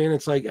 You know what I mean?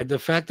 It's like the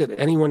fact that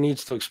anyone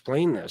needs to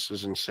explain this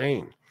is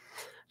insane.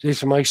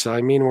 Jason Mike said,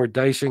 I mean, we're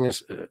dicing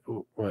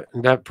what?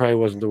 That probably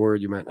wasn't the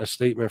word you meant. A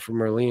statement from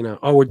Merlino.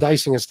 Oh, we're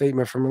dicing a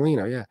statement from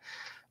Merlino. Yeah.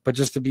 But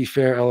just to be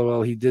fair,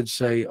 LOL, he did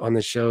say on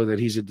the show that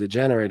he's a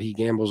degenerate. He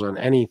gambles on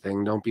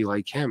anything. Don't be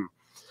like him.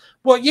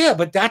 Well, yeah,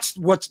 but that's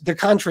what the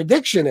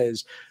contradiction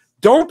is.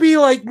 Don't be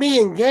like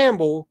me and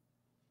gamble.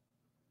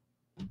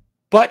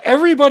 But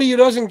everybody who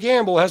doesn't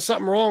gamble has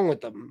something wrong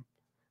with them.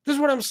 This is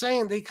what I'm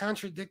saying. They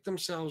contradict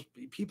themselves.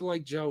 People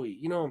like Joey,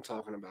 you know what I'm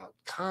talking about.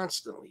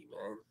 Constantly,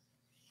 man.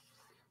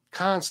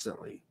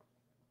 Constantly.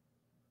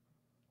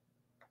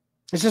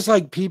 It's just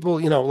like people,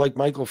 you know, like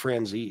Michael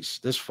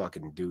Franzese, this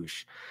fucking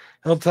douche.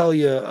 He'll tell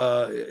you,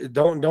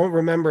 don't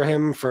remember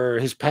him for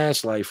his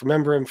past life.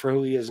 Remember him for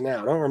who he is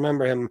now. Don't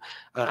remember him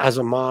as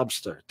a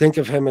mobster. Think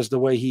of him as the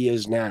way he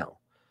is now.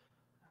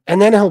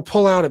 And then he'll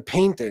pull out a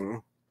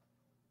painting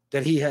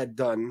that he had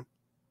done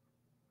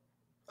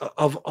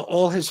of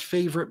all his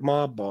favorite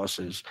mob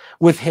bosses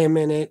with him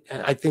in it.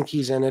 I think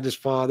he's in it, his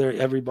father,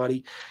 everybody,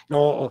 you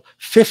know,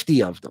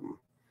 50 of them.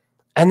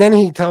 And then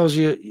he tells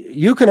you,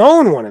 you can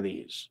own one of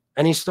these.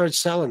 And he starts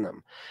selling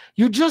them.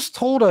 You just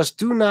told us,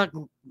 do not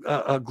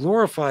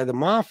glorify the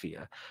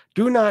mafia.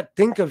 Do not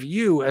think of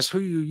you as who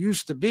you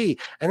used to be.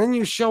 And then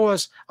you show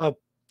us a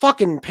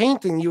fucking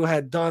painting you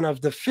had done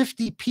of the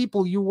 50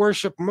 people you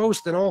worship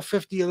most, and all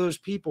 50 of those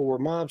people were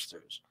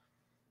mobsters.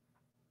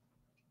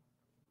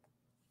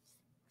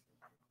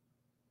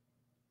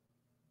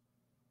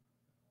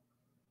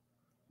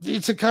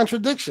 It's a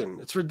contradiction.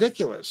 It's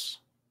ridiculous.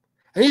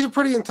 And he's a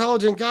pretty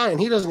intelligent guy, and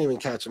he doesn't even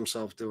catch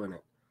himself doing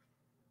it.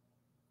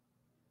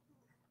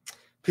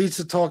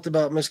 Pizza talked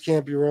about Miss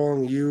Can't Be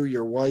Wrong, you,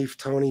 your wife,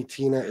 Tony,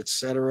 Tina,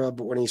 etc.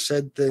 But when he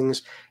said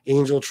things,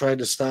 Angel tried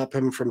to stop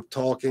him from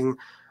talking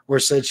or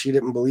said she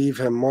didn't believe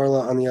him.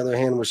 Marla, on the other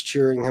hand, was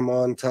cheering him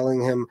on,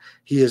 telling him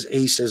he is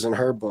aces in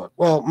her book.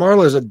 Well,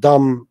 Marla's a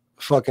dumb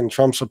fucking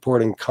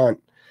Trump-supporting cunt.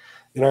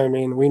 You know what I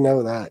mean? We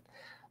know that.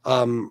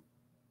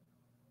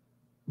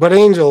 But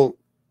Angel,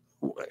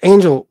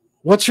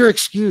 what's your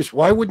excuse?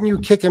 Why wouldn't you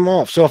kick him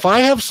off? So if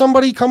I have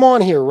somebody come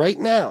on here right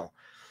now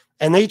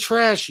and they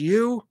trash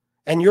you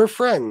and your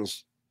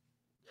friends,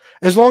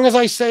 as long as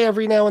I say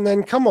every now and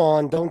then, come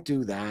on, don't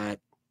do that,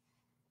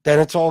 then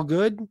it's all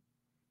good.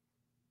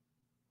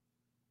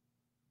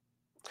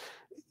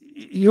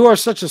 You are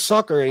such a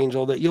sucker,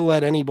 Angel, that you'll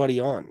let anybody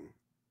on.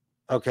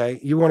 Okay?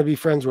 You want to be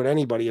friends with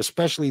anybody,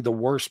 especially the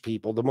worst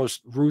people, the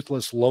most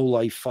ruthless,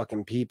 low-life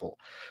fucking people,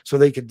 so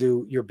they could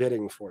do your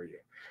bidding for you.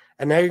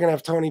 And now you're going to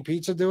have Tony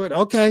Pizza do it?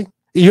 Okay.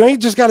 You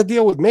ain't just got to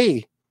deal with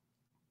me.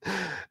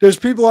 There's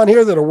people on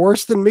here that are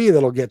worse than me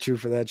that'll get you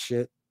for that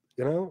shit.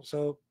 You know,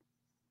 so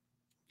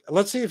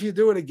let's see if you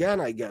do it again,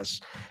 I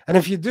guess. And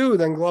if you do,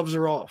 then gloves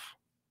are off.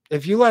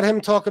 If you let him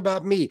talk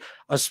about me,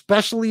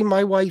 especially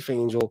my wife,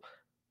 Angel,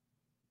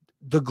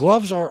 the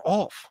gloves are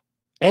off.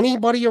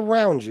 Anybody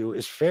around you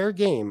is fair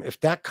game. If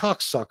that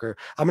cocksucker,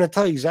 I'm going to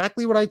tell you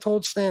exactly what I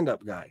told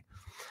stand-up guy.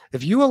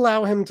 If you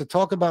allow him to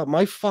talk about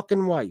my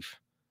fucking wife,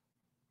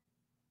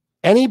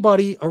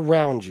 anybody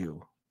around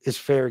you is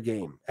fair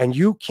game. And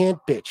you can't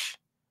bitch.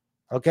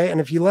 Okay?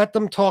 And if you let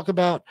them talk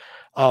about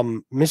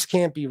Miss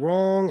Can't Be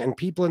Wrong and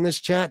people in this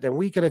chat, then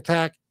we can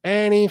attack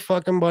any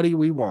fucking buddy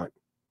we want.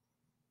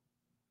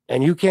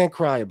 And you can't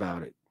cry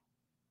about it.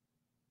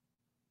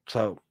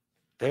 So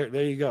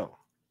there you go.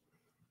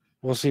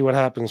 We'll see what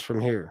happens from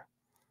here.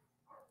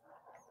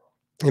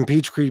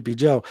 Impeach Creepy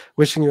Joe,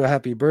 wishing you a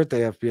happy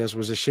birthday, FBS.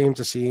 Was ashamed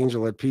to see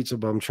Angel at Pizza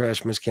Bum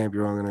trash Miss Can't Be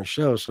Wrong in her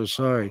show. So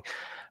sorry.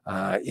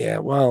 Yeah,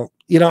 well,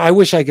 you know, I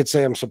wish I could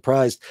say I'm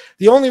surprised.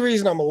 The only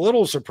reason I'm a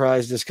little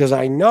surprised is because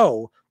I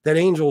know that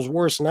Angel's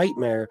worst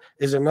nightmare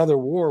is another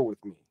war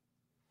with me.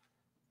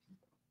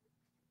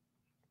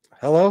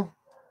 Hello?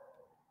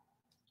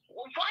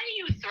 Well, why are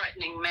you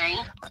threatening me?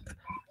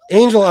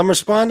 Angel, I'm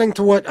responding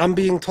to what I'm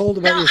being told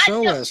about your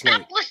show last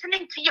Stop night.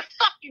 listening to your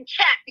fucking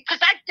chat because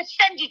I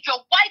defended your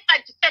wife, I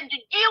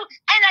defended you,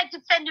 and I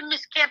defended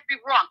Miss Can't Be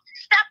Wrong.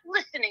 Stop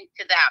listening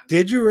to them.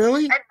 Did you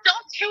really? And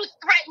don't you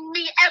threaten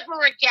me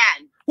ever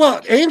again.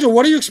 Well, Angel,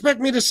 what do you expect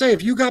me to say?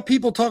 If you got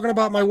people talking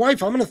about my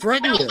wife, I'm going to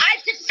threaten you. I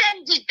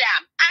defended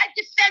them. I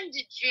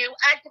defended you.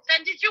 I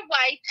defended your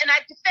wife, and I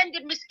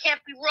defended Miss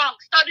Can't Be Wrong.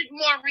 Started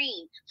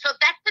Maureen. So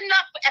that's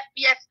enough,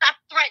 FBS. Stop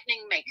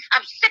threatening me.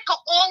 I'm sick of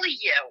all of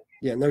you.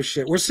 Yeah, no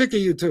shit. We're sick of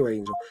you too,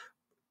 Angel.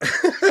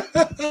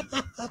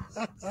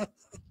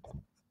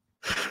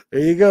 There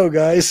you go,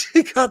 guys.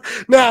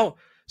 Now,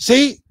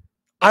 see,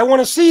 I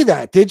want to see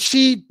that. Did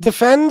she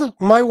defend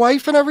my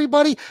wife and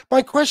everybody?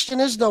 My question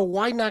is, though,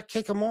 why not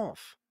kick him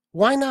off?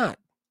 Why not?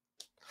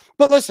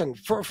 But listen,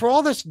 for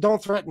all this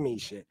don't threaten me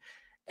shit,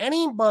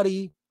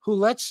 anybody who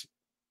lets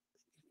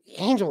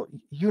Angel,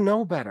 you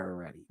know better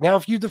already. Now,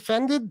 if you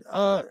defended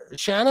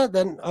Shanna,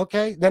 then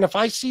okay. Then if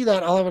I see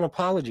that, I'll have an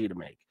apology to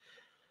make.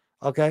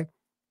 Okay?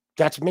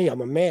 That's me.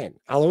 I'm a man.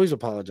 I'll always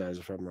apologize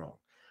if I'm wrong.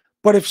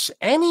 But if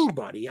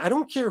anybody, I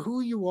don't care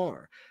who you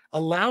are,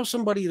 allow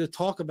somebody to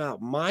talk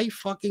about my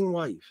fucking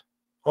wife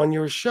on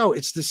your show,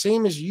 it's the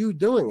same as you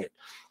doing it.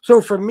 So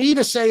for me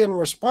to say in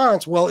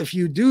response, well, if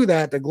you do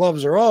that, the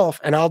gloves are off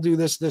and I'll do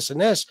this, this,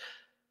 and this,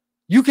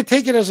 you could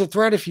take it as a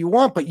threat if you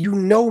want, but you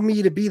know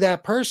me to be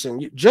that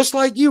person. Just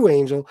like you,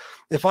 Angel.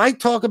 If I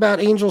talk about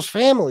Angel's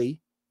family,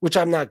 which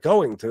I'm not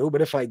going to,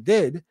 but if I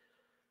did,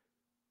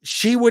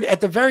 she would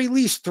at the very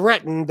least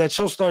threaten that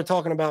she'll start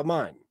talking about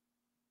mine.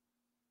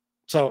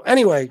 So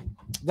anyway,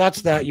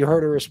 that's that. You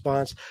heard a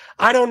response.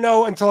 I don't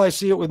know until I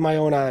see it with my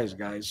own eyes,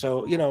 guys.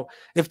 So, you know,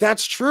 if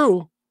that's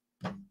true,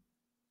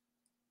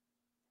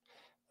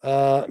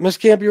 Miss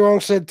Can't Be Wrong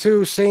said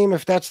too, same.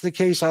 If that's the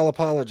case, I'll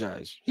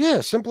apologize.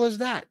 Yeah, simple as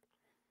that.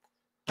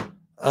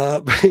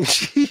 But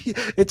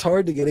it's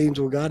hard to get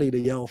Angel Gotti to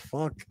yell,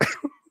 fuck.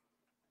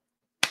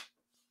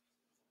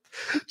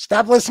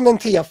 Stop listening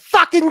to your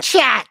fucking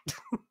chat.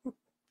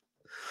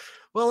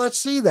 Well, let's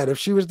see that. If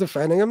she was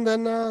defending him,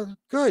 then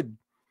good.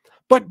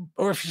 But,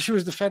 or if she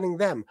was defending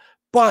them.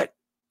 But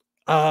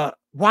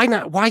why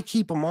not? Why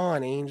keep him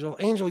on, Angel?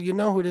 Angel, you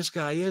know who this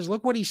guy is.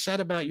 Look what he said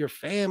about your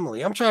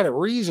family. I'm trying to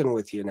reason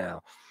with you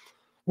now.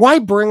 Why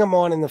bring him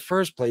on in the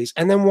first place?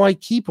 And then why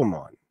keep him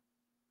on?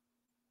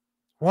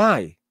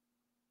 Why?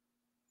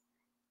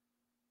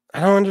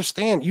 I don't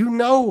understand. You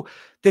know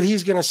that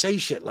he's going to say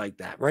shit like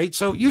that, right?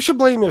 So you should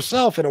blame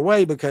yourself in a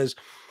way, because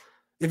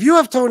if you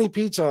have Tony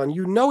Pizza on,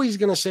 you know he's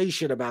going to say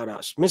shit about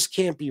us. Miss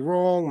Can't Be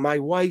Wrong, my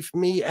wife,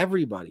 me,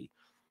 everybody.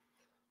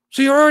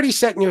 So you're already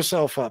setting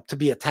yourself up to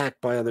be attacked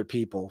by other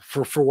people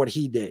for what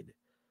he did.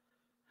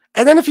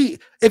 And then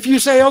if you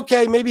say,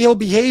 okay, maybe he'll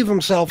behave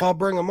himself, I'll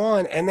bring him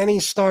on, and then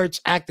he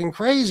starts acting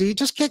crazy,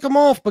 just kick him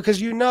off,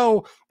 because you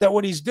know that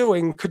what he's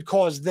doing could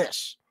cause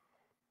this.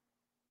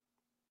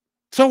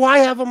 So why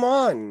have him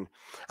on?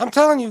 I'm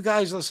telling you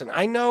guys, listen,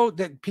 I know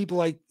that people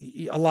like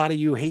a lot of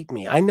you hate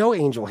me. I know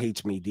Angel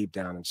hates me deep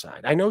down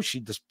inside. I know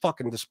she just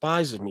fucking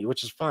despises me,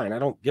 which is fine. I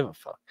don't give a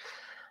fuck.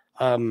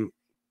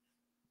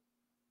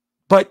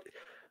 But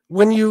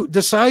when you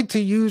decide to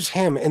use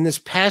him in this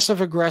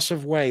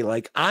passive-aggressive way,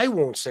 like I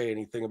won't say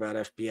anything about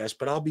FBS,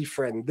 but I'll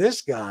befriend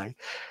this guy.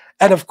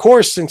 And of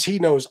course, since he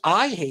knows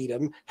I hate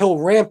him, he'll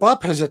ramp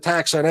up his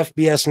attacks on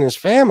FBS and his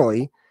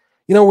family.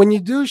 You know, when you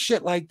do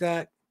shit like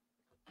that,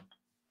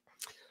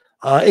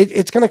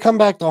 it's going to come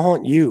back to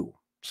haunt you.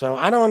 So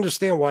I don't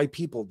understand why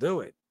people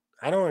do it.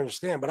 I don't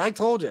understand. But I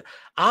told you,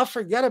 I'll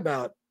forget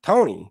about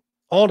Tony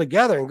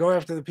altogether and go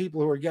after the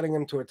people who are getting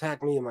him to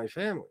attack me and my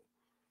family.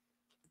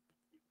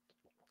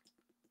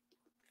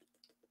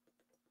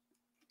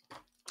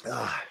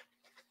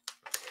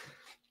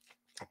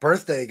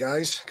 Birthday,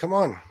 guys. Come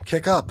on,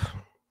 kick up.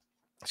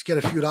 Let's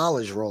get a few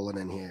dollars rolling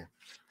in here.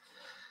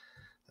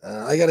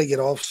 I got to get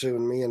off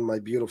soon. Me and my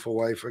beautiful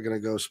wife are going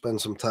to go spend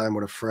some time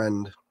with a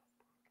friend.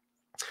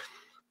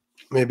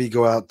 Maybe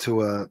go out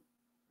to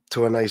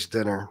a nice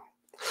dinner.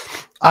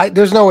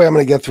 There's no way I'm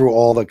going to get through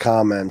all the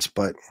comments,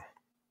 but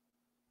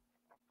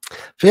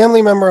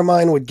family member of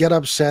mine would get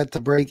upset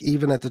to break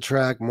even at the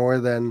track more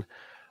than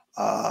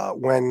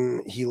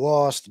when he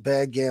lost.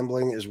 Bad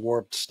gambling is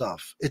warped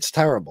stuff. It's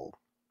terrible.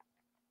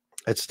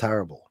 It's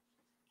terrible.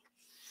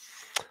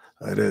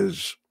 It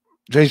is.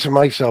 Jason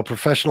Mikesell,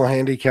 professional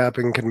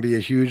handicapping can be a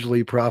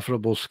hugely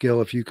profitable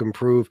skill if you can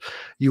prove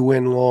you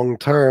win long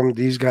term.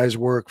 These guys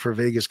work for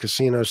Vegas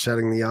casinos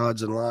setting the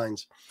odds and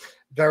lines.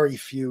 Very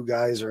few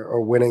guys are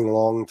winning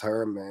long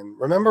term, man.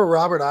 Remember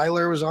Robert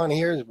Eiler was on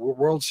here,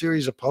 World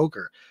Series of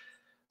Poker,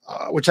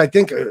 which I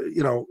think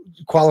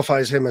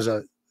qualifies him as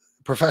a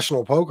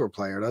professional poker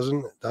player,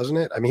 doesn't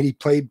it? I mean, he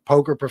played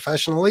poker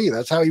professionally.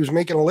 That's how he was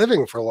making a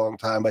living for a long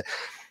time. But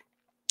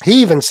he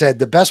even said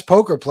the best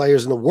poker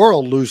players in the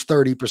world lose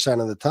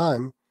 30% of the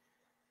time.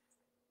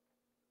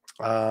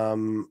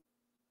 And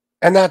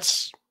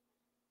that's,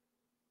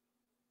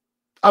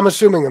 I'm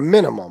assuming, a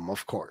minimum,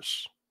 of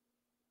course.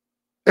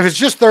 If it's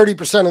just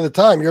 30% of the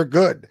time, you're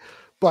good.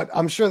 But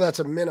I'm sure that's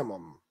a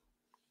minimum.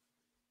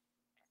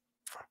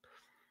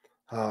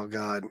 Oh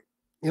God.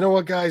 You know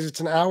what, guys? It's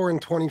an hour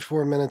and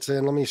 24 minutes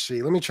in. Let me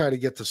see. Let me try to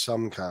get to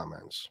some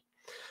comments.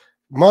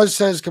 Muzz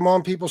says, come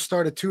on, people,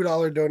 start a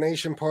 $2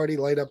 donation party,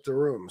 light up the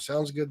room.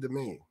 Sounds good to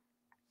me.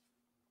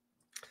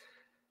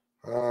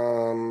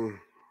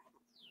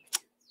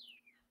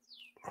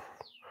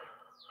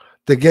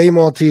 The gay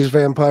Maltese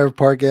vampire of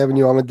Park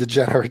Avenue. I'm a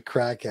degenerate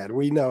crackhead.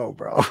 We know,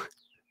 bro.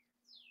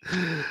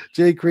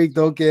 Jay Creek,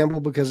 don't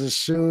gamble because as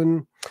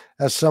soon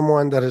as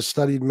someone that has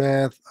studied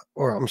math,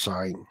 or I'm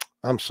sorry,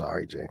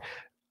 Jay.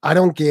 I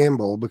don't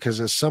gamble because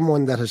as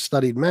someone that has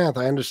studied math,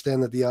 I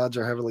understand that the odds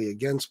are heavily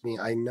against me.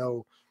 I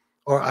know,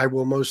 or I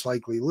will most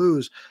likely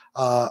lose.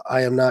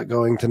 I am not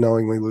going to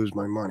knowingly lose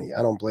my money.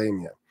 I don't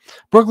blame you.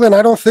 Brooklyn,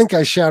 I don't think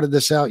I shouted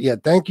this out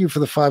yet. Thank you for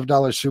the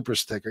 $5 super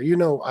sticker. You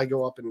know I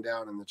go up and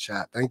down in the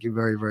chat. Thank you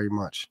very, very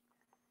much.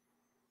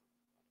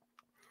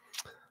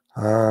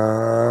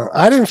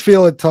 I didn't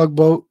feel it,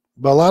 Tugboat,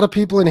 but a lot of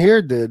people in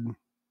here did. A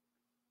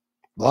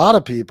lot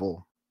of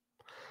people.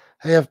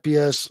 Hey,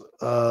 FPS,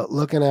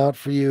 looking out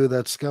for you.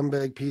 That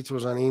scumbag Pizza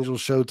was on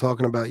Angel's show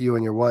talking about you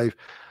and your wife.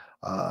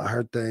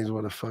 Heard things.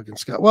 What a fucking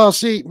scut. Well,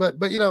 see,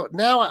 but you know,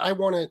 now I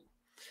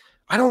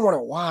don't want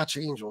to watch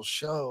Angel's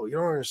show. You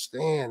don't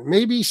understand.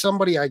 Maybe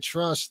somebody I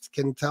trust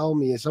can tell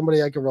me,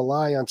 somebody I can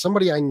rely on,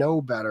 somebody I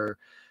know better,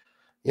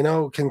 you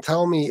know, can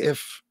tell me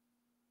if,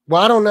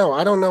 well, I don't know.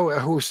 I don't know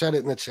who said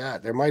it in the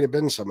chat. There might have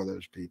been some of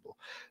those people.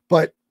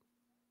 But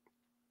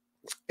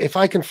if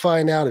I can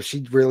find out if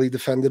she really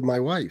defended my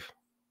wife.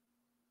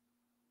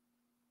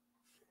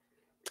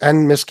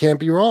 And Miss can't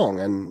be wrong.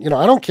 And, you know,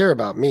 I don't care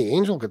about me.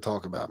 Angel could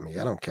talk about me.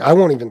 I don't care. I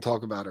won't even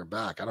talk about her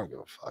back. I don't give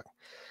a fuck.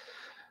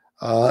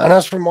 And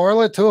as for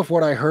Marla, too, if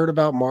what I heard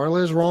about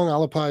Marla is wrong,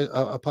 I'll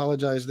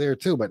apologize there,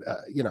 too. But,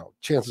 you know,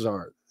 chances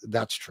are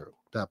that's true,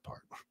 that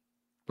part.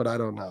 But I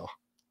don't know.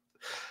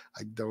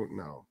 I don't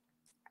know.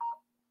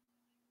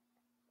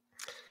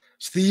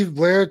 Steve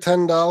Blair,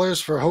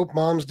 $10 for Hope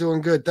Mom's doing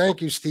good.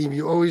 Thank you, Steve.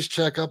 You always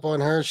check up on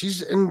her.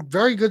 She's in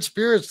very good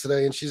spirits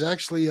today, and she's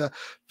actually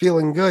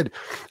feeling good.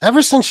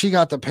 Ever since she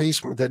got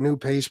the new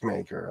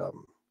pacemaker,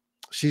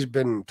 she's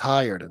been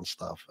tired and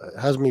stuff. It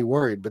has me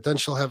worried, but then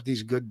she'll have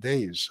these good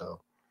days. So,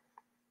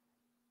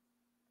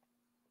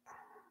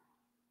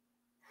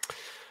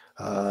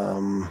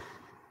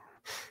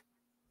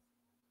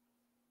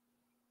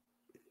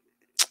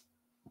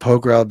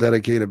 poker, I'll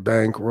dedicate a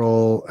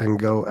bankroll and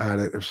go at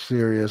it. If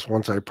serious,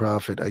 once I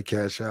profit, I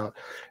cash out.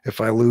 If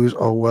I lose,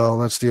 oh well,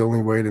 that's the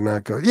only way to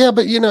not go. Yeah,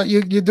 but you know,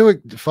 you do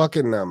it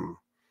fucking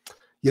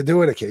you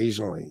do it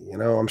occasionally, you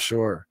know, I'm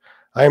sure.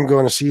 I am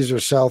going to Caesar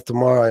South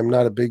tomorrow. I'm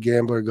not a big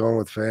gambler, going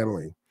with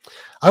family.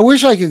 I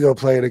wish I could go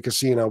play at a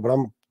casino, but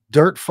I'm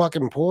dirt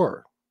fucking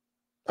poor.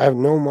 I have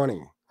no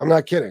money. I'm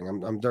not kidding.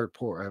 I'm dirt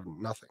poor. I have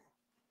nothing.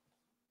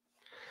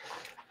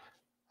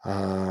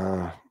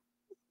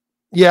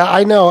 Yeah,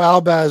 I know,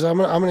 Albaz. I'm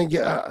gonna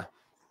get.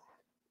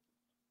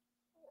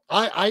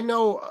 I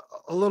know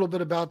a little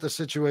bit about the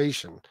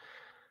situation.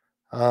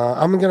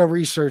 I'm gonna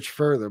research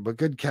further, but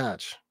good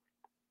catch,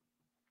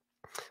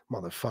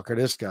 motherfucker.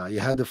 This guy, you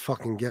had to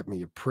fucking get me,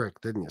 you prick,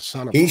 didn't you,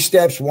 son of? He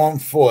steps 1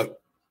 foot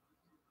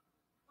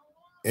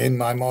in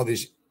my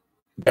mother's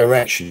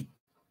direction,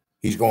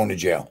 he's going to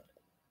jail.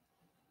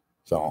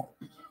 So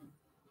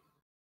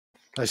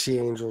I see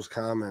Angel's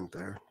comment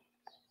there.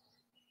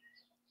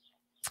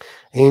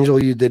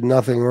 Angel, you did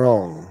nothing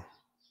wrong.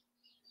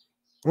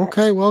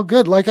 Okay, well,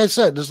 good. Like I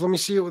said, just let me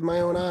see it with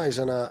my own eyes.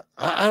 And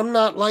I'm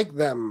not like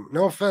them.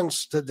 No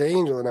offense to the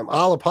Angel and them.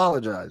 I'll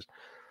apologize.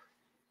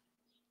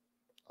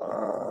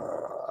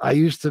 I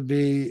used to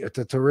be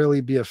to really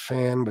be a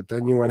fan, but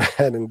then you went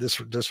ahead and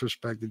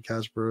disrespected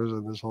Kasparov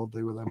and this whole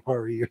thing with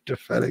MRE. You're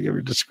defending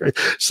every disgrace.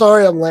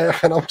 Sorry, I'm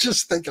laughing. I'm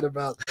just thinking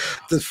about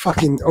the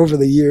fucking over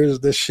the years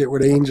this shit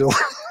with Angel.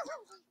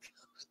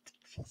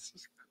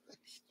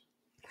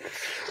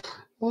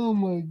 Oh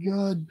my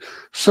God.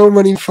 So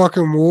many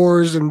fucking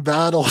wars and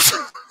battles.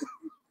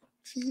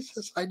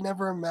 Jesus, I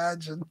never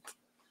imagined.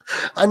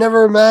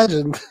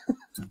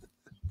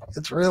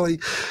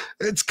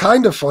 It's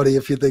kind of funny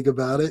if you think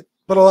about it,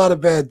 but a lot of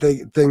bad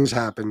things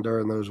happened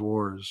during those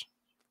wars.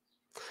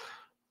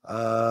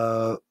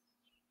 All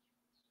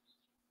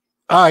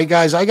right,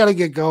 guys, I got to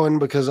get going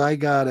because I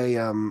got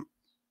a,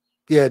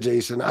 yeah,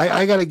 Jason,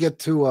 I got to get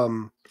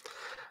to,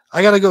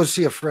 I got to go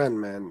see a friend,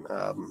 man.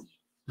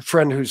 A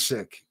friend who's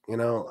sick, you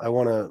know. I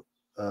want to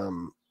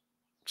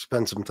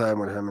spend some time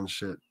with him and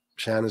shit.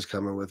 Shanna's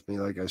coming with me,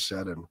 like I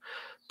said, and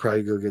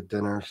probably go get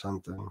dinner or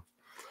something.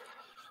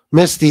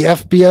 Misty,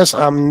 FBS,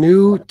 I'm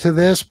new to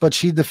this, but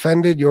she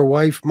defended your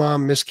wife,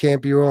 Mom, Miss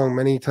Can't Be Wrong,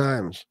 many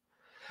times.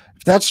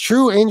 If that's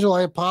true, Angel,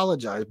 I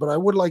apologize, but I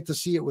would like to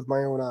see it with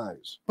my own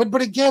eyes.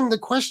 But again, the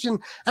question,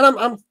 and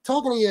I'm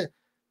talking to you,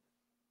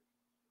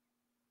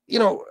 you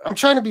know, I'm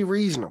trying to be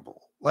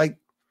reasonable. Like,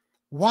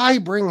 why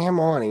bring him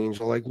on,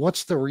 Angel? Like,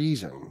 what's the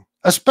reason?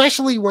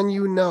 Especially when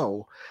you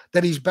know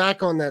that he's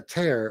back on that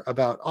tear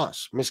about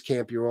us. Miss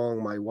Can't Be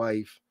Wrong, my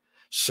wife,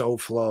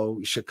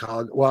 SoFlo,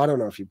 Chicago. Well, I don't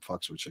know if he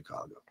fucks with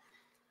Chicago.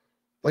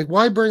 Like,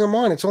 why bring him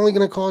on? It's only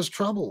going to cause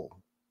trouble.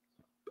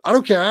 I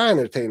don't care how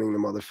entertaining the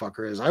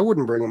motherfucker is. I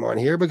wouldn't bring him on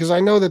here because I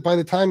know that by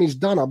the time he's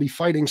done, I'll be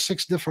fighting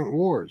 6 different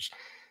wars.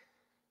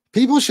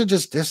 People should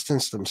just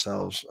distance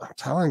themselves. I'm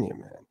telling you,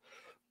 man.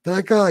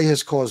 That guy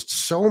has caused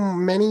so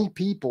many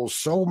people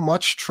so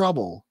much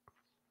trouble.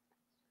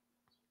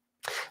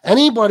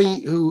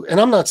 Anybody who, and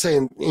I'm not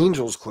saying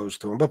angels close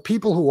to him, but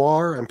people who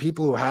are and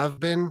people who have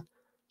been,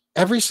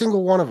 every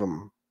single one of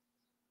them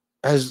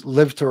has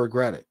lived to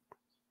regret it.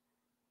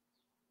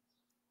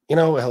 You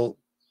know, he'll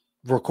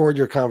record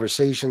your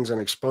conversations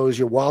and expose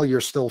you while you're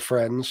still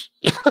friends.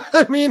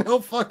 I mean, he'll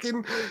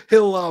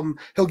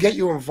get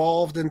you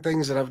involved in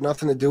things that have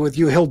nothing to do with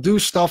you. He'll do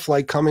stuff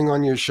like coming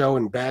on your show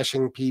and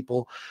bashing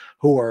people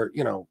who are,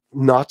 you know,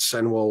 nuts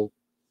and will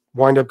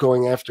wind up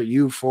going after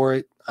you for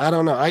it. I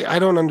don't know. I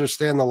don't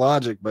understand the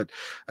logic, but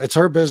it's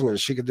her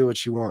business. She can do what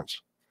she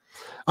wants.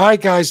 All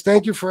right, guys.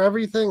 Thank you for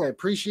everything. I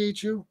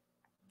appreciate you.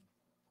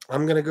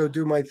 I'm going to go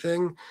do my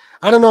thing.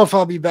 I don't know if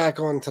I'll be back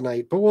on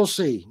tonight, but we'll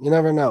see. You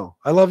never know.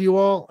 I love you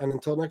all. And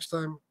until next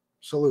time,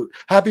 salute.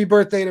 Happy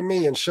birthday to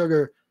me and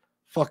Sugar.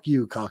 Fuck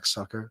you,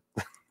 cocksucker.